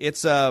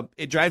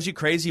it drives you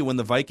crazy when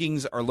the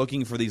Vikings are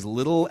looking for these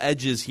little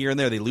edges here and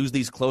there. They lose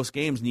these close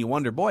games, and you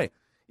wonder, boy,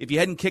 if you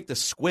hadn't kicked a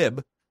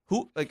squib,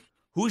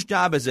 whose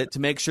job is it to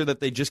make sure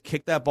that they just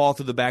kick that ball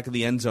through the back of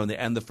the end zone to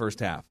end the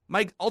first half?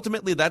 Mike,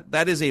 ultimately,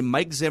 that is a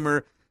Mike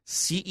Zimmer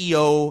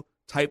CEO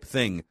type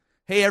thing.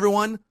 Hey,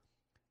 everyone,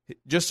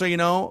 just so you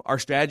know, our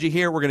strategy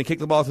here, we're going to kick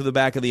the ball through the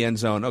back of the end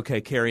zone.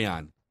 Okay, carry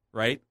on,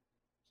 right?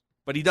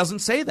 But he doesn't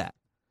say that.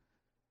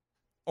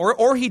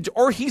 Or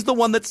he's the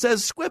one that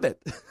says squib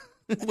it,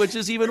 which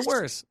is even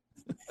worse.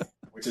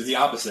 Which is the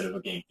opposite of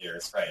a game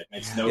theorist, right? It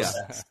makes no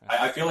sense.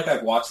 I feel like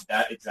I've watched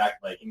that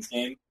exact Vikings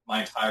game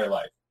my entire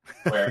life,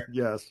 where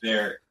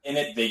they're in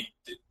it. The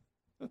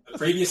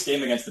previous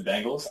game against the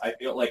Bengals, I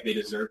feel like they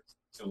deserved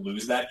to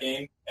lose that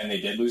game, and they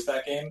did lose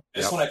that game.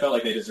 This one, I felt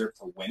like they deserved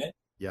to win it,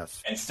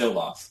 and still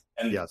lost.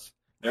 And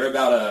they're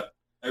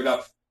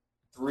about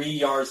 3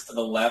 yards to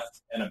the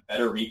left and a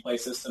better replay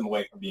system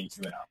away from being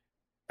 2-0.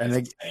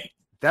 And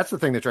that's the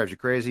thing that drives you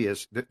crazy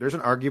is there's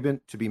an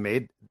argument to be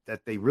made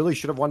that they really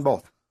should have won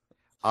both.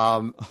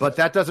 But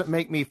that doesn't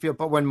make me feel.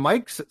 But when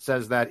Mike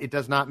says that, it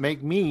does not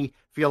make me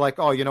feel like,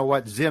 oh, you know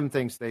what? Zim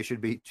thinks they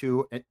should be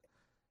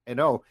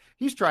 2-0.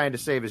 He's trying to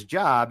save his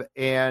job,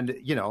 and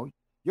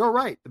you're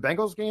right. The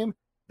Bengals game,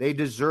 they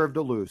deserved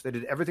to lose. They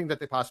did everything that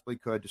they possibly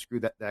could to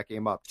screw that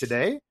game up.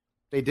 Today,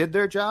 they did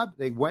their job.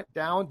 They went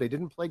down. They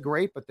didn't play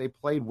great, but they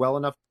played well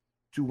enough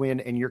to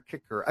win. And your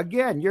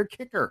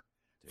kicker,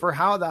 for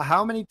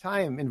how many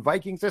times in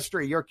Vikings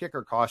history your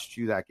kicker cost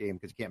you that game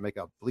because you can't make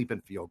a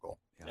bleeping field goal.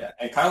 Yeah,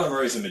 and Kyler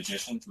Murray's a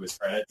magician to his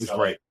credit. He's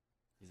great.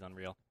 He's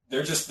unreal.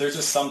 There's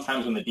just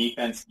sometimes when the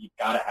defense, you've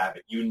got to have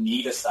it. You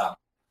need a stop.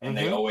 And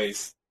they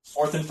always,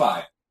 4th and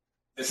 5.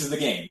 This is the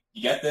game.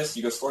 You get this,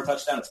 you go score a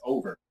touchdown, it's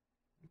over.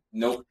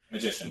 Nope,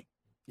 magician.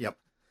 Yep.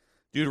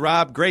 Dude,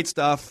 Rob, great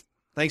stuff.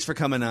 Thanks for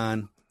coming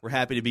on. We're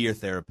happy to be your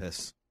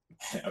therapist.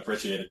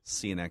 Appreciate it.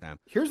 See you next time.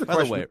 Here's the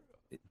question.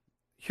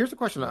 Here's the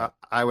question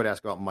I would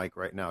ask about Mike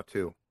right now,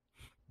 too.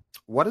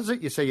 What is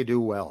it you say you do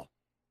well?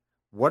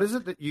 What is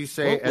it that you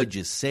say? What would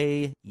you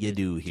say you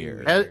do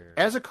here?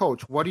 As a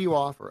coach, what do you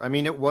offer? I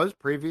mean, it was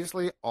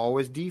previously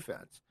always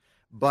defense,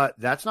 but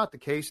that's not the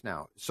case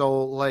now.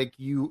 So, like,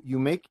 you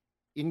make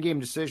in-game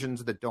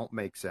decisions that don't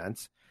make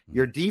sense.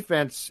 Your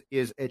defense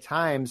is at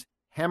times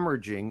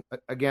hemorrhaging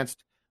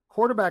against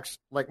quarterbacks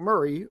like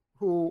Murray,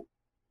 who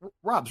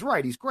Rob's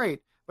right, he's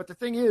great. But the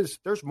thing is,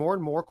 there's more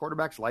and more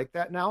quarterbacks like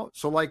that now.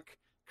 So, like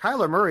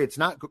Kyler Murray, it's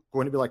not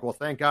going to be like, well,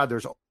 thank God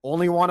there's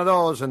only one of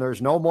those and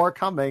there's no more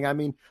coming. I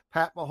mean,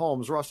 Pat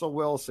Mahomes, Russell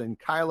Wilson,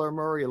 Kyler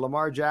Murray,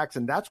 Lamar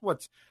Jackson,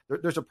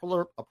 there's a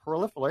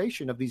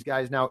proliferation of these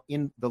guys now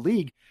in the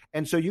league.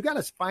 And so you got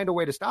to find a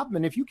way to stop them.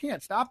 And if you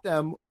can't stop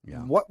them,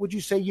 what would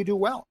you say you do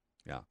well?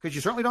 Yeah. Because you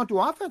certainly don't do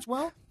offense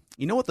well.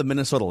 You know what the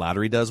Minnesota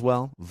Lottery does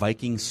well?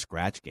 Vikings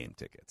scratch game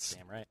tickets.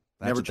 Damn right.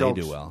 That's what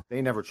they do well.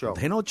 They never choke.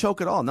 They don't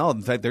choke at all. No,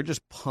 in fact, they're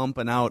just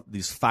pumping out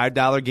these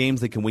 $5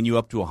 games that can win you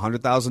up to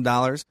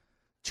 $100,000,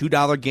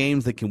 $2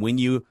 games that can win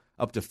you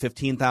up to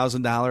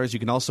 $15,000. You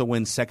can also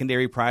win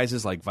secondary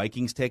prizes like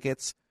Vikings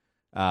tickets.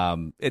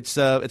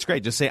 It's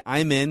great. Just say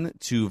I'm in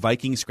to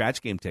Vikings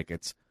scratch game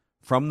tickets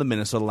from the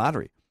Minnesota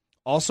Lottery.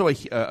 Also,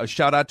 a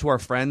shout out to our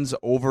friends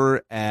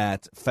over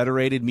at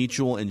Federated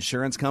Mutual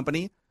Insurance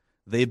Company.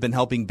 They've been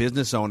helping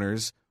business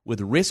owners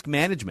with risk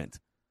management.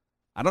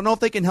 I don't know if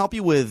they can help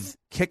you with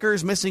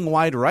kickers missing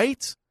wide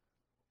right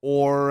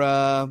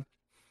or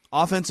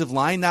offensive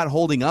line not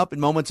holding up in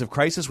moments of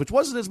crisis, which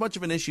wasn't as much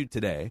of an issue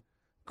today.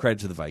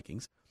 Credit to the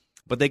Vikings.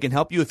 But they can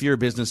help you if you're a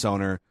business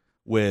owner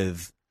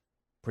with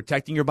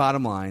protecting your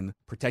bottom line,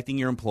 protecting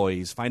your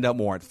employees. Find out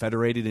more at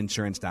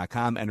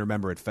federatedinsurance.com. And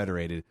remember, at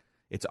Federated,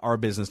 it's our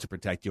business to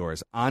protect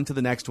yours. On to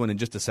the next one in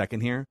just a second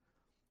here.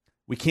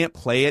 We can't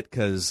play it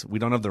because we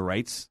don't have the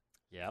rights.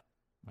 Yep.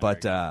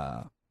 But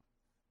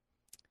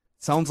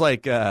sounds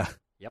like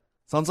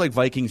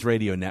Vikings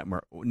Radio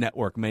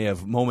Network may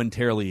have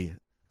momentarily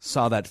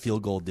saw that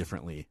field goal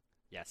differently.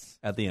 Yes.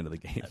 At the end of the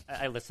game.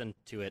 I listened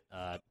to it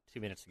 2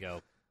 minutes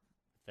ago.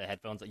 The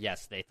headphones.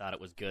 Yes, they thought it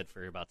was good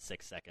for about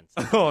 6 seconds.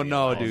 Oh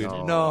no, dude!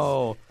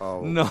 No.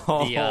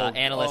 The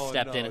analyst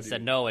stepped in and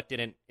said, "No, it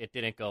didn't. It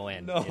didn't go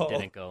in. No. It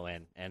didn't go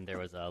in." And there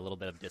was a little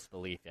bit of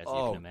disbelief, as you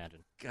can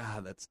imagine.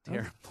 God, that's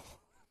terrible.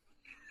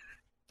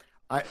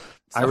 I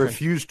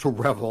refuse to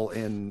revel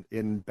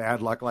in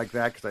bad luck like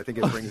that because I think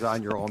it brings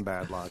on your own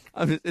bad luck.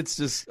 I mean, it's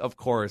just, of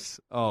course.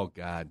 Oh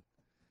God!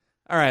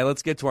 All right,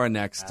 let's get to our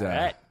next.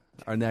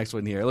 Our next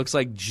one here. It looks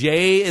like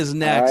Jay is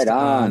next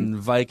on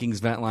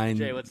Vikings Vent Line.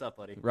 Jay, what's up,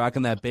 buddy?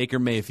 Rocking that Baker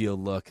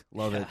Mayfield look.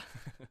 Love it.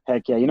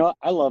 Heck yeah. You know,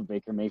 I love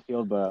Baker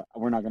Mayfield, but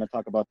we're not going to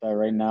talk about that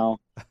right now.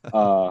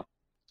 I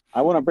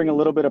want to bring a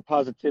little bit of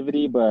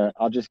positivity, but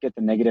I'll just get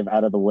the negative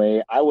out of the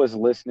way. I was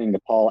listening to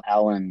Paul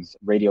Allen's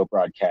radio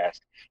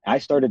broadcast, and I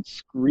started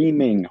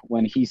screaming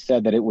when he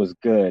said that it was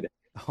good.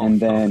 And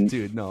then,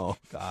 dude, no,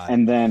 God.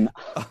 And then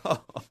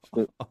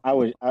I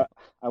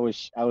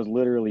was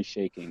literally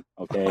shaking.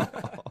 Okay,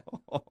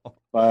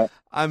 but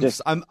I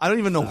don't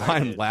even know why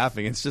I'm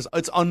laughing. It's just,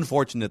 it's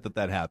unfortunate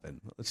that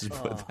happened. Let's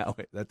just put it that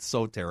way. That's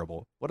so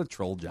terrible. What a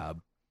troll job.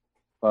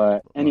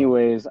 But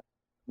anyways,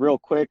 real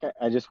quick,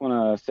 I just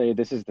want to say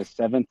this is the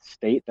 7th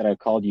state that I've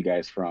called you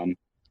guys from.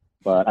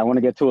 But I want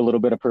to get to a little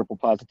bit of purple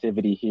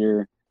positivity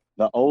here.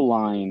 The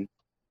O-line.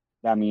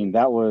 I mean,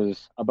 that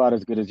was about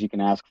as good as you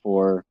can ask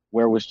for.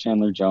 Where was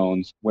Chandler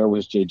Jones? Where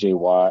was J.J.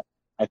 Watt?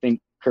 I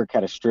think Kirk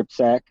had a strip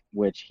sack,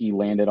 which he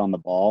landed on the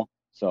ball.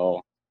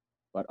 So,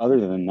 but other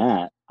than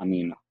that, I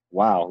mean,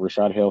 wow,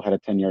 Rashad Hill had a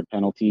 10-yard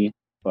penalty,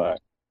 but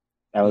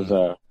that was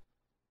a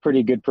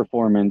pretty good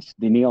performance.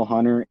 Danielle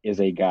Hunter is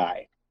a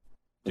guy.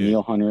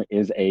 Danielle Hunter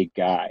is a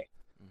guy.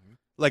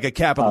 Like a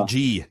capital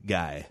G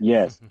guy.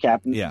 Yes,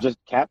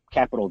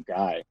 capital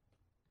guy.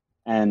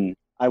 And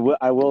I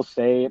will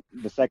say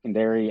the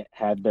secondary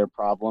had their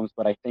problems,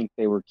 but I think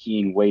they were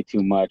keying way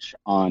too much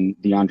on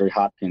DeAndre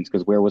Hopkins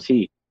because where was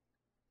he?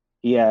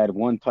 He had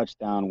one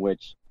touchdown,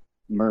 which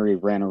Murray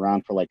ran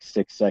around for like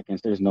 6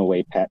 seconds. There's no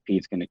way Pat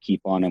Pete's going to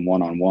keep on him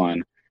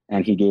one-on-one.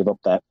 And he gave up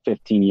that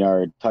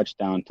 15-yard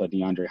touchdown to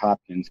DeAndre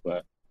Hopkins,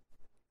 but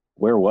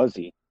where was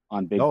he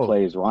on big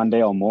plays?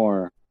 Rondale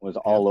Moore was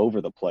all over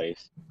the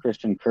place.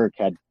 Christian Kirk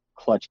had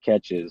clutch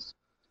catches.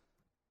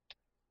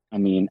 I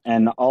mean,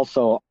 and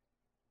also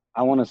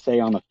I want to say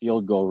on the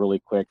field goal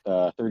really quick,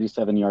 the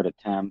 37-yard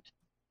attempt,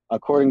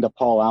 according to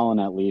Paul Allen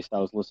at least, I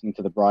was listening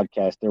to the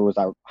broadcast, there was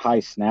a high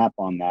snap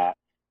on that.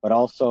 But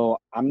also,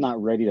 I'm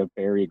not ready to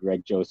bury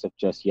Greg Joseph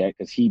just yet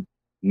because he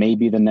may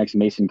be the next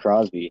Mason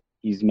Crosby.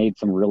 He's made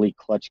some really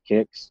clutch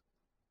kicks,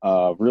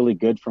 really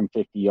good from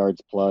 50 yards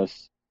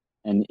plus.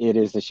 And it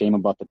is a shame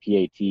about the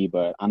PAT,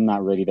 but I'm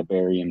not ready to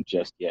bury him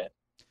just yet.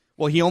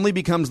 Well, he only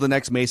becomes the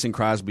next Mason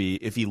Crosby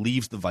if he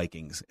leaves the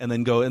Vikings and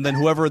then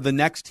whoever the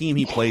next team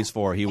he plays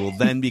for, he will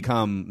then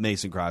become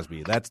Mason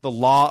Crosby. That's the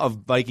law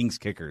of Vikings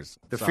kickers.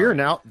 The fear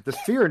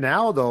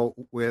now though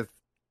with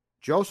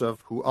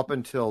Joseph, who up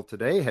until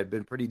today had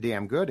been pretty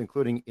damn good,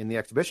 including in the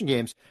exhibition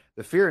games,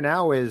 the fear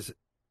now is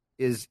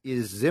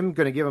Zim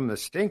going to give him the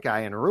stink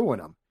eye and ruin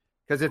him?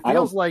 Because it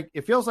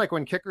feels like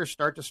when kickers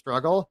start to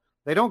struggle,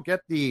 they don't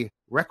get the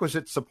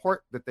requisite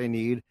support that they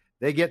need.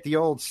 They get the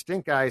old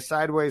stink eye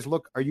sideways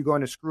look. Are you going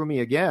to screw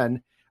me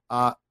again?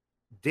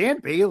 Dan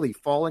Bailey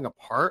falling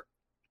apart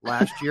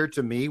last year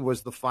to me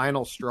was the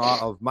final straw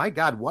of, my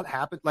God, what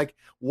happened? Like,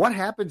 what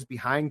happens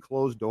behind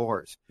closed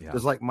doors? Yeah.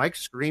 Does like Mike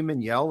scream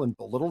and yell and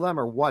belittle them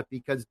or what?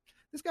 Because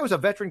this guy was a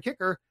veteran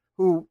kicker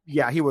who,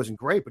 yeah, he wasn't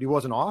great, but he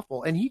wasn't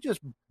awful. And he just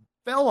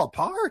fell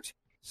apart.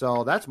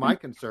 So that's my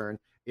concern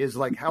is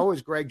like, how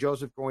is Greg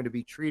Joseph going to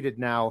be treated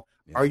now?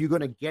 Yeah. Are you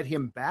going to get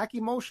him back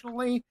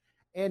emotionally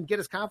and get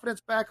his confidence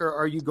back, or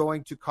are you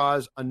going to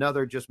cause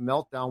another just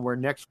meltdown where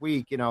next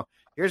week,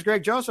 here's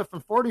Greg Joseph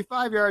from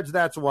 45 yards,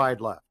 that's wide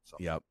left. So.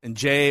 Yep. And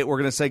Jay, we're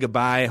going to say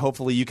goodbye.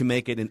 Hopefully you can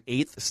make it an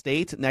 8th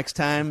state next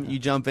time you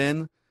jump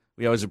in.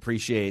 We always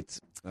appreciate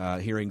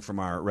hearing from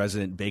our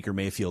resident Baker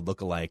Mayfield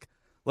lookalike.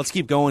 Let's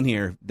keep going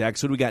here. Dex,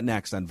 who do we got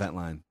next on Vent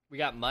Line? We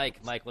got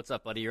Mike. Mike, what's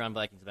up, buddy? You're on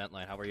Vikings Vent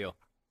Line. How are you?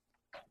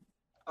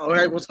 Oh,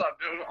 hey, what's up,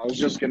 dude? I was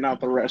just getting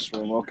out the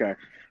restroom. Okay.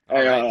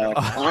 Hey,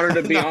 honored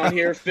to be on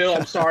here, Phil.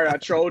 I'm sorry I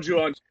trolled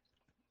you on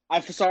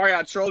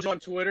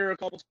Twitter a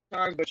couple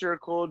times, but you're a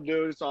cool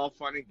dude. It's all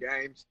funny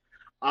games.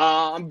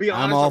 I'm really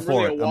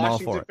a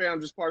Washington fan.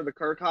 I'm just part of the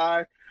Kirk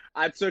High.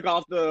 I took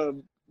off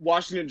the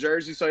Washington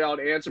jersey so y'all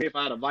would answer me if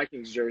I had a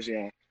Vikings jersey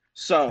on.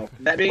 So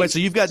that means wait. So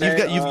do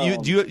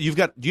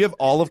you have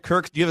all of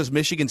Kirk? Do you have his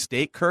Michigan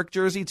State Kirk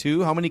jersey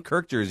too? How many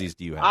Kirk jerseys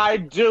do you have? I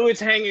do. It's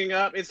hanging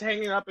up. It's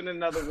hanging up in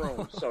another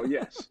room. So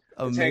yes,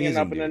 it's hanging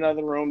up in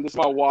another room. This is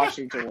my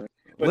Washington one.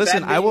 But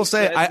listen, I will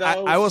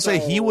say,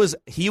 he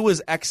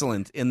was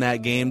excellent in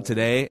that game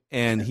today,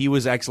 and he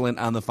was excellent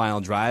on the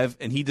final drive,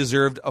 and he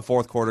deserved a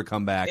fourth quarter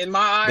comeback. In my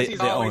eyes, he's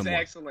always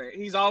excellent.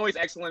 He's always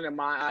excellent in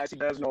my eyes. He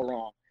does no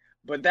wrong.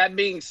 But that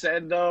being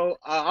said, though,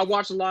 I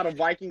watch a lot of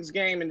Vikings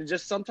game, and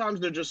sometimes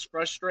they're just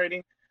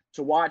frustrating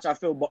to watch. I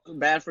feel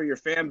bad for your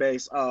fan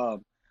base. I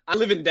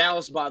live in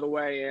Dallas, by the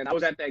way, and I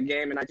was at that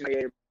game in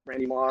 1998.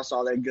 Randy Moss,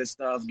 all that good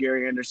stuff.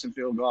 Gary Anderson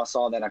field goal, I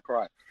saw that. I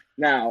cried.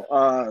 Now,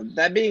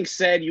 that being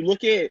said, you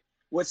look at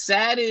what's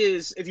sad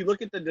is if you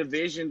look at the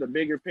division, the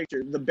bigger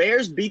picture, the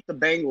Bears beat the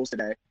Bengals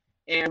today,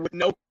 and with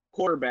no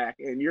quarterback,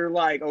 and you're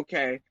like,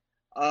 okay.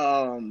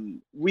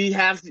 You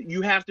have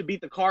to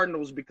beat the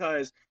Cardinals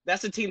because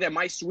that's a team that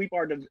might sweep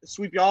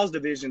y'all's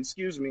division,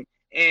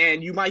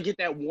 and you might get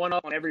that one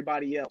up on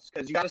everybody else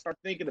because you got to start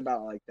thinking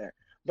about it like that.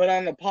 But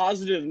on a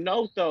positive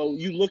note, though,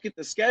 you look at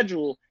the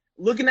schedule.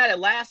 Looking at it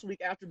last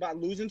week after about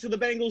losing to the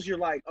Bengals, you're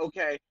like,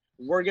 okay,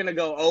 we're gonna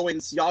go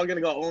 0-6. Y'all gonna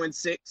go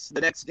 0-6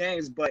 the next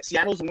games, but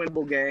Seattle's a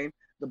winnable game.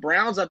 The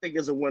Browns, I think,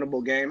 is a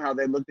winnable game, how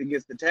they looked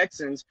against the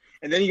Texans.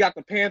 And then you got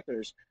the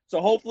Panthers.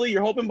 So hopefully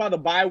you're hoping by the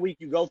bye week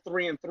you go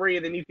 3-3,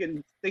 and then you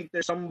can think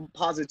there's some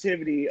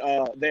positivity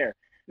there.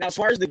 Now, as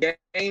far as the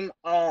game,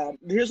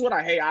 here's what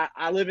I hate.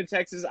 I live in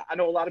Texas. I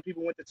know a lot of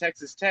people went to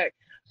Texas Tech.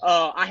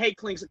 I hate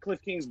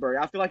Cliff Kingsbury.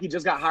 I feel like he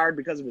just got hired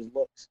because of his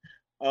looks,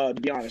 to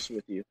be honest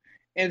with you.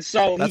 And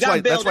so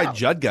that's why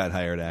Judd got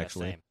hired,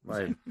 actually.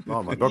 Right.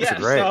 Oh, my looks are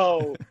great.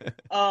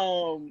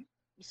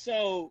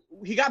 So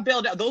he got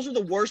bailed out. Those are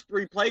the worst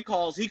 3 play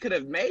calls he could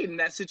have made in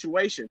that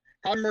situation.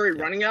 Kyler Murray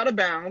running out of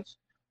bounds,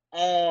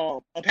 a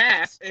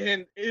pass,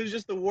 and it was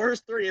just the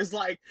worst 3. It's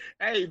like,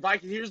 hey,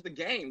 Vikings, here's the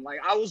game.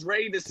 Like, I was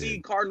ready to see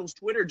Cardinals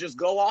Twitter just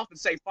go off and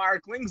say fire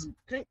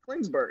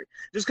Kingsbury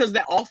just because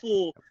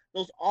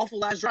those awful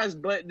last drives,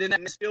 but then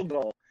that missed field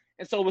goal.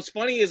 And so what's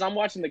funny is I'm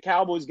watching the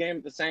Cowboys game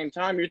at the same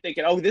time. You're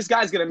thinking, oh, this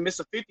guy's going to miss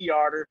a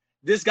 50-yarder.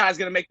 This guy's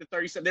going to make the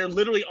 37. They're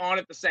literally on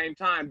at the same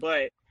time,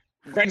 but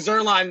Greg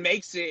Zuerlein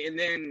makes it, and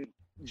then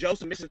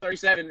Joseph misses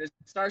 37. It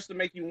starts to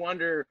make you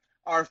wonder,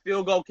 are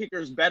field goal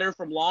kickers better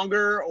from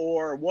longer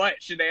or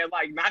what? Should they have,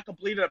 not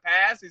completed a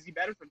pass? Is he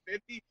better from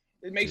 50?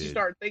 It makes you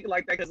start thinking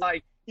like that because,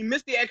 he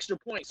missed the extra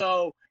point.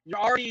 So you're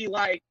already,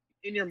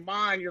 in your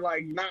mind, you're,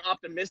 not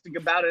optimistic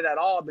about it at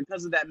all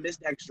because of that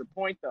missed extra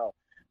point, though.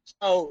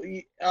 So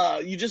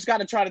you just got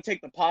to try to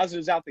take the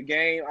positives out the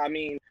game. I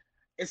mean,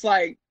 it's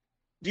like,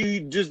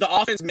 does the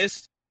offense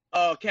miss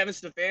Kevin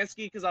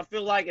Stefanski? Because I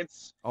feel like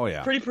it's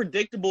pretty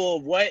predictable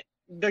of what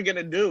they're going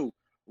to do.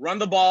 Run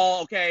the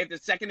ball. Okay, if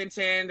it's 2nd and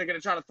 10, they're going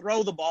to try to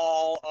throw the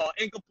ball.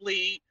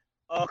 Incomplete.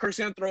 Kirk's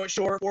going to throw it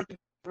short, 4th and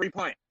 3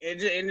 punt.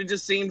 And it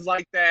just seems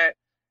like that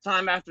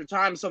time after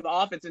time. So the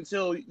offense,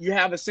 until you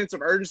have a sense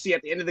of urgency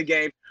at the end of the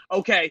game,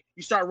 okay,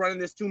 you start running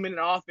this 2-minute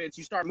offense,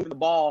 you start moving the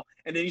ball,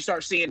 and then you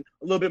start seeing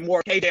a little bit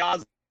more KJ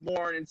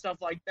Osborne and stuff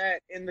like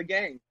that in the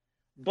game.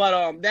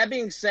 But that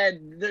being said,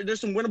 there's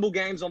some winnable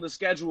games on the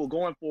schedule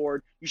going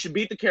forward. You should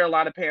beat the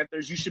Carolina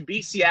Panthers. You should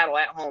beat Seattle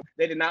at home.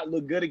 They did not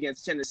look good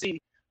against Tennessee.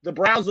 The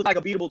Browns look like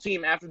a beatable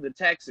team after the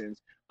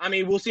Texans. I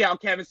mean, we'll see how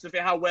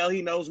how well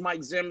he knows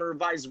Mike Zimmer,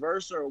 vice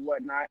versa, or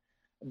whatnot.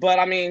 But,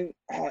 I mean,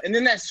 and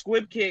then that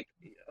squib kick,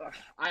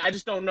 I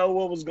just don't know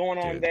what was going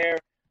on there.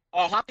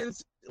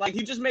 Hopkins,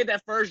 he just made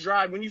that first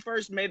drive. When you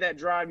first made that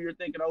drive, you were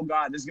thinking, oh,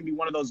 God, this is going to be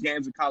one of those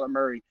games with Kyler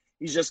Murray.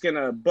 He's just going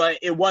to – but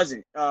it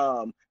wasn't.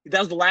 That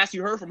was the last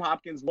you heard from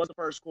Hopkins was the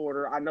first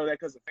quarter. I know that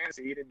because of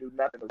fantasy. He didn't do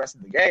nothing the rest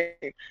of the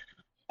game.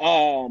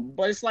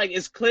 But it's like,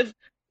 is Clint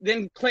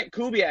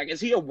Kubiak,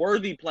 is he a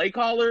worthy play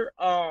caller?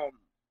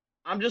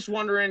 I'm just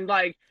wondering,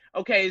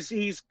 okay,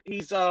 he's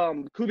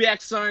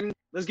Kubiak's son.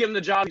 Let's give him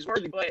the job. He's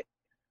worthy. But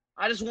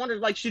I just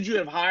wondered, should you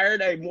have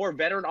hired a more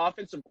veteran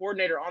offensive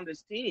coordinator on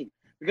this team?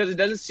 Because it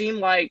doesn't seem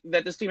like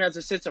that this team has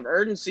a sense of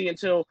urgency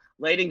until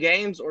late in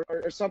games or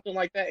something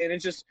like that. And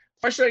it's just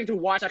frustrating to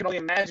watch. I can only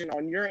imagine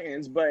on your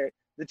ends. But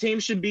the team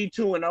should be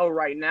 2-0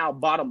 right now,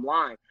 bottom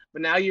line.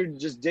 But now you're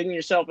just digging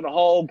yourself in a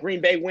hole. Green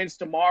Bay wins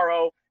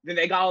tomorrow. Then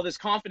they got all this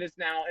confidence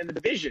now in the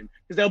division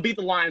because they'll beat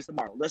the Lions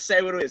tomorrow. Let's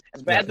say what it is.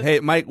 As bad Hey,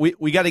 Mike,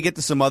 we got to get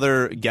to some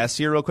other guests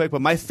here real quick.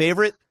 But my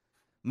favorite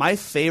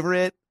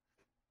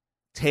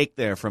take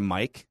there from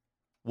Mike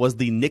was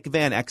the Nick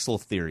Van Exel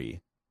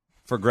theory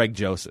for Greg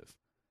Joseph.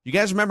 You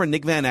guys remember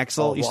Nick Van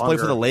Exel? He used to play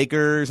for the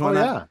Lakers. And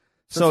yeah.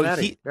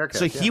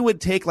 He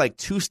would take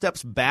 2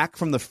 steps back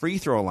from the free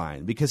throw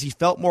line because he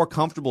felt more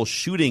comfortable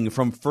shooting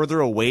from further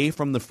away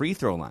from the free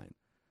throw line.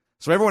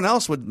 So everyone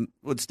else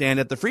would stand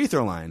at the free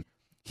throw line.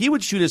 He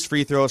would shoot his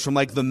free throws from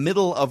the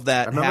middle of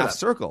that half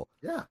circle.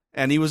 Yeah.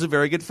 And he was a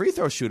very good free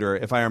throw shooter,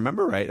 if I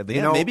remember right. At the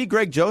end, maybe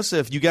Greg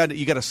Joseph, you got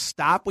to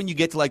stop when you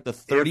get to the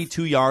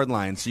 32-yard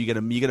line. So you got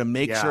to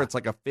make sure it's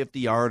a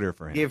 50-yarder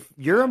for him. If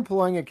you're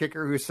employing a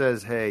kicker who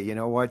says, "Hey, you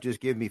know what? Just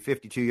give me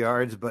 52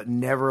 yards, but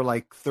never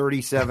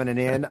 37 and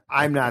in,"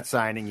 I'm not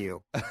signing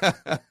you.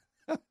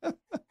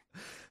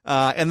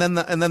 And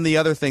then the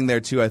other thing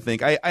there too, I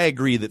think I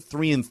agree that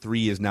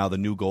 3-3 is now the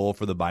new goal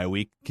for the bye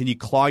week. Can you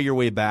claw your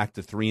way back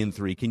to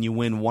 3-3? Can you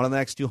win one of the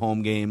next 2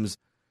 home games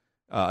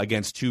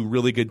against 2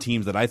 really good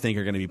teams that I think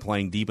are going to be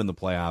playing deep in the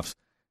playoffs?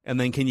 And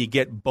then can you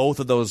get both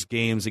of those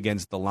games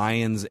against the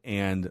Lions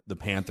and the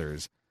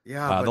Panthers?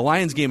 Yeah, the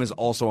Lions game is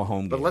also a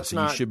home game,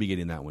 you should be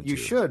getting that one too. You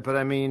should, but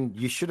I mean,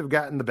 you should have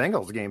gotten the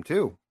Bengals game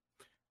too.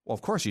 Well,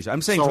 of course you should.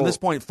 I'm saying from this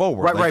point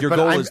forward, your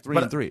goal is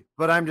 3-3.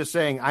 But I'm just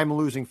saying I'm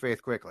losing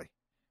faith quickly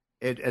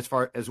as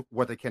far as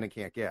what they can and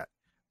can't get.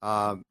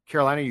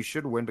 Carolina, you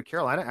should win, but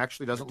Carolina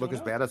actually doesn't look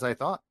as bad as I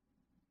thought.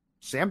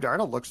 Sam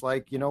Darnold looks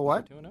like, you know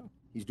what?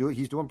 He's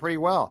doing pretty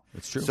well.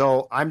 That's true.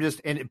 So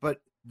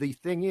but the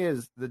thing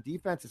is, the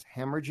defense is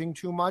hemorrhaging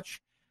too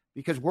much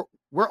because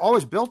we're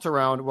always built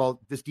around, well,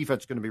 this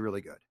defense is going to be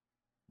really good.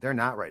 They're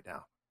not right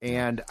now.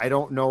 And I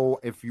don't know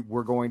if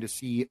we're going to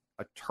see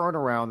a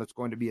turnaround that's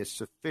going to be as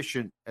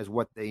sufficient as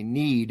what they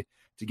need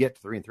to get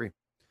to 3-3.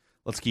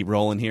 Let's keep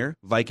rolling here.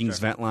 Vikings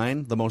Vent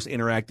Line, the most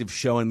interactive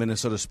show in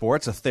Minnesota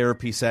sports, a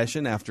therapy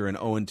session after an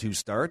 0-2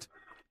 start.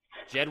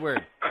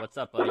 Jedward, what's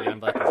up, buddy? On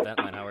Vikings Vent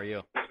Line, how are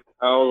you?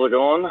 How's it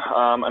going?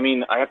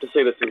 I have to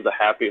say this is the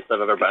happiest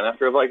I've ever been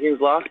after a Vikings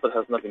loss, but it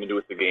has nothing to do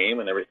with the game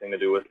and everything to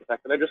do with the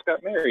fact that I just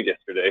got married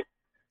yesterday.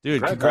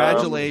 Dude,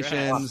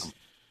 congratulations.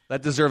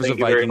 That deserves a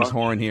Vikings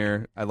horn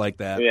here. I like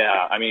that.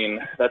 Yeah,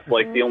 that's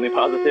like the only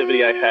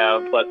positivity I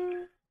have. But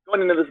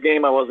going into this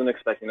game, I wasn't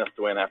expecting us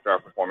to win after our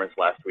performance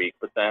last week.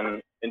 But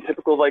then, in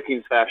typical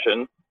Vikings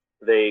fashion,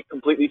 they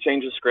completely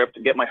changed the script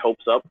to get my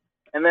hopes up.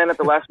 And then at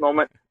the last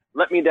moment,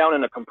 let me down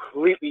in a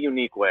completely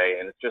unique way.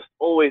 And it's just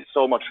always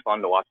so much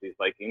fun to watch these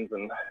Vikings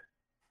and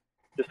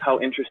just how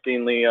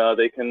interestingly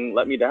they can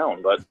let me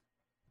down. But,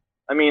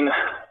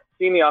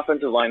 seeing the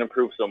offensive line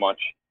improve so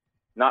much,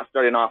 not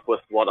starting off with,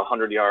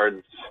 100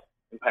 yards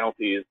and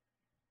penalties,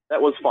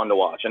 that was fun to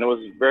watch. And it was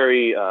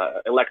very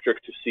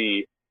electric to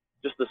see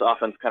just this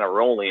offense kind of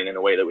rolling in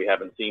a way that we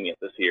haven't seen yet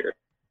this year.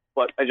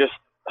 But I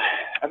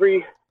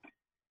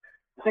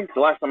think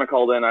the last time I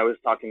called in, I was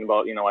talking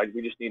about,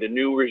 we just need a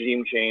new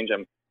regime change.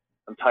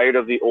 I'm tired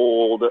of the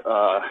old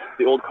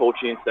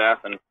coaching staff,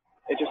 and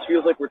it just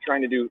feels like we're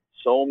trying to do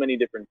so many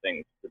different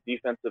things. The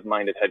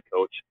defensive-minded head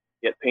coach,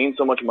 yet paying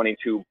so much money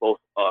to both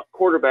a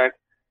quarterback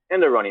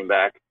and a running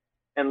back.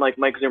 And like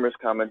Mike Zimmer's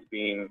comments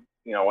being,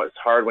 it's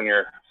hard when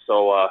you're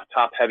so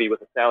top-heavy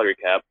with a salary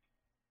cap.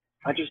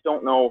 I just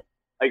don't know.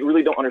 I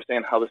really don't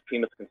understand how this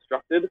team is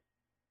constructed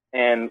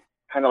and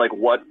kind of like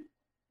what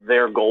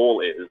their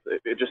goal is.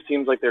 It just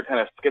seems like they're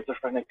kind of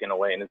schizophrenic in a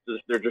way, and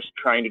they're just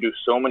trying to do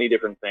so many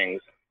different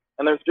things.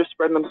 And they're just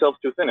spreading themselves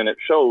too thin, and it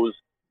shows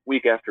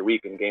week after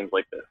week in games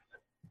like this.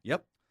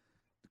 Yep.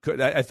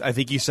 I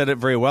think you said it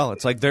very well.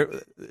 It's like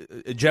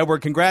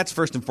Jedward, congrats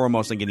first and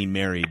foremost on getting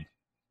married.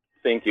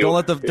 Thank you. Don't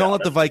let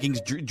the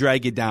Vikings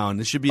drag you down.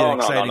 This should be an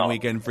exciting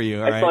weekend for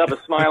you. All I still have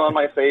a smile on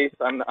my face.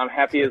 I'm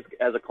happy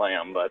as a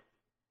clam, but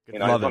I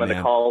just wanted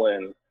to call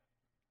in.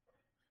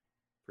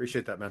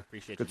 Appreciate that, man.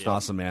 Appreciate it.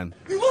 Awesome, man.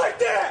 You like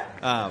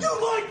that?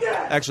 You like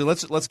that? Actually,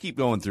 let's keep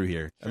going through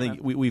here. Sure, I think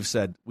we've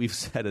said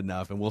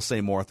enough, and we'll say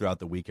more throughout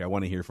the week. I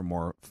want to hear from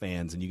more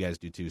fans, and you guys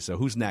do too. So,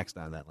 who's next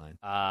on that line?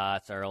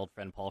 It's our old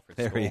friend Paulford.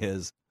 There he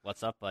is.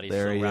 What's up, buddy?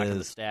 There he rocking is.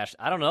 The stash.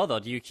 I don't know though.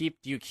 Do you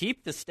keep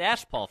the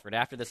stash, Paulford,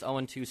 after this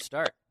 0-2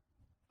 start?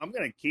 I'm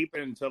going to keep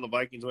it until the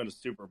Vikings win a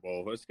Super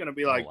Bowl. It's going to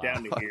be like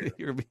down to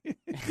here.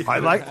 I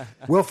like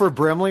Wilford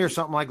Brimley or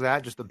something like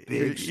that. Just a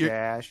big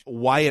stash.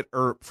 Wyatt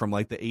Earp from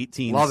like the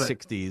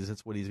 1860s.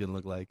 That's what he's going to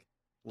look like.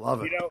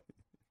 Love it.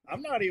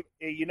 I'm not even.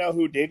 You know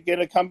who did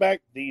get a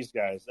comeback? These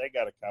guys. They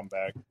got a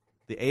comeback.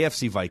 The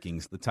AFC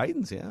Vikings, the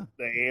Titans, yeah.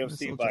 The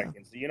AFC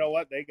Vikings. You know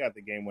what? They got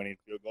the game-winning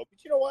field goal.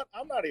 But you know what?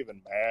 I'm not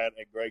even mad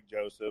at Greg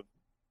Joseph.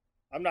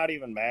 I'm not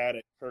even mad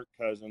at Kirk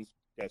Cousins.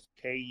 That's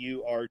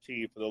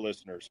K-U-R-T for the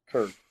listeners.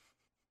 Kirk.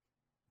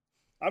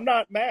 I'm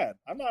not mad.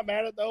 I'm not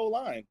mad at the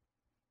O-line.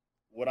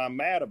 What I'm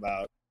mad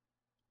about,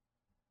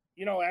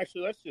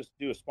 actually, let's just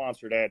do a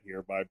sponsored ad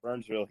here by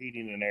Burnsville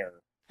Heating and Air.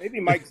 Maybe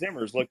Mike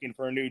Zimmer's looking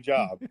for a new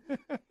job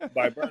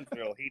by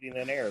Burnsville Heating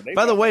and Air.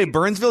 By the way,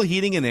 Burnsville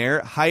Heating and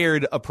Air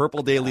hired a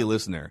Purple Daily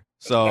listener.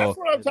 So that's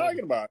what I'm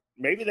talking about.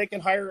 Maybe they can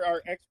hire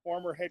our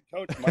ex-former head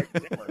coach, Mike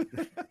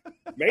Zimmer.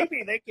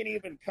 Maybe they can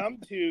even come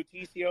to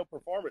TCO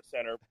Performance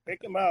Center,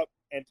 pick him up,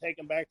 and take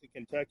him back to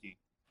Kentucky.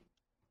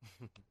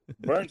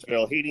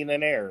 Burnsville Heating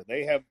and Air.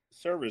 They have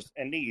service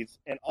and needs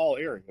in all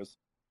areas.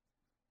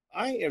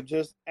 I am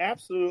just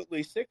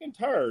absolutely sick and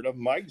tired of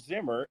Mike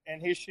Zimmer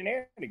and his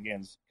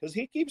shenanigans because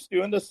he keeps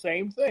doing the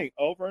same thing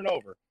over and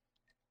over.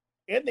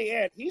 In the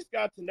end, he's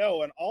got to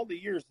know in all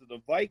the years of the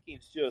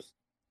Vikings just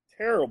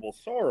terrible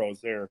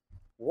sorrows there,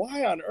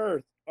 why on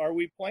earth are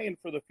we playing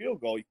for the field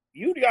goal?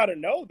 You got to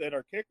know that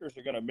our kickers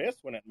are going to miss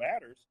when it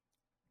matters.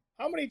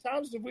 How many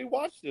times have we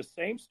watched this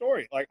same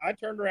story? Like, I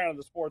turned around in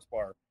the sports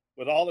bar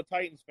with all the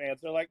Titans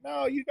fans. They're like,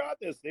 no, you got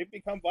this. They've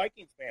become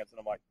Vikings fans. And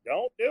I'm like,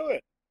 don't do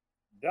it.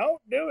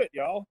 Don't do it,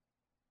 y'all.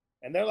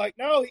 And they're like,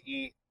 no,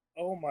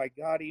 oh my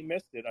God, he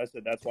missed it. I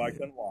said, that's why I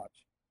couldn't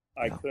watch.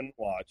 I couldn't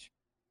watch.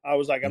 I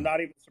was like, I'm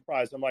not even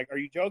surprised. I'm like, are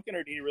you joking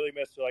or did he really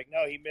miss it? They're like,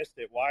 no, he missed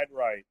it wide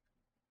right.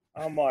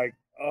 I'm like,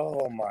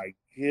 oh my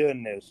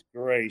goodness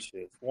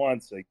gracious.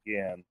 Once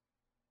again,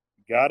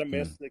 got to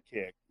miss the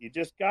kick. You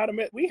just got to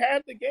miss. We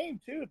had the game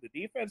too. The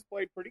defense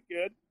played pretty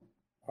good.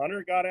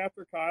 Hunter got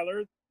after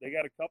Kyler. They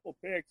got a couple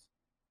picks.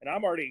 And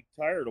I'm already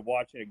tired of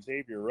watching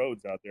Xavier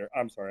Rhodes out there.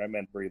 I'm sorry, I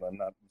meant Breland,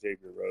 not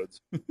Xavier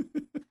Rhodes.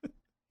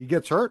 He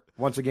gets hurt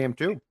once a game,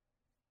 too.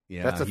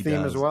 Yeah, that's a he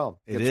theme does. as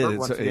well. It Gets hurt is.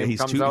 once the game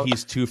comes out,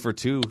 He's 2 for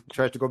 2.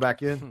 tries to go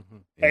back in.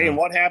 Hey, and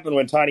what happened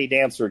when Tiny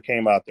Dancer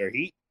came out there?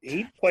 He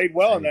played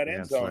well in that Tiny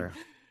end Dancer.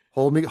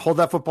 zone. Hold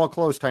that football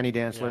close, Tiny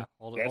Dancer.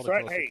 That's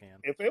right. Hey,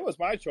 if it was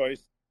my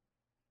choice,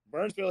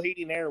 Burnsville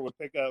Heating and Air would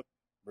pick up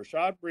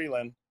Rashad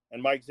Breeland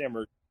and Mike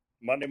Zimmer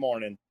Monday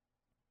morning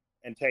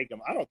and take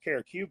them. I don't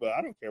care Cuba.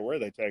 I don't care where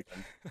they take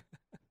them.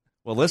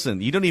 Well, listen,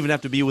 you don't even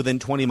have to be within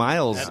 20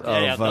 miles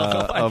of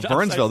jobs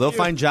Burnsville. They'll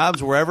find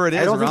jobs wherever it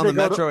is around the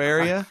metro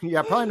area.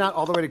 Yeah, probably not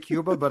all the way to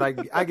Cuba, but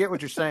I get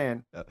what you're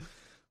saying. Well,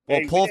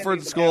 Hey,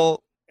 Pulford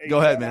School. Go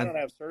ahead, I man. don't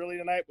have Surly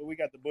tonight, but we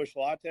got the Bush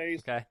Lattes.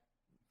 Okay.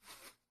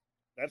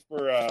 That's for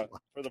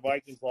the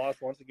Vikings loss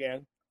once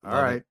again.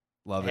 All right.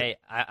 Love Hey,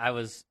 I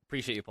was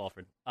appreciate you,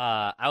 Paulford.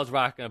 I was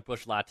rocking a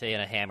Bush Latte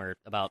and a hammer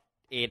about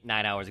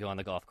 8-9 hours ago on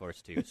the golf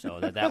course too.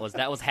 So that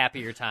was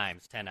happier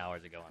times 10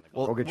 hours ago on the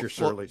golf. Go get your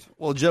Surleys.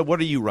 Well, Joe,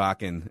 what are you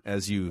rocking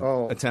as you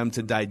attempt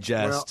to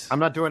digest? Well, I'm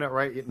not doing it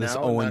right now. This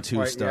not 0-2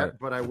 quite start. yet,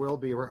 but I will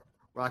be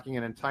rocking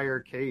an entire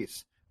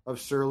case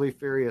of Surly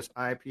Furious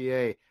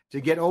IPA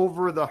to get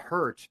over the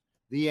hurt,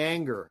 the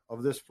anger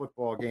of this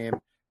football game.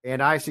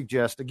 And I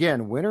suggest,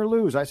 again, win or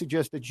lose, I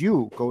suggest that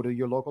you go to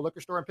your local liquor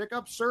store and pick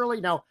up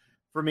Surly. Now,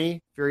 for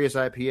me, Furious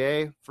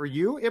IPA. For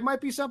you, it might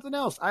be something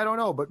else. I don't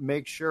know, but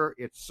make sure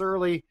it's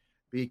Surly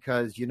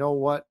because you know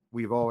what?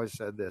 We've always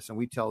said this, and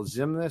we tell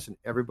Zim this and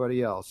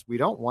everybody else. We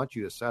don't want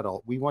you to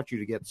settle. We want you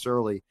to get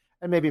Surly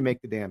and maybe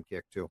make the damn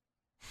kick, too.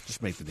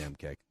 Just make the damn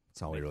kick.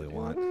 That's all we really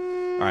want.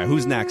 All right,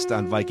 who's next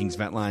on Vikings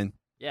Vent Line?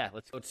 Yeah,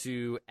 let's go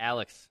to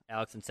Alex.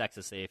 Alex in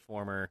Texas, a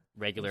former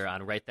regular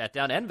on Write That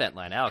Down and Vent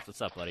Line. Alex,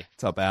 what's up, buddy?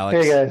 What's up,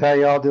 Alex? Hey, guys. How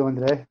y'all doing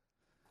today?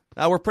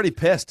 We're pretty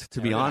pissed,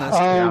 to be honest.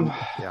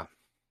 Yeah.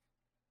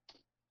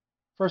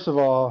 First of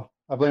all,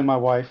 I blame my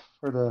wife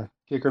for the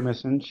kicker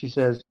missing. She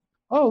says,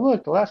 "Oh,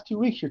 look, the last 2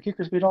 weeks, your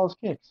kicker's made all his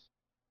kicks."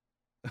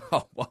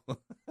 Oh, well.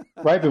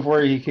 Right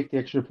before he kicked the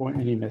extra point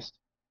and he missed.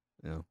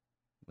 Yeah.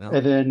 Well.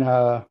 And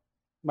then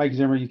Mike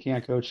Zimmer, you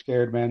can't coach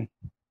scared, man.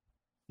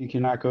 You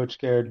cannot coach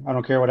scared. I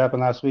don't care what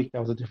happened last week.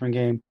 That was a different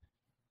game.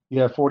 You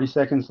have 40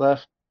 seconds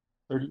left,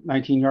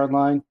 19-yard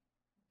line.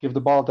 Give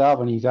the ball to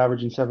Dalvin. He's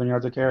averaging 7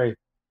 yards a carry.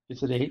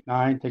 Gets it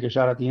 8-9, take a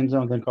shot at the end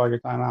zone, then call your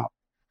timeout.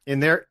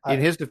 In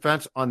his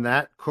defense on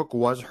that, Cook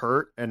was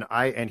hurt,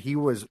 and he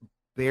was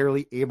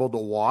barely able to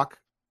walk.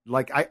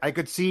 Like I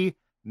could see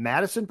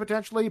Madison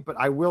potentially, but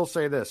I will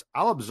say this: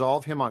 I'll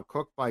absolve him on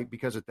Cook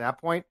because at that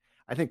point,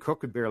 I think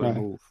Cook could barely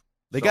move.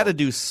 They got to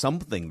do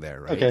something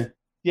there, right? Okay,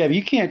 yeah, but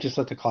you can't just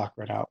let the clock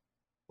run out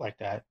like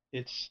that.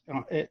 It's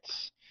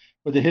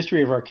with the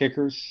history of our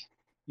kickers,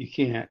 you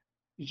can't.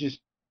 You just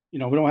we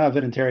don't have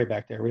Vinatieri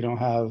back there. We don't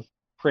have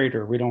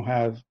Prater. We don't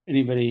have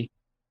anybody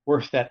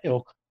worth that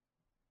ilk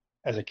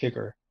as a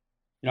kicker.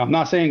 I'm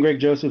not saying Greg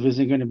Joseph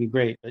isn't going to be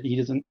great, but he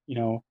doesn't,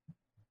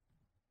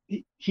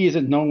 he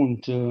isn't known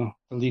to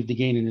leave the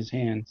game in his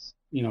hands,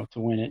 to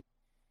win it.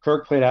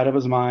 Kirk played out of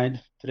his mind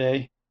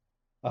today.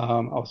 I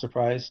was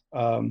surprised.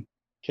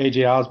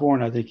 KJ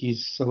Osborne, I think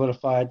he's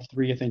solidified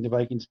 3. I think the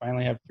Vikings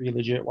finally have 3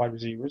 legit wide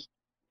receivers.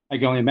 I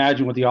can only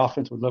imagine what the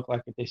offense would look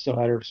like if they still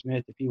had Irv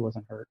Smith if he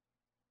wasn't hurt.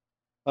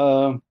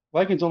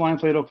 Vikings O-line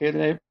played okay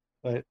today,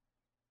 but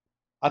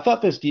I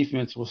thought this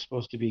defense was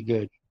supposed to be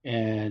good.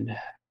 And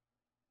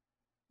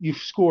you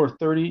score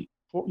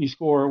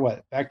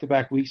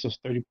back-to-back weeks, those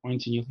 30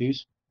 points, and you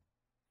lose.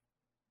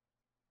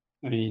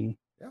 I mean,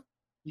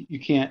 you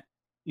can't.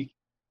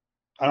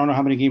 I don't know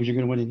how many games you're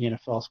going to win in the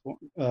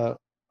NFL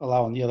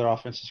allowing the other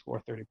offense to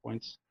score 30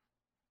 points.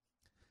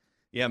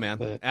 Yeah,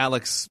 man.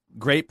 Alex,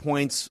 great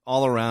points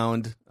all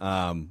around.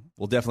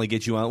 We'll definitely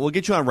get you on. We'll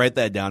get you on. Write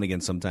that down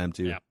again sometime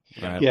too.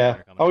 Right.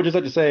 Yeah. I would just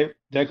like to say,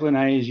 Declan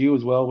ISU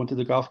as well went to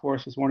the golf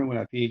course this morning with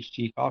my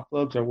PHT golf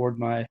clubs. I wore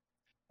my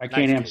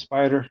Can-Am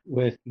Spider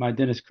with my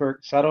Dennis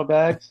Kirk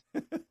saddlebags.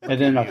 And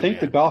then I think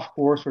the golf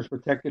course was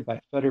protected by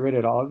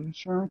Federated Auto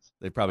Insurance.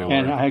 They probably were.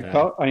 And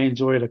I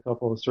enjoyed a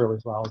couple of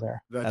surveys while I was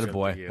there. That's a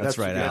boy. That's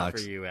right,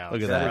 Alex. For you, Alex.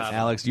 Look at that.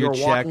 Alex, your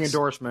walking checks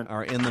endorsement.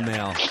 are in the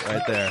mail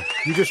right there.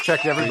 You just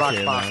checked every box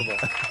Appreciate it, possible.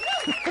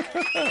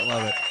 I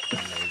love it.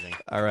 Amazing.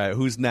 All right,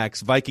 who's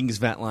next? Vikings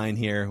Vent Line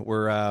here.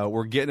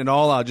 We're getting it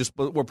all out.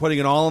 We're putting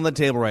it all on the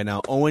table right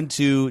now.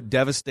 0-2,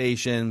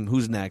 devastation.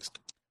 Who's next?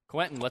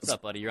 Quentin, what's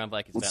up, buddy? You're on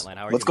Vikings Vent Line.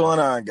 How are you? What's going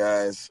on,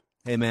 guys?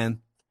 Hey,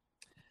 man.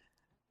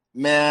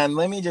 Man,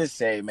 let me just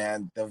say,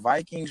 man, the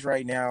Vikings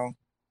right now,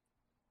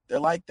 they're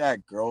like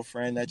that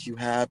girlfriend that you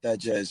have that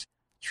just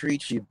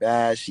treats you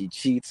bad. She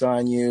cheats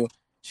on you.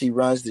 She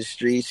runs the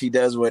streets. She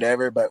does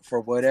whatever, but for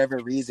whatever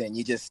reason,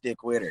 you just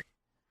stick with her.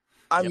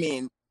 I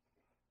mean,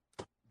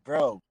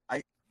 bro,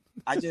 I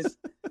can't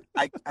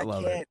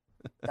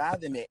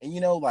fathom it.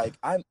 And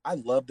I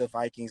love the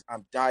Vikings.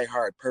 I'm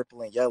diehard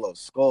purple and yellow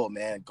skull,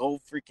 man.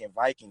 Go freaking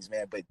Vikings,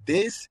 man. But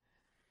the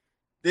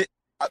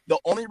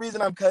only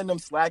reason I'm cutting them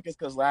slack is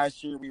because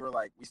last year we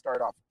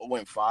started off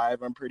 0-5,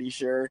 I'm pretty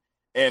sure.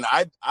 And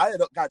I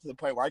got to the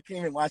point where I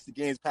couldn't even watch the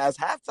games past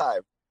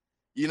halftime,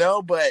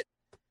 But,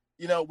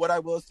 what I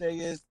will say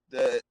is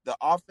the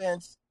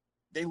offense,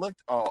 they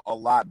looked a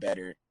lot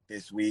better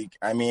this week.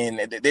 I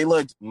mean, they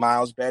looked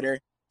miles better.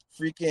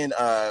 Freaking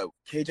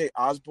KJ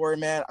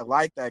Osborne, man. I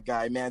like that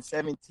guy, man.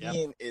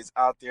 17 is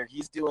out there.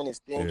 He's doing his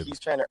thing. Dude. He's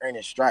trying to earn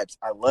his stripes.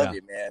 I love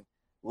it, man.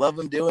 Love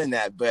him doing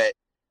that. But,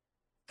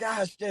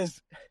 gosh,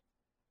 just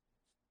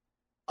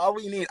all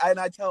we need, and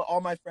I tell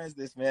all my friends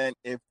this, man,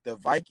 if the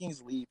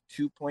Vikings leave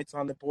 2 points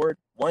on the board,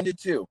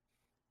 1-2,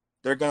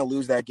 they're going to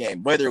lose that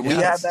game. Whether we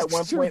have that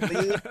 1 point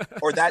lead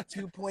or that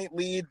 2 point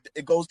lead,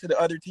 it goes to the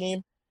other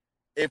team.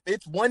 If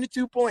it's 1 to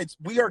 2 points,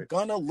 we are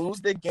going to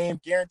lose the game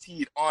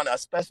guaranteed on a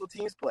special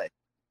teams play.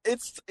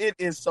 It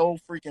is so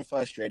freaking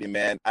frustrating,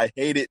 man. I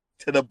hate it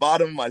to the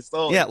bottom of my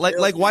soul. Yeah,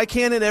 like why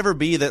can't it ever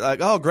be that,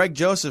 like, oh, Greg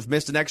Joseph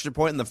missed an extra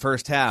point in the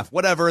first half.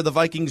 Whatever, the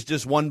Vikings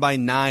just won by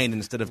 9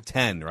 instead of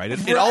 10, right?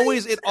 It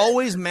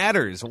always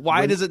matters.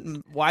 Why does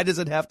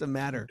it have to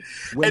matter?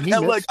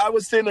 Look, I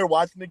was sitting there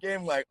watching the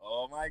game like,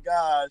 oh my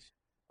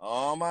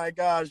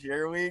gosh,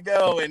 here we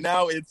go. And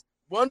now it's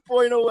 1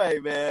 point away,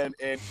 man.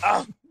 And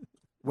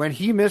when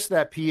he missed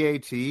that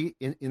PAT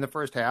in the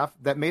first half,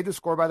 that made the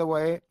score, by the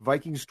way,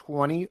 Vikings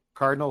 20,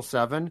 Cardinals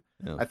 7.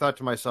 Yeah. I thought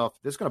to myself,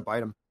 this is going to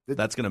bite him.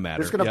 That's going to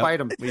matter. It's going to bite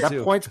him.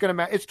 That point's going to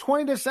matter. It's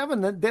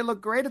 20-7. They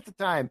look great at the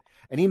time.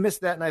 And he missed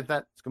that, and I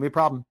thought, it's going to be a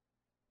problem.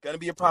 Going to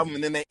be a problem.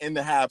 And then they end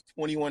the half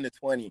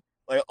 21-20.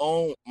 Like,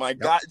 oh, my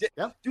God.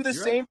 Yep. Do the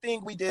same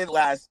thing we did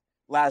last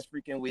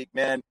freaking week,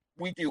 man.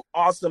 We do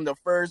awesome the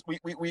first.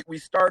 We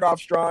start off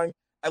strong,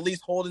 at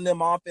least holding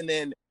them off, and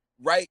then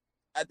right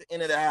at the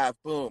end of the half,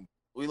 boom.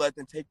 We let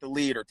them take the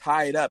lead or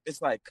tie it up.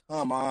 It's like,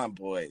 come on,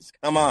 boys.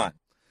 Come on.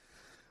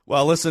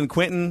 Well, listen,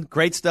 Quentin,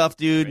 great stuff,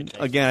 dude.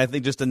 Again, I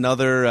think just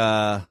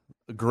another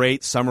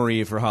great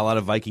summary for how a lot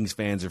of Vikings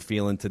fans are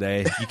feeling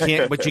today. You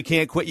can't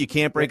quit. You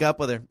can't break up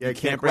with her. You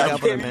can't break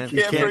up with her, man.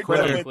 You can't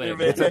quit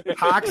her. It's a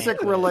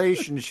toxic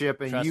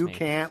relationship, and Trust you me.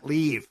 can't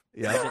leave.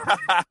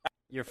 Yeah.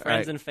 Your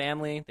friends and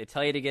family, they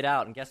tell you to get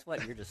out, and guess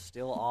what? You're just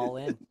still all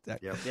in.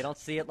 They don't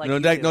see it like no, you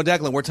do. No,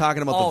 Declan, we're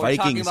talking about the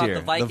Vikings about here.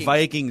 The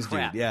Vikings,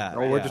 dude. Yeah.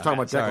 Oh, we're just talking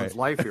about Declan's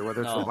life here,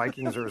 whether it's the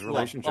Vikings or his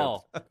relationship.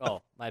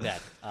 Oh, my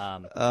bad.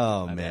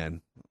 My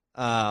man.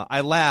 I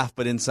laugh,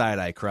 but inside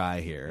I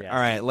cry here. Yes. All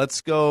right,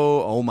 let's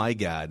go. Oh, my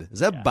God. Is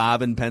that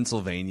Bob in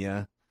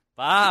Pennsylvania?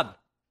 Bob.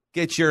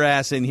 Get your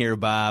ass in here,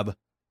 Bob.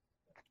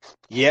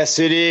 Yes,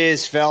 it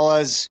is,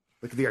 fellas.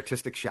 Look at the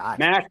artistic shot.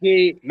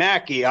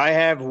 Mackie, I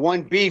have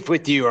one beef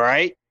with you, all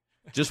right?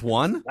 Just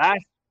one?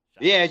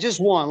 Just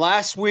one.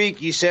 Last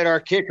week you said our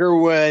kicker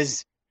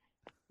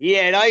he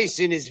had ice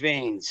in his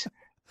veins.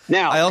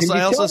 Now, I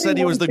also said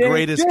he was the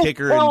greatest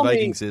kicker in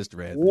Vikings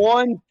history.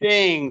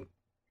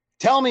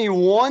 Tell me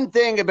one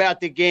thing about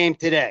the game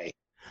today.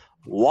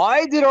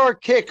 Why did our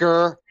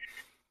kicker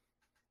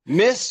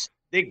miss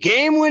the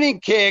game-winning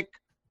kick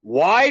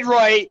wide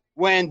right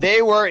when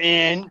they were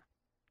in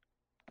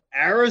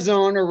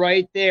Arizona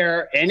right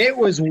there, and it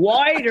was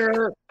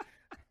wider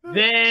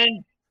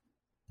than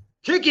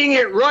kicking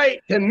it right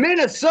to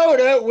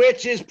Minnesota,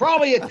 which is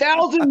probably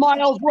 1,000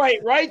 miles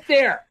right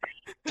there.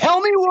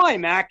 Tell me why,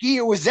 Mackie,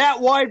 it was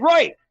that wide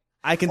right.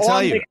 I can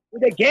tell you.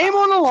 With the game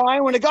on the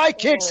line, when a guy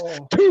kicks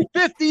 2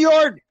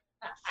 50-yard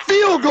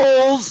field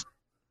goals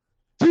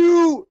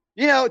to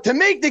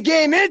make the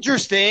game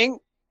interesting,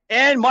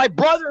 and my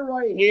brother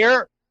right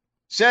here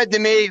said to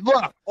me,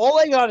 look, all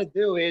I got to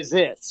do is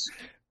this.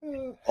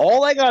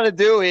 All I got to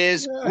do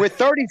is, with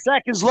 30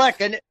 seconds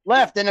left and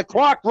the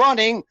clock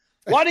running,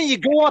 why don't you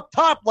go up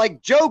top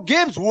like Joe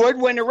Gibbs would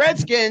when the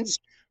Redskins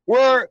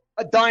were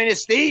a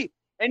dynasty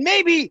and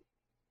maybe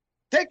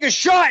take a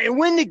shot and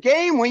win the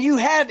game when you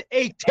had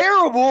a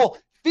terrible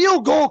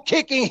field goal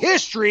kicking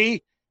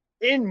history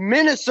in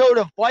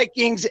Minnesota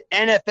Vikings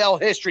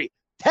NFL history?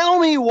 Tell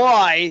me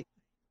why.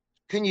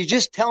 Can you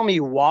just tell me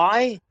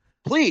why?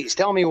 Please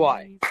tell me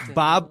why.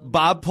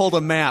 Bob pulled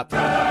a map.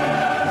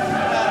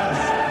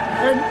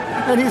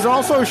 And he's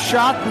also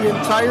shot the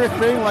entire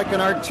thing like an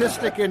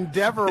artistic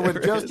endeavor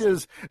with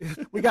just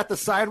we got the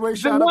sideways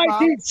shot The of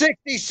Bob.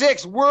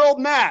 1966 world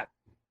map.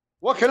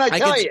 What can I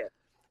tell you?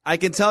 I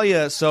can tell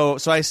you. So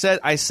I said,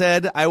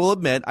 I will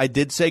admit, I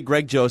did say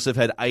Greg Joseph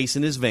had ice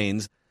in his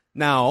veins.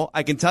 Now,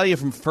 I can tell you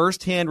from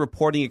firsthand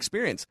reporting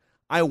experience,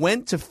 I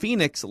went to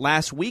Phoenix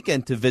last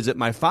weekend to visit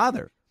my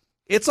father.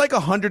 It's like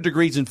 100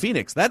 degrees in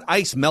Phoenix. That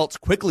ice melts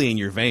quickly in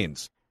your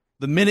veins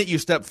the minute you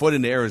step foot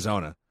into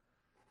Arizona.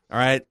 All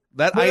right?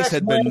 That ice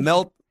had been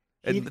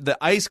the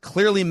ice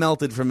clearly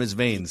melted from his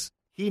veins.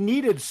 He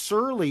needed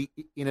Surly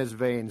in his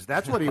veins.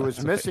 That's what he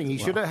was missing. He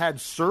should have had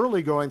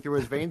Surly going through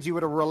his veins. He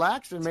would have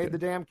relaxed and made the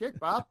damn kick,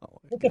 Bob.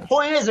 But the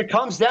point is, it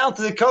comes down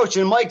to the coach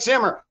and Mike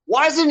Zimmer.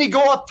 Why doesn't he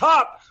go up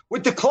top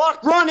with the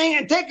clock running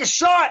and take a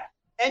shot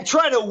and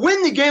try to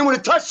win the game with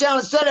a touchdown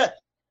instead of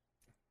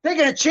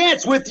taking a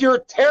chance with your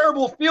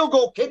terrible field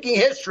goal kicking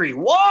history?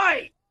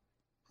 Why?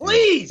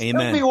 Please,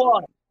 tell me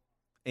why.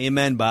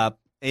 Amen, Bob.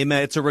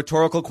 Amen. It's a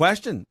rhetorical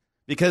question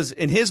because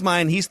in his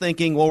mind, he's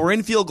thinking, well, we're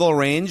in field goal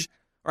range.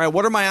 All right,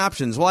 what are my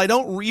options? Well, I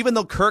don't, even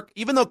though Kirk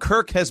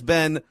has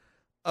been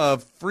a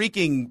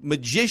freaking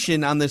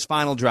magician on this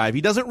final drive,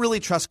 he doesn't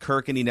really trust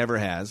Kirk and he never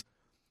has.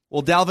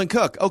 Well, Dalvin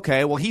Cook,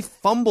 okay, well, he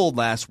fumbled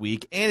last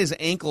week, and his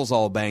ankle's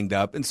all banged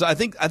up. And so I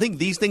think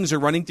these things are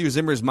running through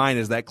Zimmer's mind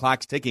as that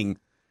clock's ticking,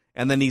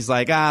 and then he's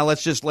like,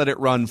 let's just let it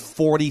run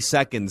 40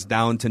 seconds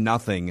down to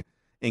nothing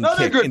and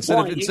kick instead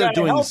of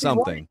doing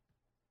something.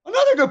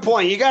 Another good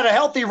point. You got a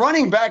healthy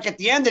running back at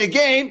the end of the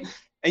game,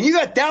 and you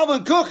got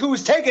Dalvin Cook, who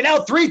was taken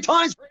out 3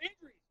 times for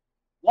injury.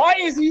 Why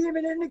is he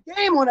even in the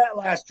game on that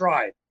last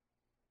drive?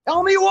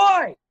 Tell me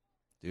why.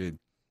 Dude.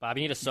 Bob,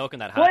 you need to soak in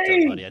that hot tub,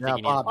 buddy. I think you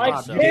need Bob,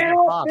 to soak.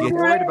 I'm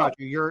worried about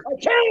you. I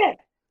can't.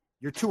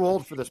 You're too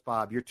old for this,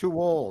 Bob. You're too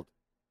old.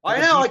 I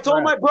know. I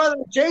told my brother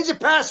to change the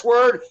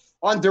password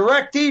on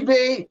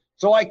DirecTV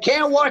so I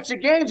can't watch the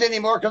games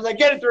anymore because I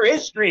get it through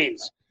his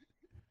streams.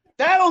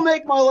 That'll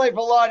make my life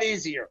a lot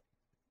easier.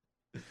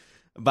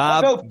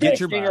 Bob, I'll go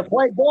fishing or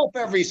play golf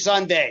every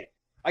Sunday.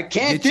 I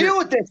can't deal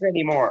with this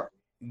anymore.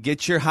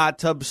 Get your hot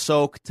tub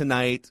soaked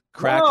tonight.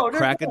 Crack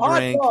a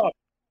drink. Tub.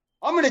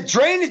 I'm going to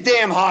drain the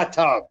damn hot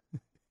tub.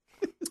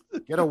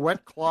 Get a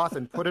wet cloth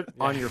and put it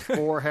on your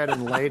forehead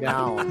and lay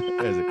down.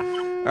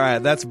 All right,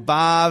 that's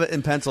Bob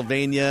in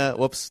Pennsylvania.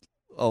 Whoops,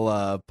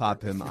 I'll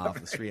pop him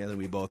off the screen that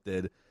we both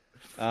did.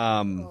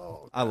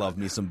 I love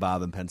me some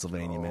Bob in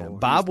Pennsylvania, man.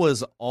 Bob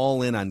was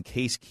all in on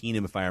Case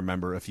Keenum, if I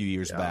remember, a few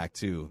years back,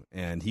 too.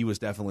 And he was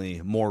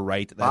definitely more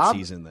right that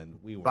season than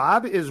we were.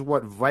 Bob is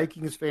what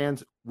Vikings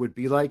fans would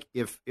be like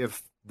if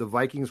the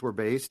Vikings were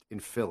based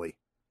in Philly.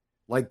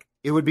 Like,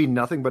 it would be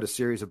nothing but a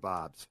series of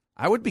Bobs.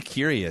 I would be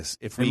curious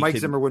if Mike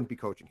Zimmer wouldn't be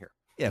coaching here.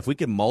 Yeah, if we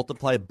could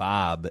multiply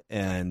Bob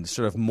and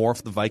sort of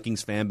morph the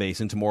Vikings fan base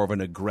into more of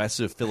an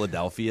aggressive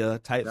Philadelphia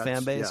type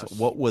fan base,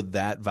 what would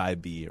that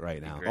vibe be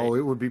right now? Oh,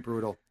 it would be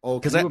brutal. Oh,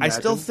 because I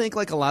still think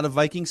like a lot of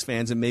Vikings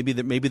fans, and maybe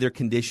they're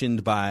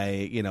conditioned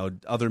by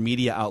other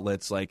media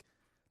outlets, like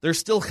they're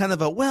still kind of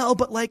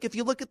but like if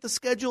you look at the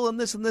schedule and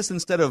this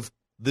instead of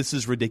this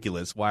is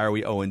ridiculous. Why are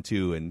we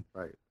 0-2 and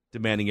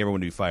demanding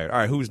everyone to be fired? All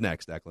right, who's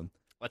next, Declan?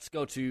 Let's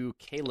go to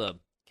Caleb.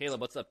 Caleb,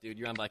 what's up, dude?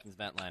 You're on Vikings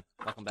Vent Line.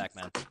 Welcome back,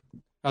 man.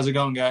 How's it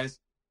going, guys?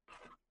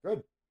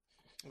 Good.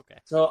 Okay.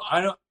 So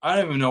I don't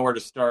even know where to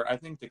start. I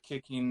think the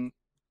kicking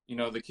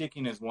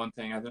is one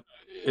thing. I think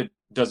it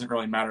doesn't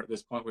really matter at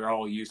this point. We're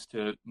all used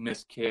to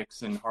missed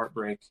kicks and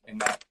heartbreak in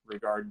that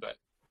regard. But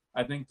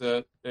I think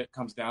it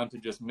comes down to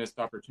just missed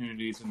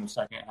opportunities in the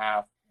second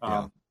half.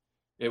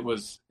 It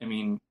was,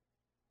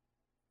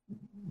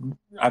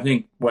 I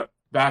think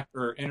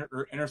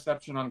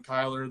interception on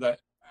Kyler that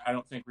I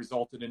don't think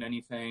resulted in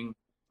anything.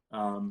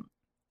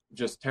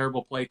 Just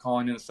terrible play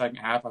calling in the second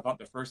half. I thought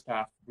the first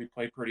half we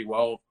played pretty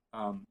well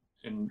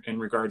in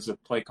regards to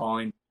play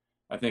calling.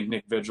 I think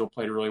Nick Vigil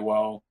played really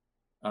well.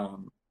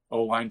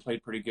 O-line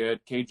played pretty good.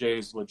 KJ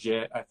is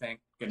legit, I think,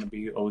 going to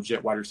be a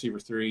legit wide receiver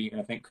 3,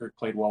 and I think Kirk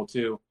played well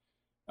too.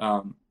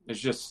 It's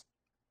just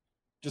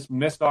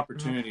missed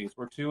opportunities.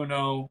 We're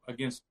 2-0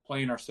 against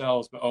playing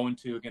ourselves, but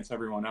 0-2 against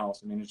everyone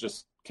else. It's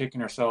just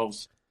kicking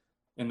ourselves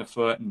in the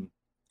foot, and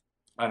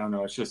I don't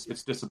know.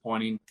 It's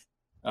disappointing.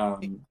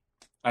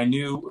 I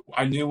knew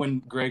when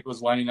Greg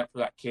was lining up for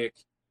that kick,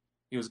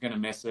 he was going to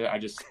miss it.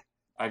 Did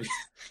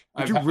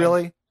you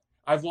really?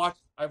 I've watched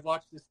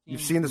this team.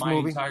 You've seen this my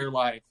movie? entire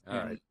life, All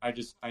and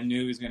right. I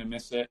knew he was going to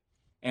miss it.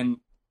 And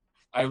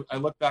I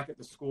look back at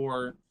the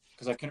score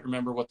because I couldn't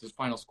remember what the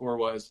final score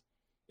was.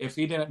 If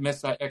he didn't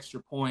miss that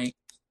extra point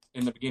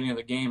in the beginning of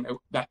the game, it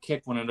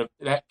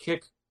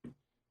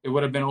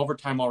would have been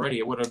overtime already.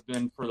 It would have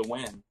been for the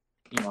win.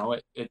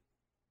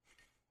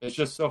 It's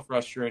just so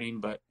frustrating,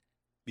 but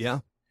yeah,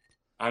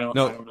 I don't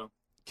know.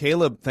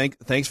 Caleb,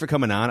 thanks for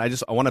coming on. I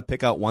want to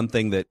pick out one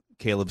thing that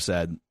Caleb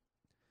said,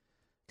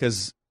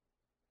 because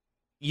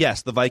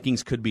yes, the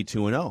Vikings could be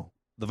 2-0.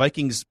 The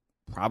Vikings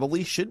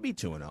probably should be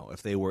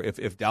 2-0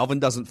 if Dalvin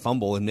doesn't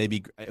fumble, and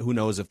maybe who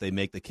knows if they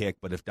make the kick,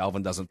 but if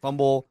Dalvin doesn't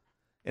fumble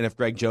and if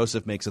Greg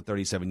Joseph makes a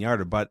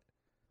 37-yarder, but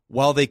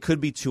while they could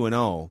be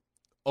 2-0,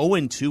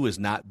 0-2 is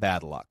not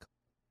bad luck.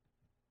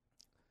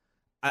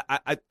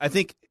 I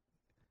think,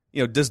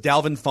 does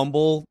Dalvin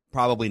fumble?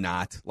 Probably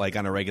not, like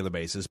on a regular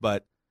basis,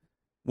 but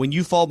when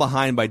you fall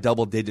behind by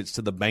double digits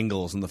to the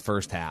Bengals in the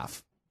first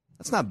half,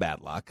 that's not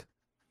bad luck.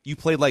 You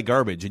played like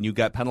garbage and you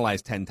got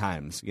penalized 10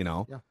 times,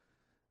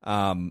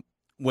 Yeah.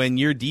 When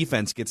your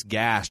defense gets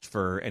gashed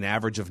for an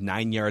average of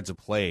 9 yards of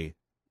play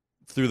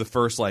through the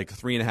first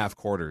 3.5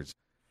 quarters,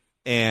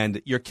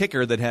 and your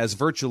kicker that has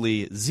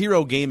virtually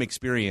 0 game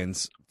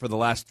experience for the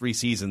last 3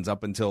 seasons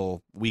up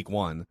until week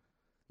 1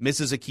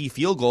 misses a key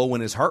field goal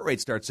when his heart rate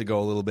starts to go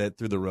a little bit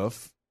through the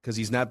roof because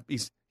he's not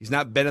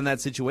been in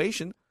that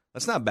situation.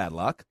 That's not bad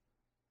luck.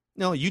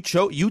 No, you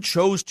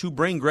chose to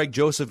bring Greg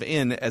Joseph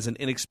in as an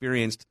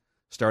inexperienced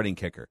starting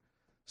kicker.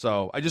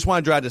 So I just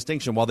want to draw a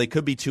distinction. While they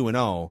could be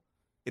 2-0,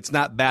 it's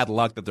not bad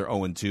luck that they're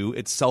 0-2.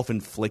 It's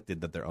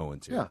self-inflicted that they're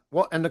 0-2. Yeah.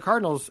 Well, and the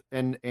Cardinals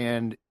and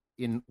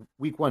in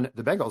week 1,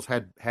 the Bengals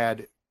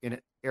had in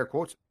air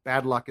quotes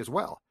bad luck as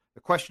well.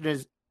 The question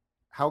is,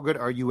 how good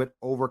are you at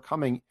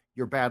overcoming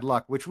your bad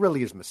luck, which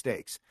really is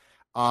mistakes?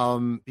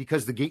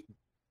 Because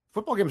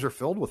football games are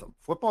filled with them.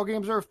 Football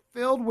games are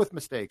filled with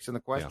mistakes. And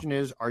the question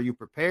is, are you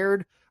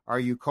prepared? Are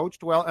you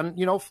coached well?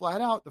 And,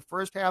 flat out, the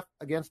first half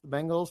against the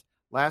Bengals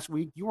last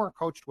week, you weren't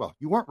coached well.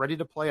 You weren't ready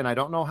to play, and I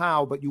don't know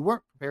how, but you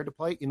weren't prepared to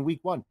play in week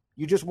 1.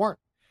 You just weren't.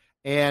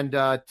 And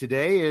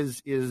today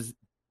is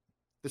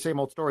the same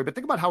old story. But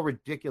think about how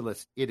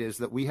ridiculous it is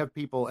that we have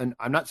people, and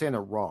I'm not saying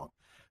they're wrong.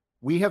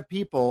 We have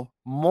people,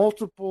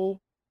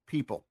 multiple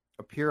people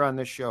appear on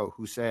this show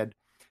who said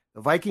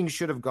the Vikings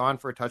should have gone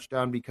for a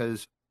touchdown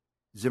because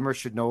Zimmer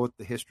should know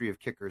the history of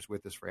kickers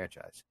with this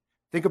franchise.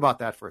 Think about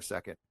that for a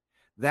second.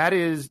 That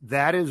is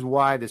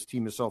why this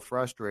team is so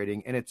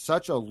frustrating, and it's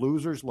such a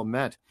loser's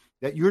lament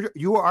that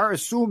you are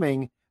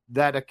assuming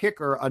that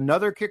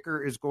another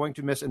kicker is going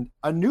to miss, and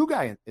a new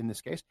guy in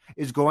this case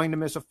is going to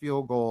miss a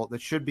field goal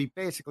that should be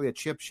basically a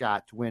chip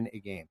shot to win a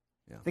game.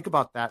 Yeah. Think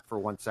about that for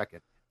 1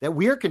 second. That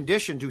we are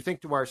conditioned to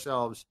think to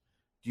ourselves,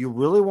 do you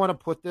really want to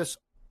put this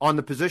on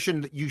the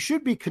position that you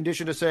should be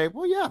conditioned to say,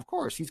 well, yeah, of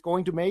course, he's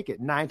going to make it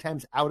 9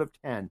 times out of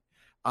 10.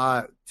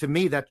 To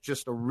me, that's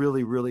just a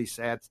really, really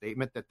sad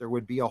statement that there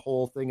would be a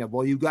whole thing of,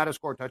 well, you got to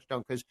score a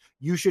touchdown because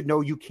you should know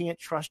you can't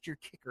trust your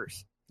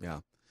kickers. Yeah.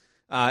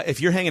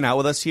 If you're hanging out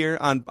with us here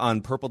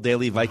on Purple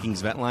Daily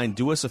Vikings Vent Line,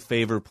 do us a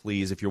favor,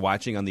 please. If you're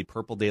watching on the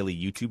Purple Daily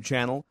YouTube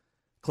channel,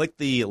 click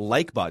the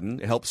like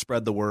button. It helps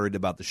spread the word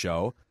about the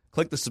show.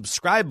 Click the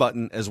subscribe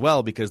button as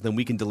well, because then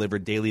we can deliver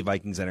daily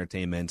Vikings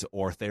entertainment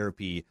or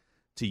therapy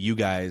to you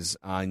guys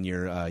on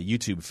your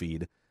YouTube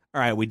feed. All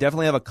right, we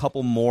definitely have a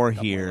couple more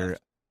here.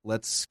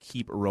 Let's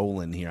keep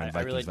rolling here on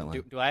Vikings Vent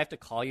Line. Do I have to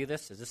call you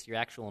this? Is this your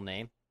actual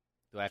name?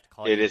 Do I have to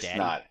call you It is Daddy?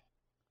 not.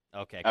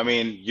 Okay. I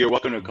mean, you're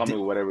welcome to call me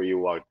whatever you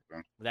want.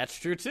 That's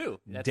true, too.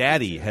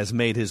 Daddy has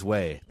made his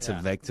way to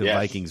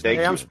Vikings.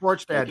 Hey, I'm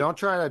Sports Dad. Don't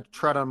try to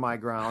tread on my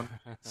ground.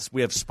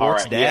 We have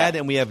Sports Dad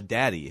and we have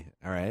Daddy.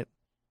 All right.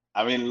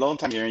 I mean, long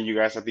time hearing you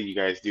guys. I think you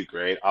guys do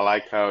great. I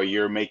like how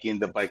you're making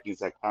the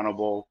Vikings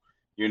accountable.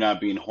 You're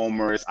not being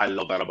homers. I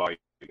love that about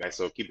you guys.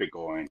 So keep it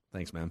going.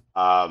 Thanks, man.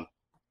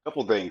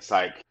 Couple things.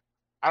 Like,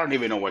 I don't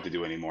even know what to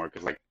do anymore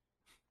because, like,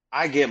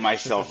 I get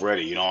myself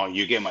ready.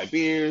 You get my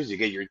beers, you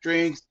get your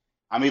drinks.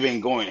 I'm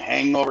even going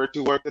hangover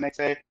to work the next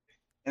day.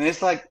 And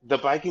it's like the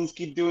Vikings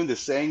keep doing the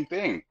same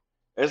thing.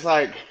 It's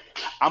like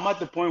I'm at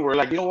the point where,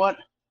 like, you know what?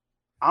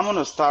 I'm going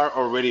to start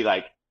already,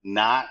 like,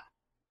 not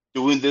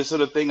doing this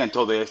sort of thing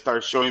until they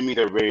start showing me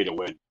they're ready to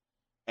win.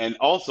 And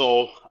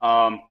also,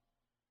 I'm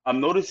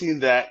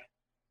noticing that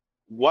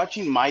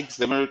watching Mike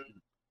Zimmer,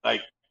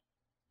 like,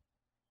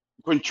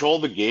 control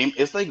the game,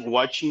 it's like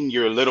watching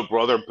your little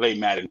brother play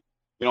Madden.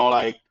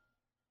 Like,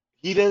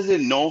 he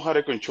doesn't know how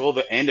to control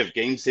the end of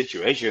game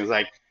situations.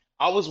 Like,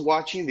 I was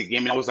watching the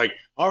game and I was like,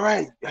 all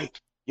right, like,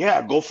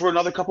 yeah, go for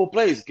another couple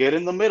plays, get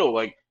in the middle.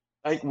 Like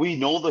we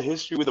know the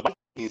history with the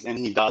Vikings, and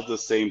he does the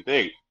same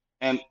thing.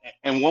 And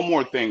one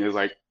more thing is,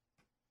 like,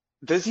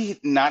 does he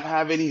not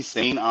have any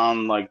saying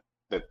on, like,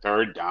 the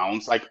third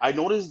downs? Like, I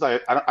noticed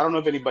that, I don't know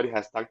if anybody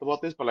has talked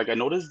about this, but, like, I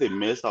noticed they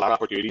missed a lot of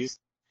opportunities.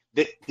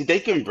 Did they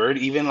convert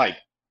even, like,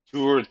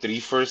 2 or 3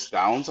 first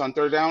downs on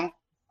third down?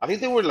 I think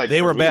they were, like,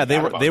 they were really bad.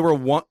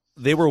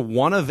 They were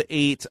 1 of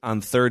 8 on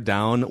third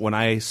down when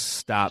I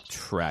stopped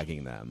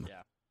tracking them.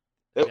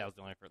 Yeah.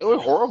 It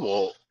was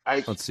horrible.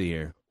 Let's see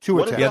here. 2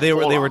 or 10. Yeah, they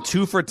were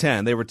 2 for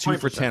 10. They were 2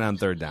 for 10 on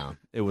third down.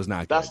 It was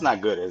not good. That's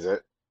not good, is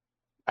it?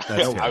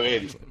 That's I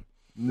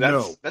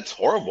mean, that's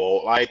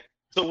horrible. Like,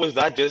 so was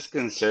that just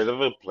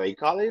conservative play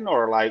calling,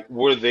 or, like,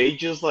 were they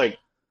just, like,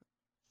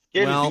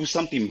 scared to do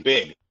something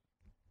big?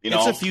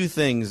 It's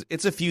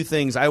a few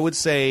things. I would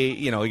say,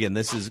 again,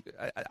 this is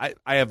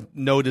I have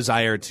no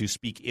desire to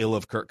speak ill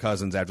of Kirk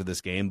Cousins after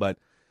this game, but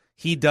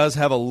he does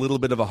have a little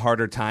bit of a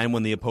harder time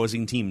when the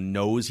opposing team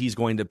knows he's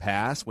going to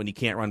pass, when he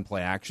can't run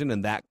play action,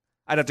 and that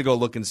I'd have to go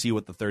look and see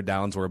what the third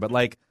downs were. But,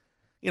 like,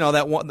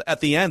 that one at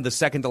the end, the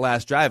second to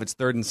last drive, it's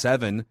 3rd and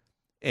 7,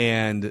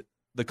 and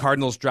the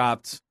Cardinals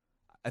dropped,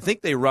 I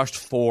think they rushed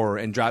 4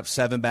 and dropped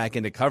 7 back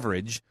into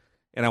coverage,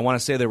 and I want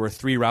to say there were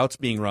 3 routes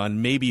being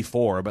run, maybe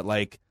 4, but,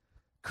 like,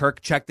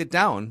 Kirk checked it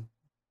down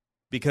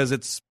because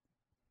it's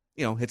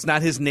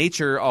not his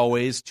nature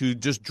always to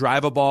just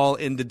drive a ball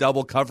into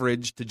double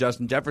coverage to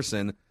Justin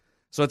Jefferson.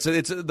 So it's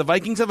the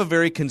Vikings have a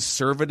very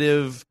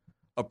conservative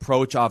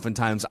approach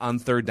oftentimes on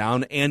third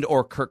down, and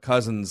or Kirk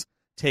Cousins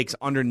takes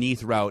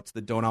underneath routes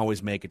that don't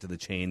always make it to the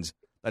chains.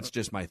 That's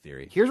just my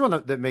theory. Here's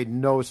one that made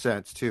no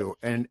sense too,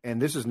 and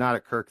this is not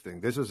a Kirk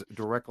thing. This is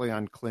directly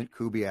on Clint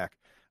Kubiak.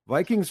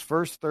 Vikings'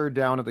 first third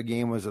down of the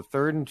game was a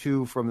 3rd and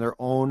 2 from their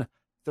own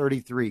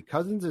 33.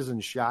 Cousins is in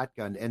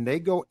shotgun, and they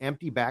go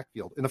empty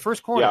backfield in the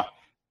first quarter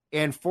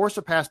and force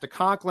a pass to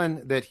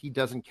Conklin that he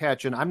doesn't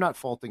catch. And I'm not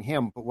faulting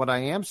him, but what I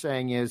am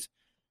saying is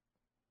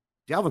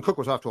Dalvin Cook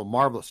was off to a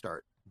marvelous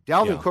start.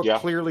 Dalvin Cook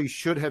clearly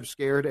should have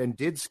scared and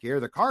did scare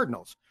the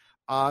Cardinals.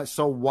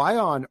 So why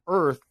on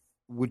earth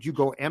would you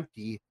go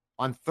empty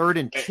on 3rd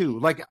and 2?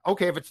 Like,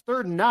 okay, if it's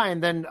 3rd and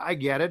 9, then I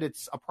get it.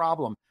 It's a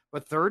problem.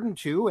 But 3rd and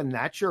 2, and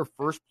that's your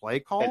first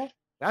play call?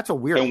 That's a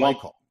weird play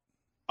call.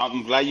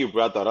 I'm glad you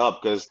brought that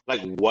up because, like,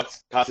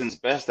 what's Cousins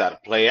best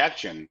at? Play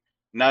action.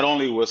 not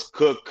only was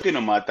Cook cooking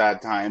him at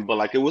that time, but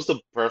like it was the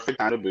perfect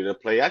time to be the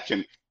play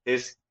action.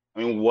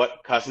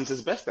 What Cousins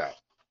is best at.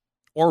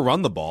 Or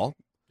run the ball.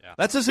 Yeah.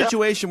 That's a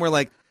situation where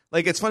like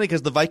it's funny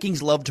because the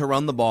Vikings love to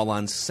run the ball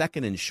on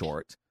 2nd and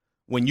short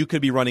when you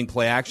could be running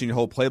play action, your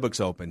whole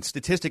playbook's open.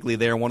 Statistically,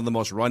 they are one of the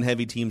most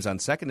run-heavy teams on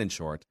 2nd and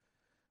short.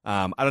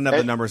 I don't have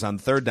the numbers on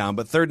 3rd down,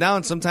 but 3rd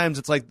down, sometimes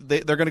it's like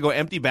they're going to go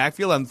empty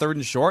backfield on 3rd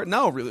and short.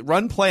 No, really,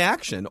 run play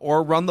action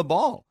or run the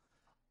ball.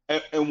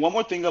 And one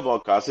more thing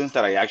about Cousins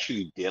that I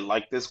actually did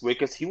like this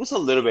week is he was a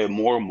little bit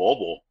more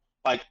mobile.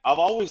 Like, I've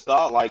always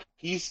thought, like,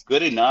 he's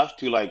good enough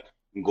to, like,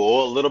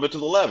 go a little bit to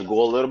the left,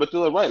 go a little bit to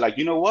the right. Like,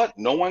 you know what?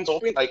 No one's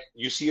open. Like,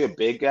 you see a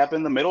big gap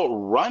in the middle,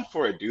 run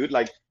for it, dude.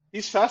 Like,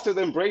 he's faster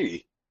than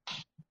Brady.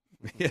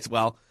 Yes,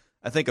 well,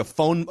 I think a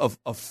phone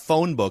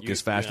book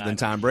is faster than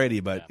Tom Brady,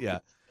 but yeah.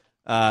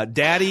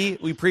 Daddy,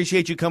 we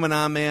appreciate you coming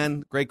on,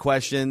 man. Great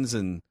questions,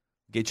 and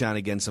get you on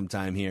again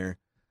sometime here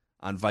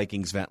on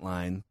Vikings Vent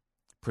Line,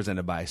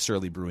 presented by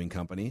Surly Brewing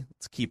Company.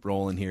 Let's keep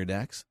rolling here,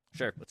 Dex.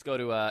 Sure. Let's go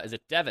to, is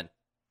it Devin?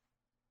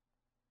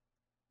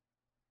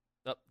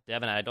 Oh,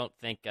 Devin, I don't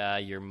think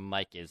your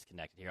mic is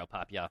connected here. I'll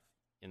pop you off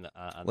in the.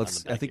 On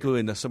the I think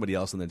we'll somebody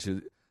else in there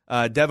too.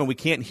 Devin, we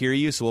can't hear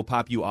you, so we'll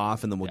pop you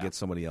off, and then we'll get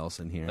somebody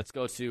else in here. Let's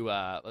go to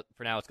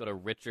for now. Let's go to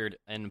Richard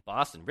in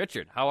Boston.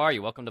 Richard, how are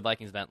you? Welcome to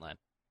Vikings Vent Line.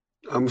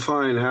 I'm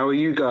fine. How are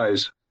you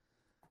guys?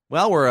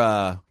 Well,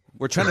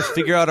 we're trying to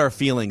figure out our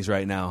feelings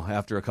right now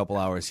after a couple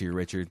hours here,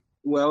 Richard.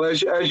 Well,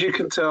 as you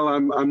can tell,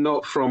 I'm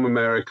not from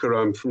America.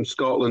 I'm from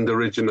Scotland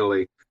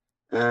originally.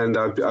 And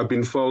I've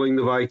been following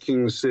the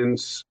Vikings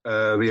since the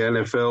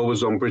NFL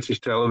was on British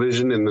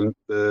television in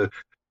the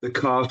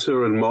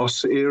Carter and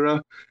Moss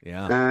era.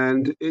 Yeah.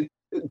 And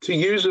to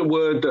use a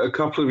word that a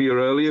couple of your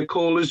earlier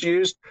callers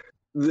used,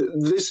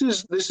 this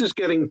is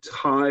getting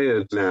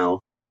tired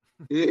now.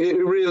 It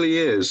really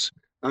is.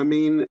 I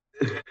mean,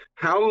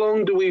 how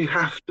long do we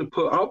have to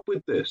put up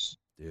with this?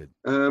 Dude.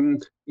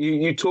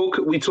 We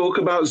talk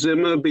about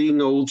Zimmer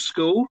being old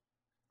school.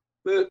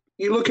 But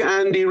you look at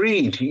Andy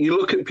Reid, you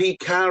look at Pete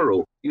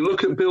Carroll, you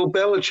look at Bill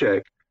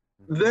Belichick.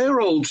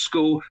 They're old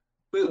school,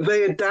 but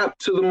they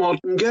adapt to the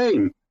modern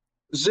game.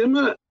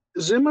 Zimmer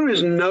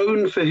is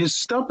known for his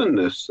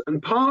stubbornness,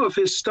 and part of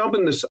his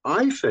stubbornness,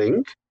 I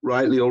think,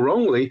 rightly or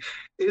wrongly,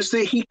 is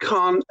that he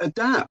can't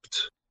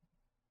adapt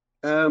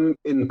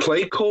in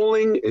play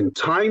calling, in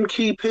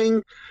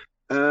timekeeping.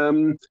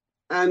 And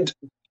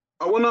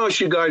I want to ask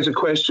you guys a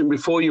question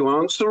before you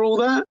answer all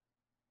that.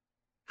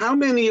 How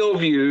many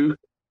of you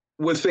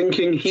were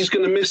thinking he's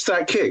going to miss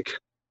that kick?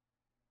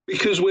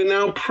 Because we're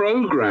now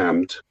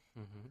programmed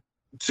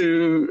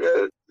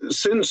to,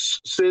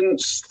 since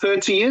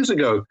 30 years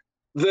ago,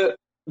 that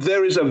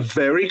there is a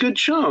very good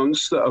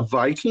chance that a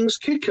Vikings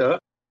kicker,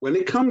 when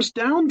it comes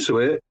down to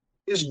it,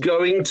 is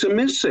going to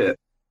miss it.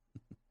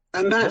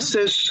 And that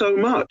says so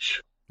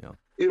much. Yeah.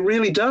 It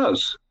really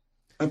does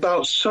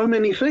about so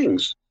many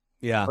things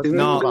in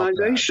the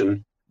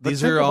organization.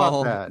 These are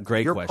all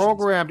great you're questions.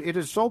 Programmed. It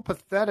is so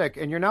pathetic,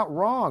 and you're not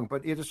wrong,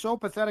 but it is so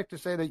pathetic to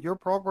say that you're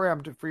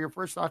programmed for your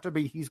first thought to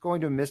be he's going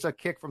to miss a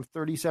kick from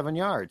 37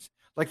 yards.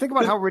 Like, think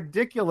about how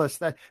ridiculous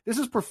that. This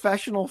is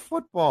professional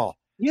football.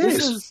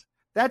 Yes.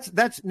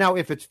 That's now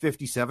if it's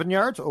 57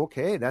 yards,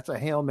 okay, that's a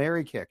Hail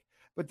Mary kick.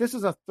 But this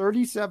is a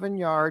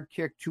 37-yard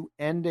kick to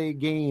end a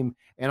game,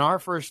 and our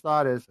first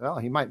thought is, well,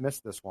 he might miss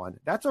this one.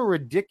 That's a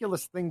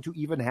ridiculous thing to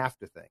even have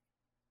to think.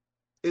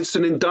 It's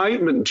an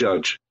indictment,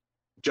 Judd.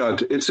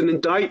 It's an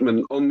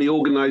indictment on the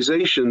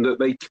organization that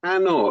they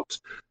cannot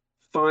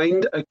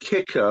find a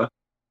kicker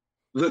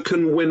that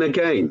can win a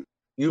game.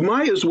 You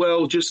might as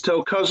well just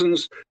tell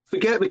Cousins,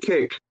 forget the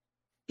kick,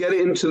 get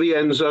it into the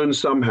end zone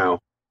somehow,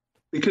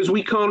 because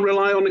we can't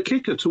rely on a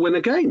kicker to win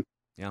a game.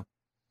 Yeah.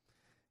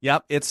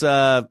 Yep, it's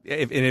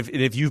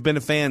if you've been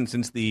a fan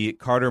since the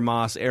Carter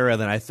Moss era,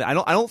 then I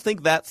don't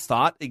think that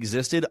thought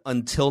existed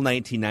until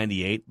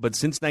 1998. But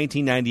since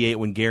 1998,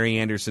 when Gary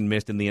Anderson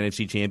missed in the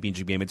NFC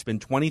Championship game, it's been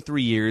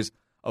 23 years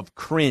of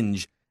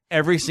cringe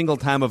every single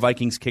time a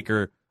Vikings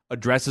kicker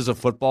addresses a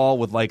football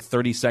with like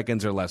 30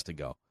 seconds or less to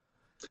go.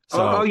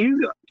 So,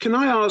 can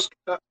I ask?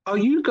 Are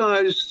you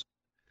guys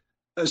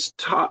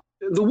the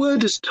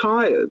word is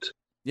tired?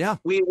 Yeah,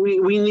 we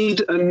need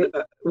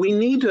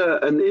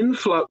an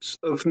influx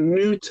of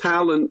new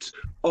talent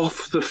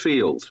off the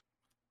field.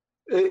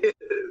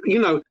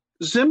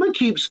 Zimmer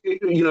keeps.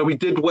 We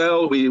did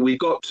well. We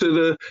got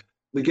to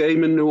the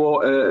game in New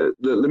Orleans,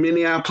 the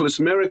Minneapolis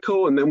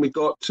Miracle, and then we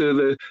got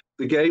to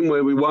the game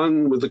where we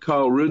won with the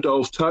Kyle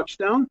Rudolph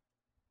touchdown.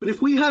 But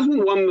if we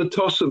hadn't won the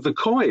toss of the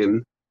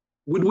coin,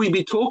 would we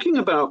be talking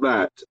about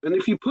that? And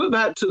if you put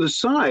that to the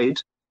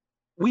side,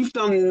 we've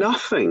done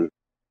nothing.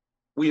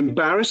 We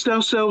embarrassed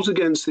ourselves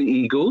against the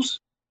Eagles.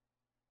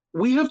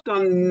 We have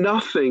done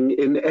nothing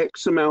in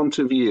X amount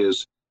of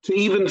years to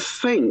even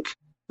think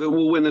that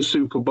we'll win a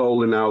Super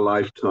Bowl in our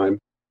lifetime.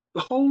 The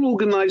whole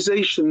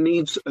organization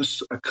needs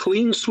a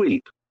clean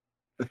sweep.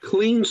 A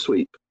clean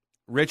sweep.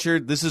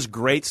 Richard, this is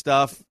great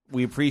stuff.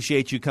 We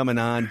appreciate you coming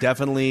on.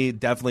 Definitely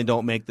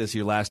don't make this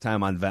your last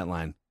time on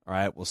Ventline. All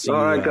right, we'll see.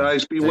 All right,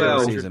 guys, be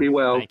well. Be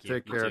well.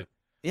 Take care.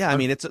 Yeah, I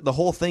mean, the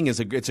whole thing is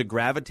it's a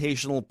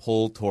gravitational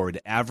pull toward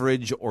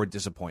average or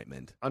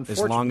disappointment. As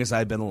long as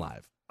I've been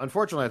alive.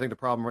 Unfortunately, I think the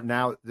problem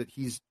now that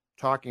he's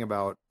talking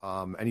about,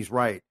 and he's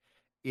right,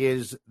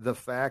 is the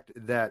fact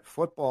that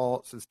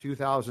football since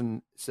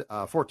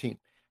 2014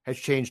 has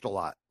changed a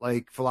lot.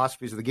 Like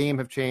philosophies of the game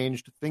have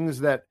changed. Things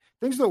that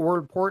were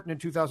important in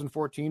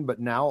 2014, but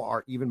now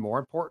are even more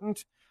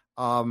important.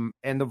 And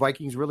the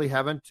Vikings really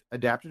haven't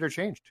adapted or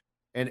changed.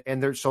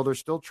 And they're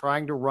still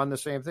trying to run the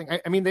same thing.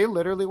 I mean, they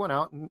literally went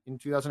out in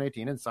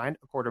 2018 and signed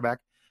a quarterback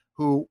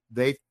who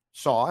they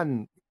saw,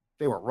 and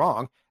they were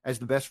wrong, as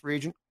the best free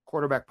agent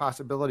quarterback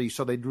possibility.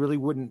 So they really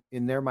wouldn't,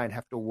 in their mind,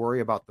 have to worry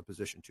about the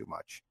position too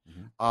much.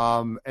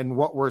 Mm-hmm. And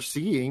what we're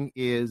seeing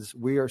is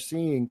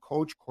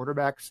coach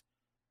quarterbacks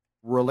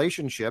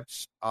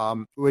relationships,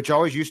 which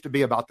always used to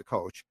be about the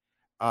coach,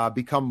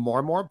 become more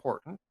and more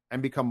important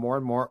and become more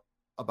and more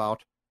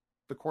about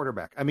the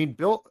quarterback. I mean,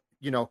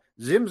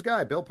 Zim's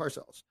guy, Bill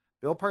Parcells.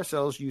 Bill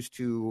Parcells used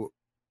to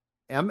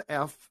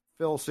MF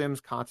Phil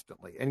Simms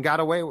constantly and got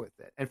away with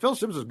it. And Phil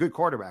Simms was a good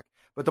quarterback.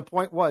 But the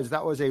point was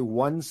that was a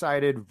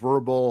one-sided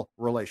verbal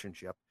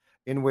relationship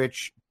in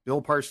which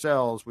Bill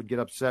Parcells would get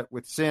upset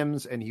with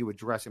Simms and he would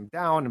dress him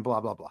down and blah,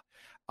 blah, blah.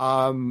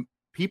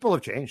 People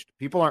have changed.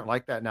 People aren't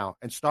like that now.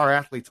 And star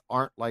athletes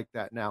aren't like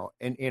that now.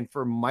 And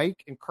for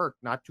Mike and Kirk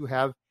not to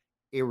have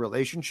a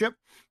relationship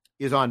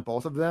is on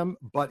both of them,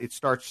 but it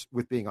starts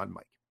with being on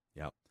Mike.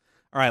 Yep.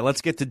 All right,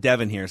 let's get to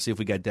Devin here. See if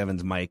we got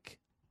Devin's mic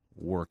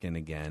working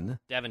again.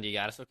 Devin, do you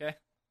got us okay?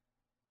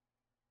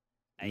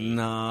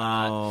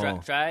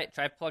 No. Try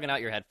plugging out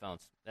your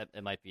headphones. That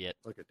might be it.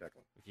 Look at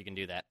Declan. If you can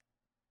do that.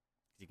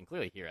 You can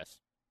clearly hear us.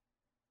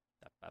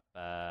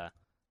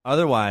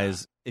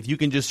 Otherwise, if you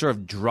can just sort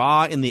of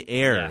draw in the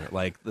air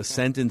like the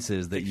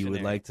sentences that you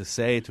would like to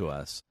say to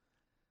us.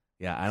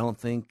 Yeah, I don't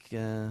think...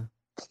 You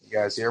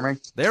guys hear me?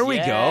 There we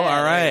go.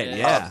 All right.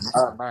 Yeah.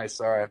 Oh, nice.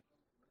 Sorry,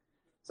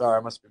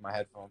 it must be my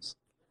headphones.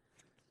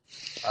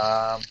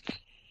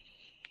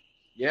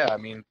 Yeah, I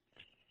mean,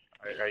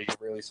 are you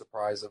really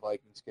surprised the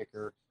Vikings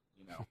kicker,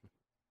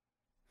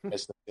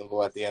 missed the field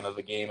goal at the end of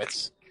the game?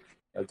 It's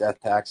death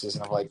taxes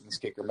and the Vikings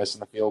kicker missing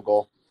the field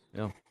goal.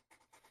 Yeah.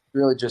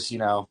 Really just,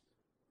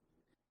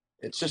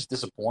 it's just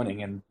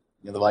disappointing. And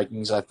the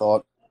Vikings, I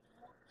thought,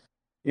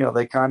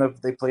 they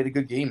played a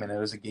good game, and it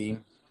was a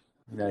game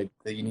that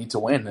you need to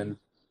win. And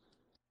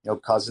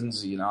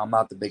Cousins, I'm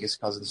not the biggest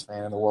Cousins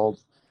fan in the world,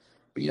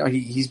 but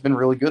he's been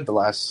really good the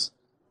last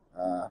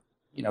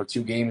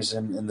 2 games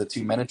in the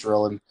 2-minute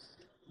drill. And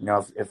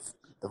if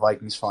the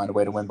Vikings find a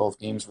way to win both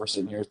games, we're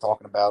sitting here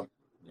talking about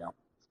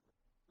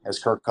has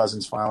Kirk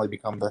Cousins finally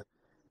become the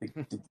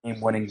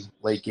game-winning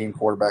late-game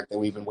quarterback that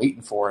we've been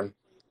waiting for. And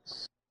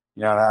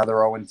now they're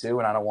 0-2,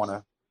 and I don't want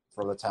to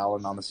throw the towel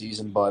in on the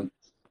season, but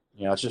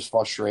it's just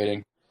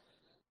frustrating.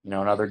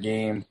 Another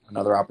game,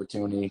 another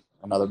opportunity,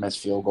 another missed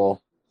field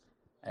goal.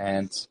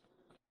 And,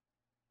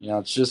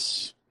 it's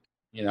just,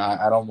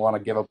 I don't want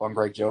to give up on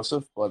Greg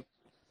Joseph, but,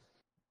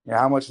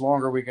 how much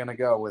longer are we going to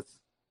go with,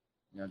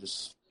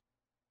 just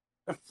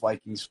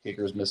Vikings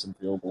kickers missing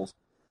field goals?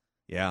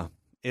 Yeah.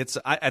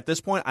 At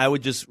this point, I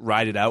would just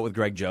ride it out with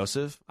Greg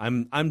Joseph.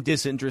 I'm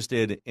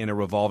disinterested in a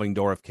revolving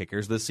door of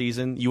kickers this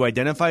season. You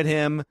identified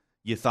him.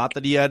 You thought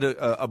that he had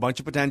a bunch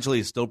of potential.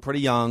 He's still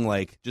pretty young.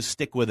 Like, just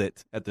stick with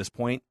it at this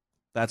point.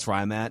 That's where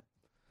I'm at.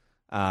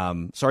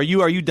 So are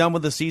you done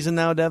with the season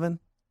now, Devin?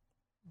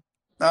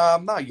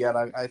 Not yet.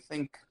 I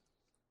think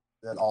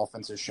that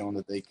offense has shown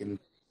that they can,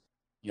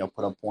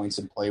 put up points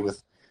and play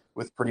with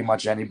pretty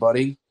much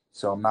anybody.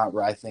 So I'm not.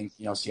 I think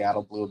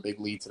Seattle blew a big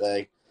lead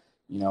today.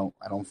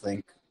 I don't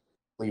think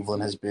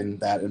Cleveland has been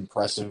that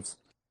impressive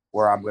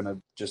where I'm going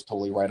to just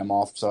totally write them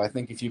off. So I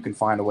think if you can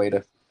find a way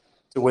to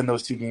win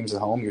those 2 games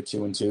at home, you're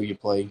 2-2. You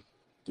play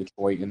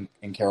Detroit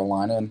and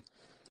Carolina, and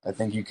I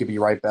think you could be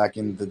right back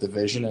in the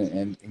division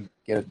and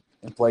get it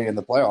and play in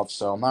the playoffs.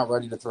 So I'm not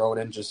ready to throw it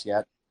in just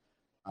yet.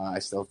 I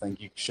still think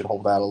you should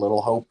hold out a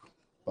little hope.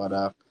 But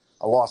a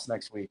loss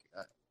next week,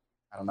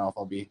 I don't know if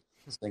I'll be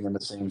singing the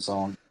same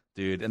song.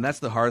 Dude, and that's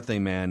the hard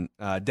thing, man.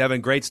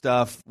 Devin, great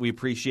stuff. We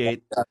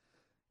appreciate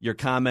your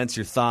comments,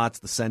 your thoughts,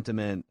 the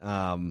sentiment.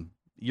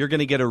 You're going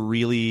to get a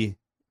really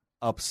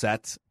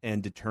upset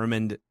and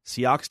determined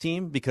Seahawks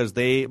team because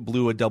they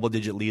blew a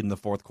double-digit lead in the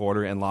fourth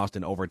quarter and lost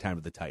in overtime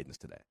to the Titans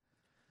today.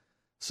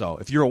 So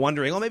if you're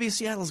wondering, maybe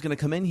Seattle's going to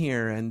come in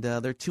here and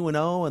they're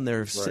 2-0 and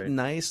they're sitting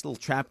nice, little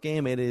trap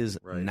game, it is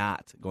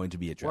not going to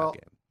be a trap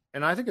game.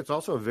 And I think it's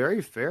also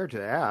very fair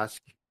to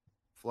ask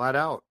flat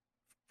out,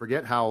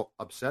 forget how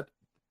upset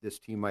this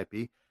team might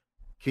be,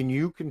 can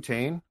you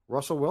contain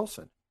Russell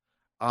Wilson?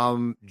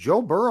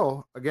 Joe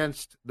Burrow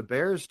against the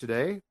Bears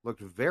today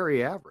looked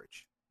very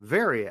average.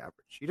 Very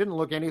average. He didn't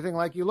look anything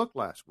like he looked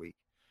last week.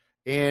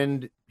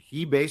 And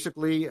he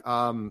basically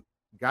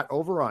got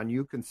over on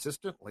you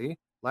consistently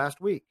last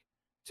week.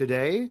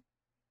 Today,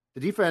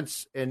 the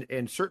defense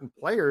and certain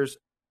players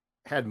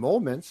had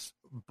moments,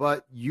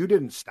 but you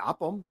didn't stop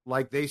them.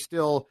 Like they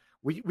still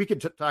we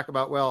could talk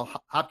about, well,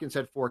 Hopkins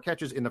had 4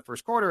 catches in the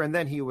first quarter, and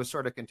then he was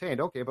sort of contained.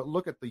 Okay, but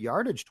look at the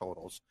yardage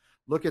totals,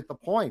 look at the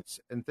points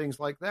and things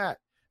like that.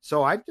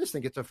 So I just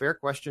think it's a fair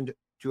question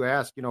to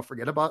ask,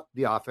 forget about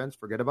the offense,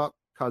 forget about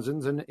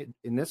Cousins, and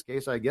in this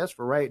case, I guess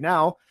for right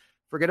now,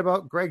 forget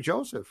about Greg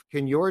Joseph.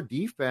 Can your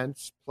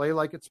defense play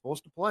like it's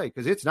supposed to play?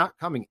 Because it's not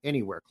coming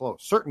anywhere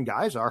close. Certain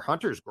guys are.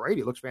 Hunter's great.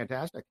 He looks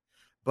fantastic.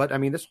 But, I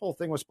mean, this whole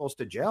thing was supposed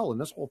to gel,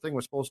 and this whole thing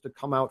was supposed to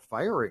come out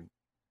firing.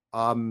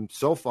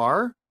 So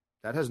far,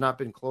 that has not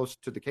been close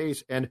to the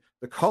case. And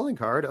the calling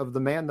card of the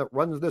man that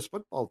runs this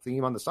football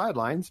team on the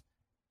sidelines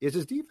is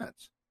his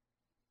defense.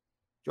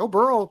 Joe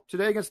Burrow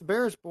today against the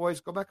Bears, boys,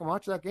 go back and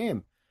watch that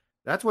game.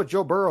 That's what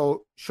Joe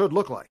Burrow should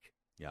look like.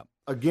 Yep.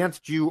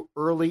 Against you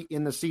early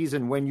in the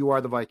season when you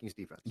are the Vikings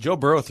defense. Joe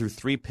Burrow threw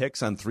 3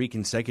 picks on 3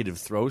 consecutive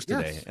throws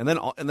today, yes. and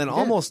then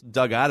almost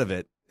dug out of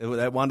it.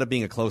 That wound up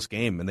being a close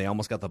game, and they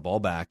almost got the ball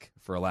back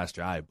for a last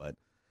drive. But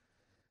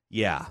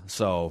yeah,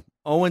 so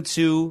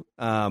 0-2.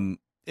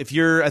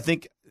 I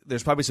think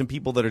there's probably some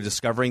people that are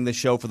discovering this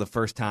show for the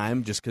first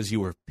time just because you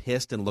were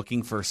pissed and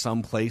looking for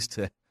some place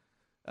to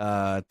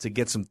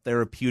get some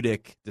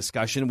therapeutic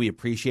discussion. We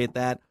appreciate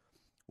that.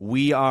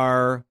 We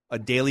are a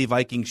daily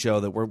Viking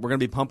show that we're going to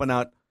be pumping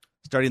out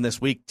starting this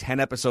week,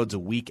 10 episodes a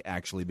week,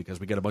 actually, because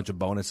we got a bunch of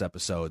bonus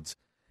episodes.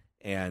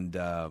 And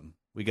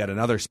we got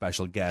another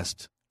special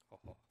guest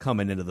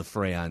coming into the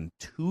fray on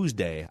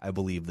Tuesday, I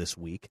believe, this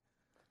week.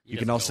 He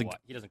doesn't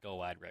go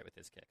wide right with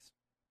his kicks.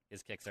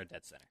 His kicks are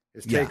dead center.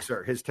 His takes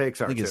are.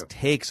 I think his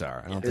takes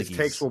are. His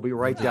takes will be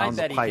right down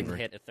the pipe. I bet he can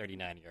hit a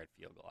 39-yard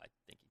field goal. I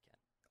think he can.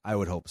 I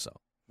would hope so.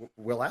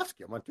 We'll ask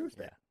him on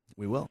Tuesday. Yeah,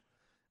 we will.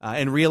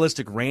 And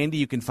Realistic Randy,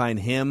 you can find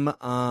him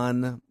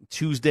on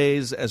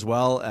Tuesdays as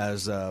well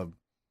as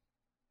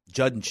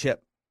Judd and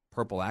Chip,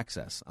 Purple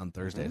Access on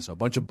Thursday. So a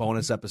bunch of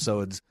bonus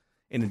episodes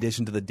in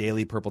addition to the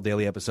daily Purple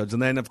Daily episodes.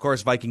 And then, of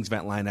course, Vikings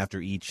Vent Line after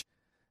each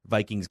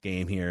Vikings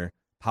game here,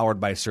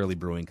 powered by Surly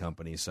Brewing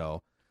Company.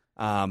 So,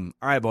 all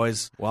right,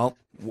 boys. Well,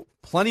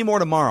 plenty more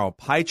tomorrow.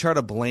 Pie chart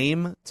of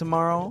blame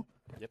tomorrow.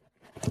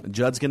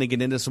 Judd's going to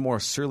get into some more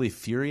Surly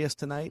Furious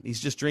tonight. He's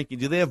just drinking.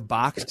 Do they have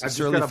boxed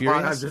Surly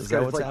Furious? I've just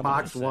got like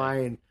boxed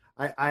wine.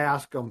 I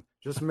ask them,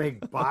 just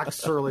make boxed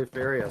Surly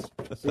Furious.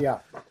 So, yeah.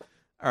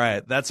 All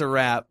right, that's a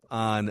wrap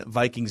on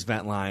Vikings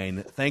Vent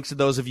Line. Thanks to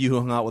those of you who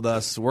hung out with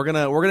us. We're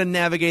gonna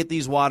navigate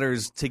these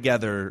waters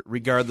together,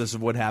 regardless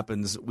of what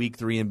happens week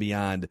 3 and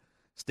beyond.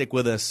 Stick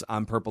with us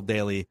on Purple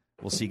Daily.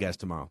 We'll see you guys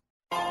tomorrow.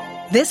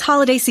 This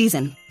holiday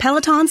season,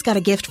 Peloton's got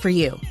a gift for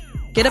you.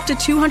 Get up to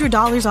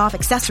 $200 off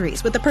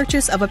accessories with the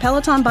purchase of a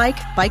Peloton bike,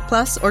 Bike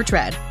Plus, or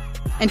Tread.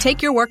 And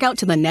take your workout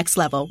to the next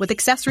level with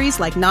accessories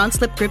like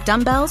non-slip grip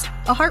dumbbells,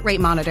 a heart rate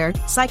monitor,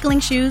 cycling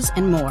shoes,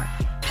 and more.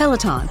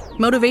 Peloton,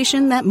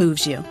 motivation that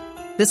moves you.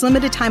 This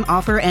limited time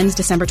offer ends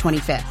December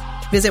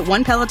 25th. Visit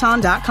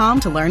onepeloton.com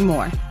to learn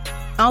more.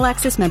 All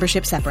access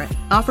membership separate.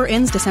 Offer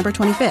ends December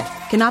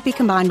 25th. Cannot be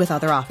combined with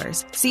other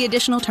offers. See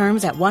additional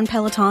terms at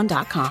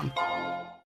onepeloton.com.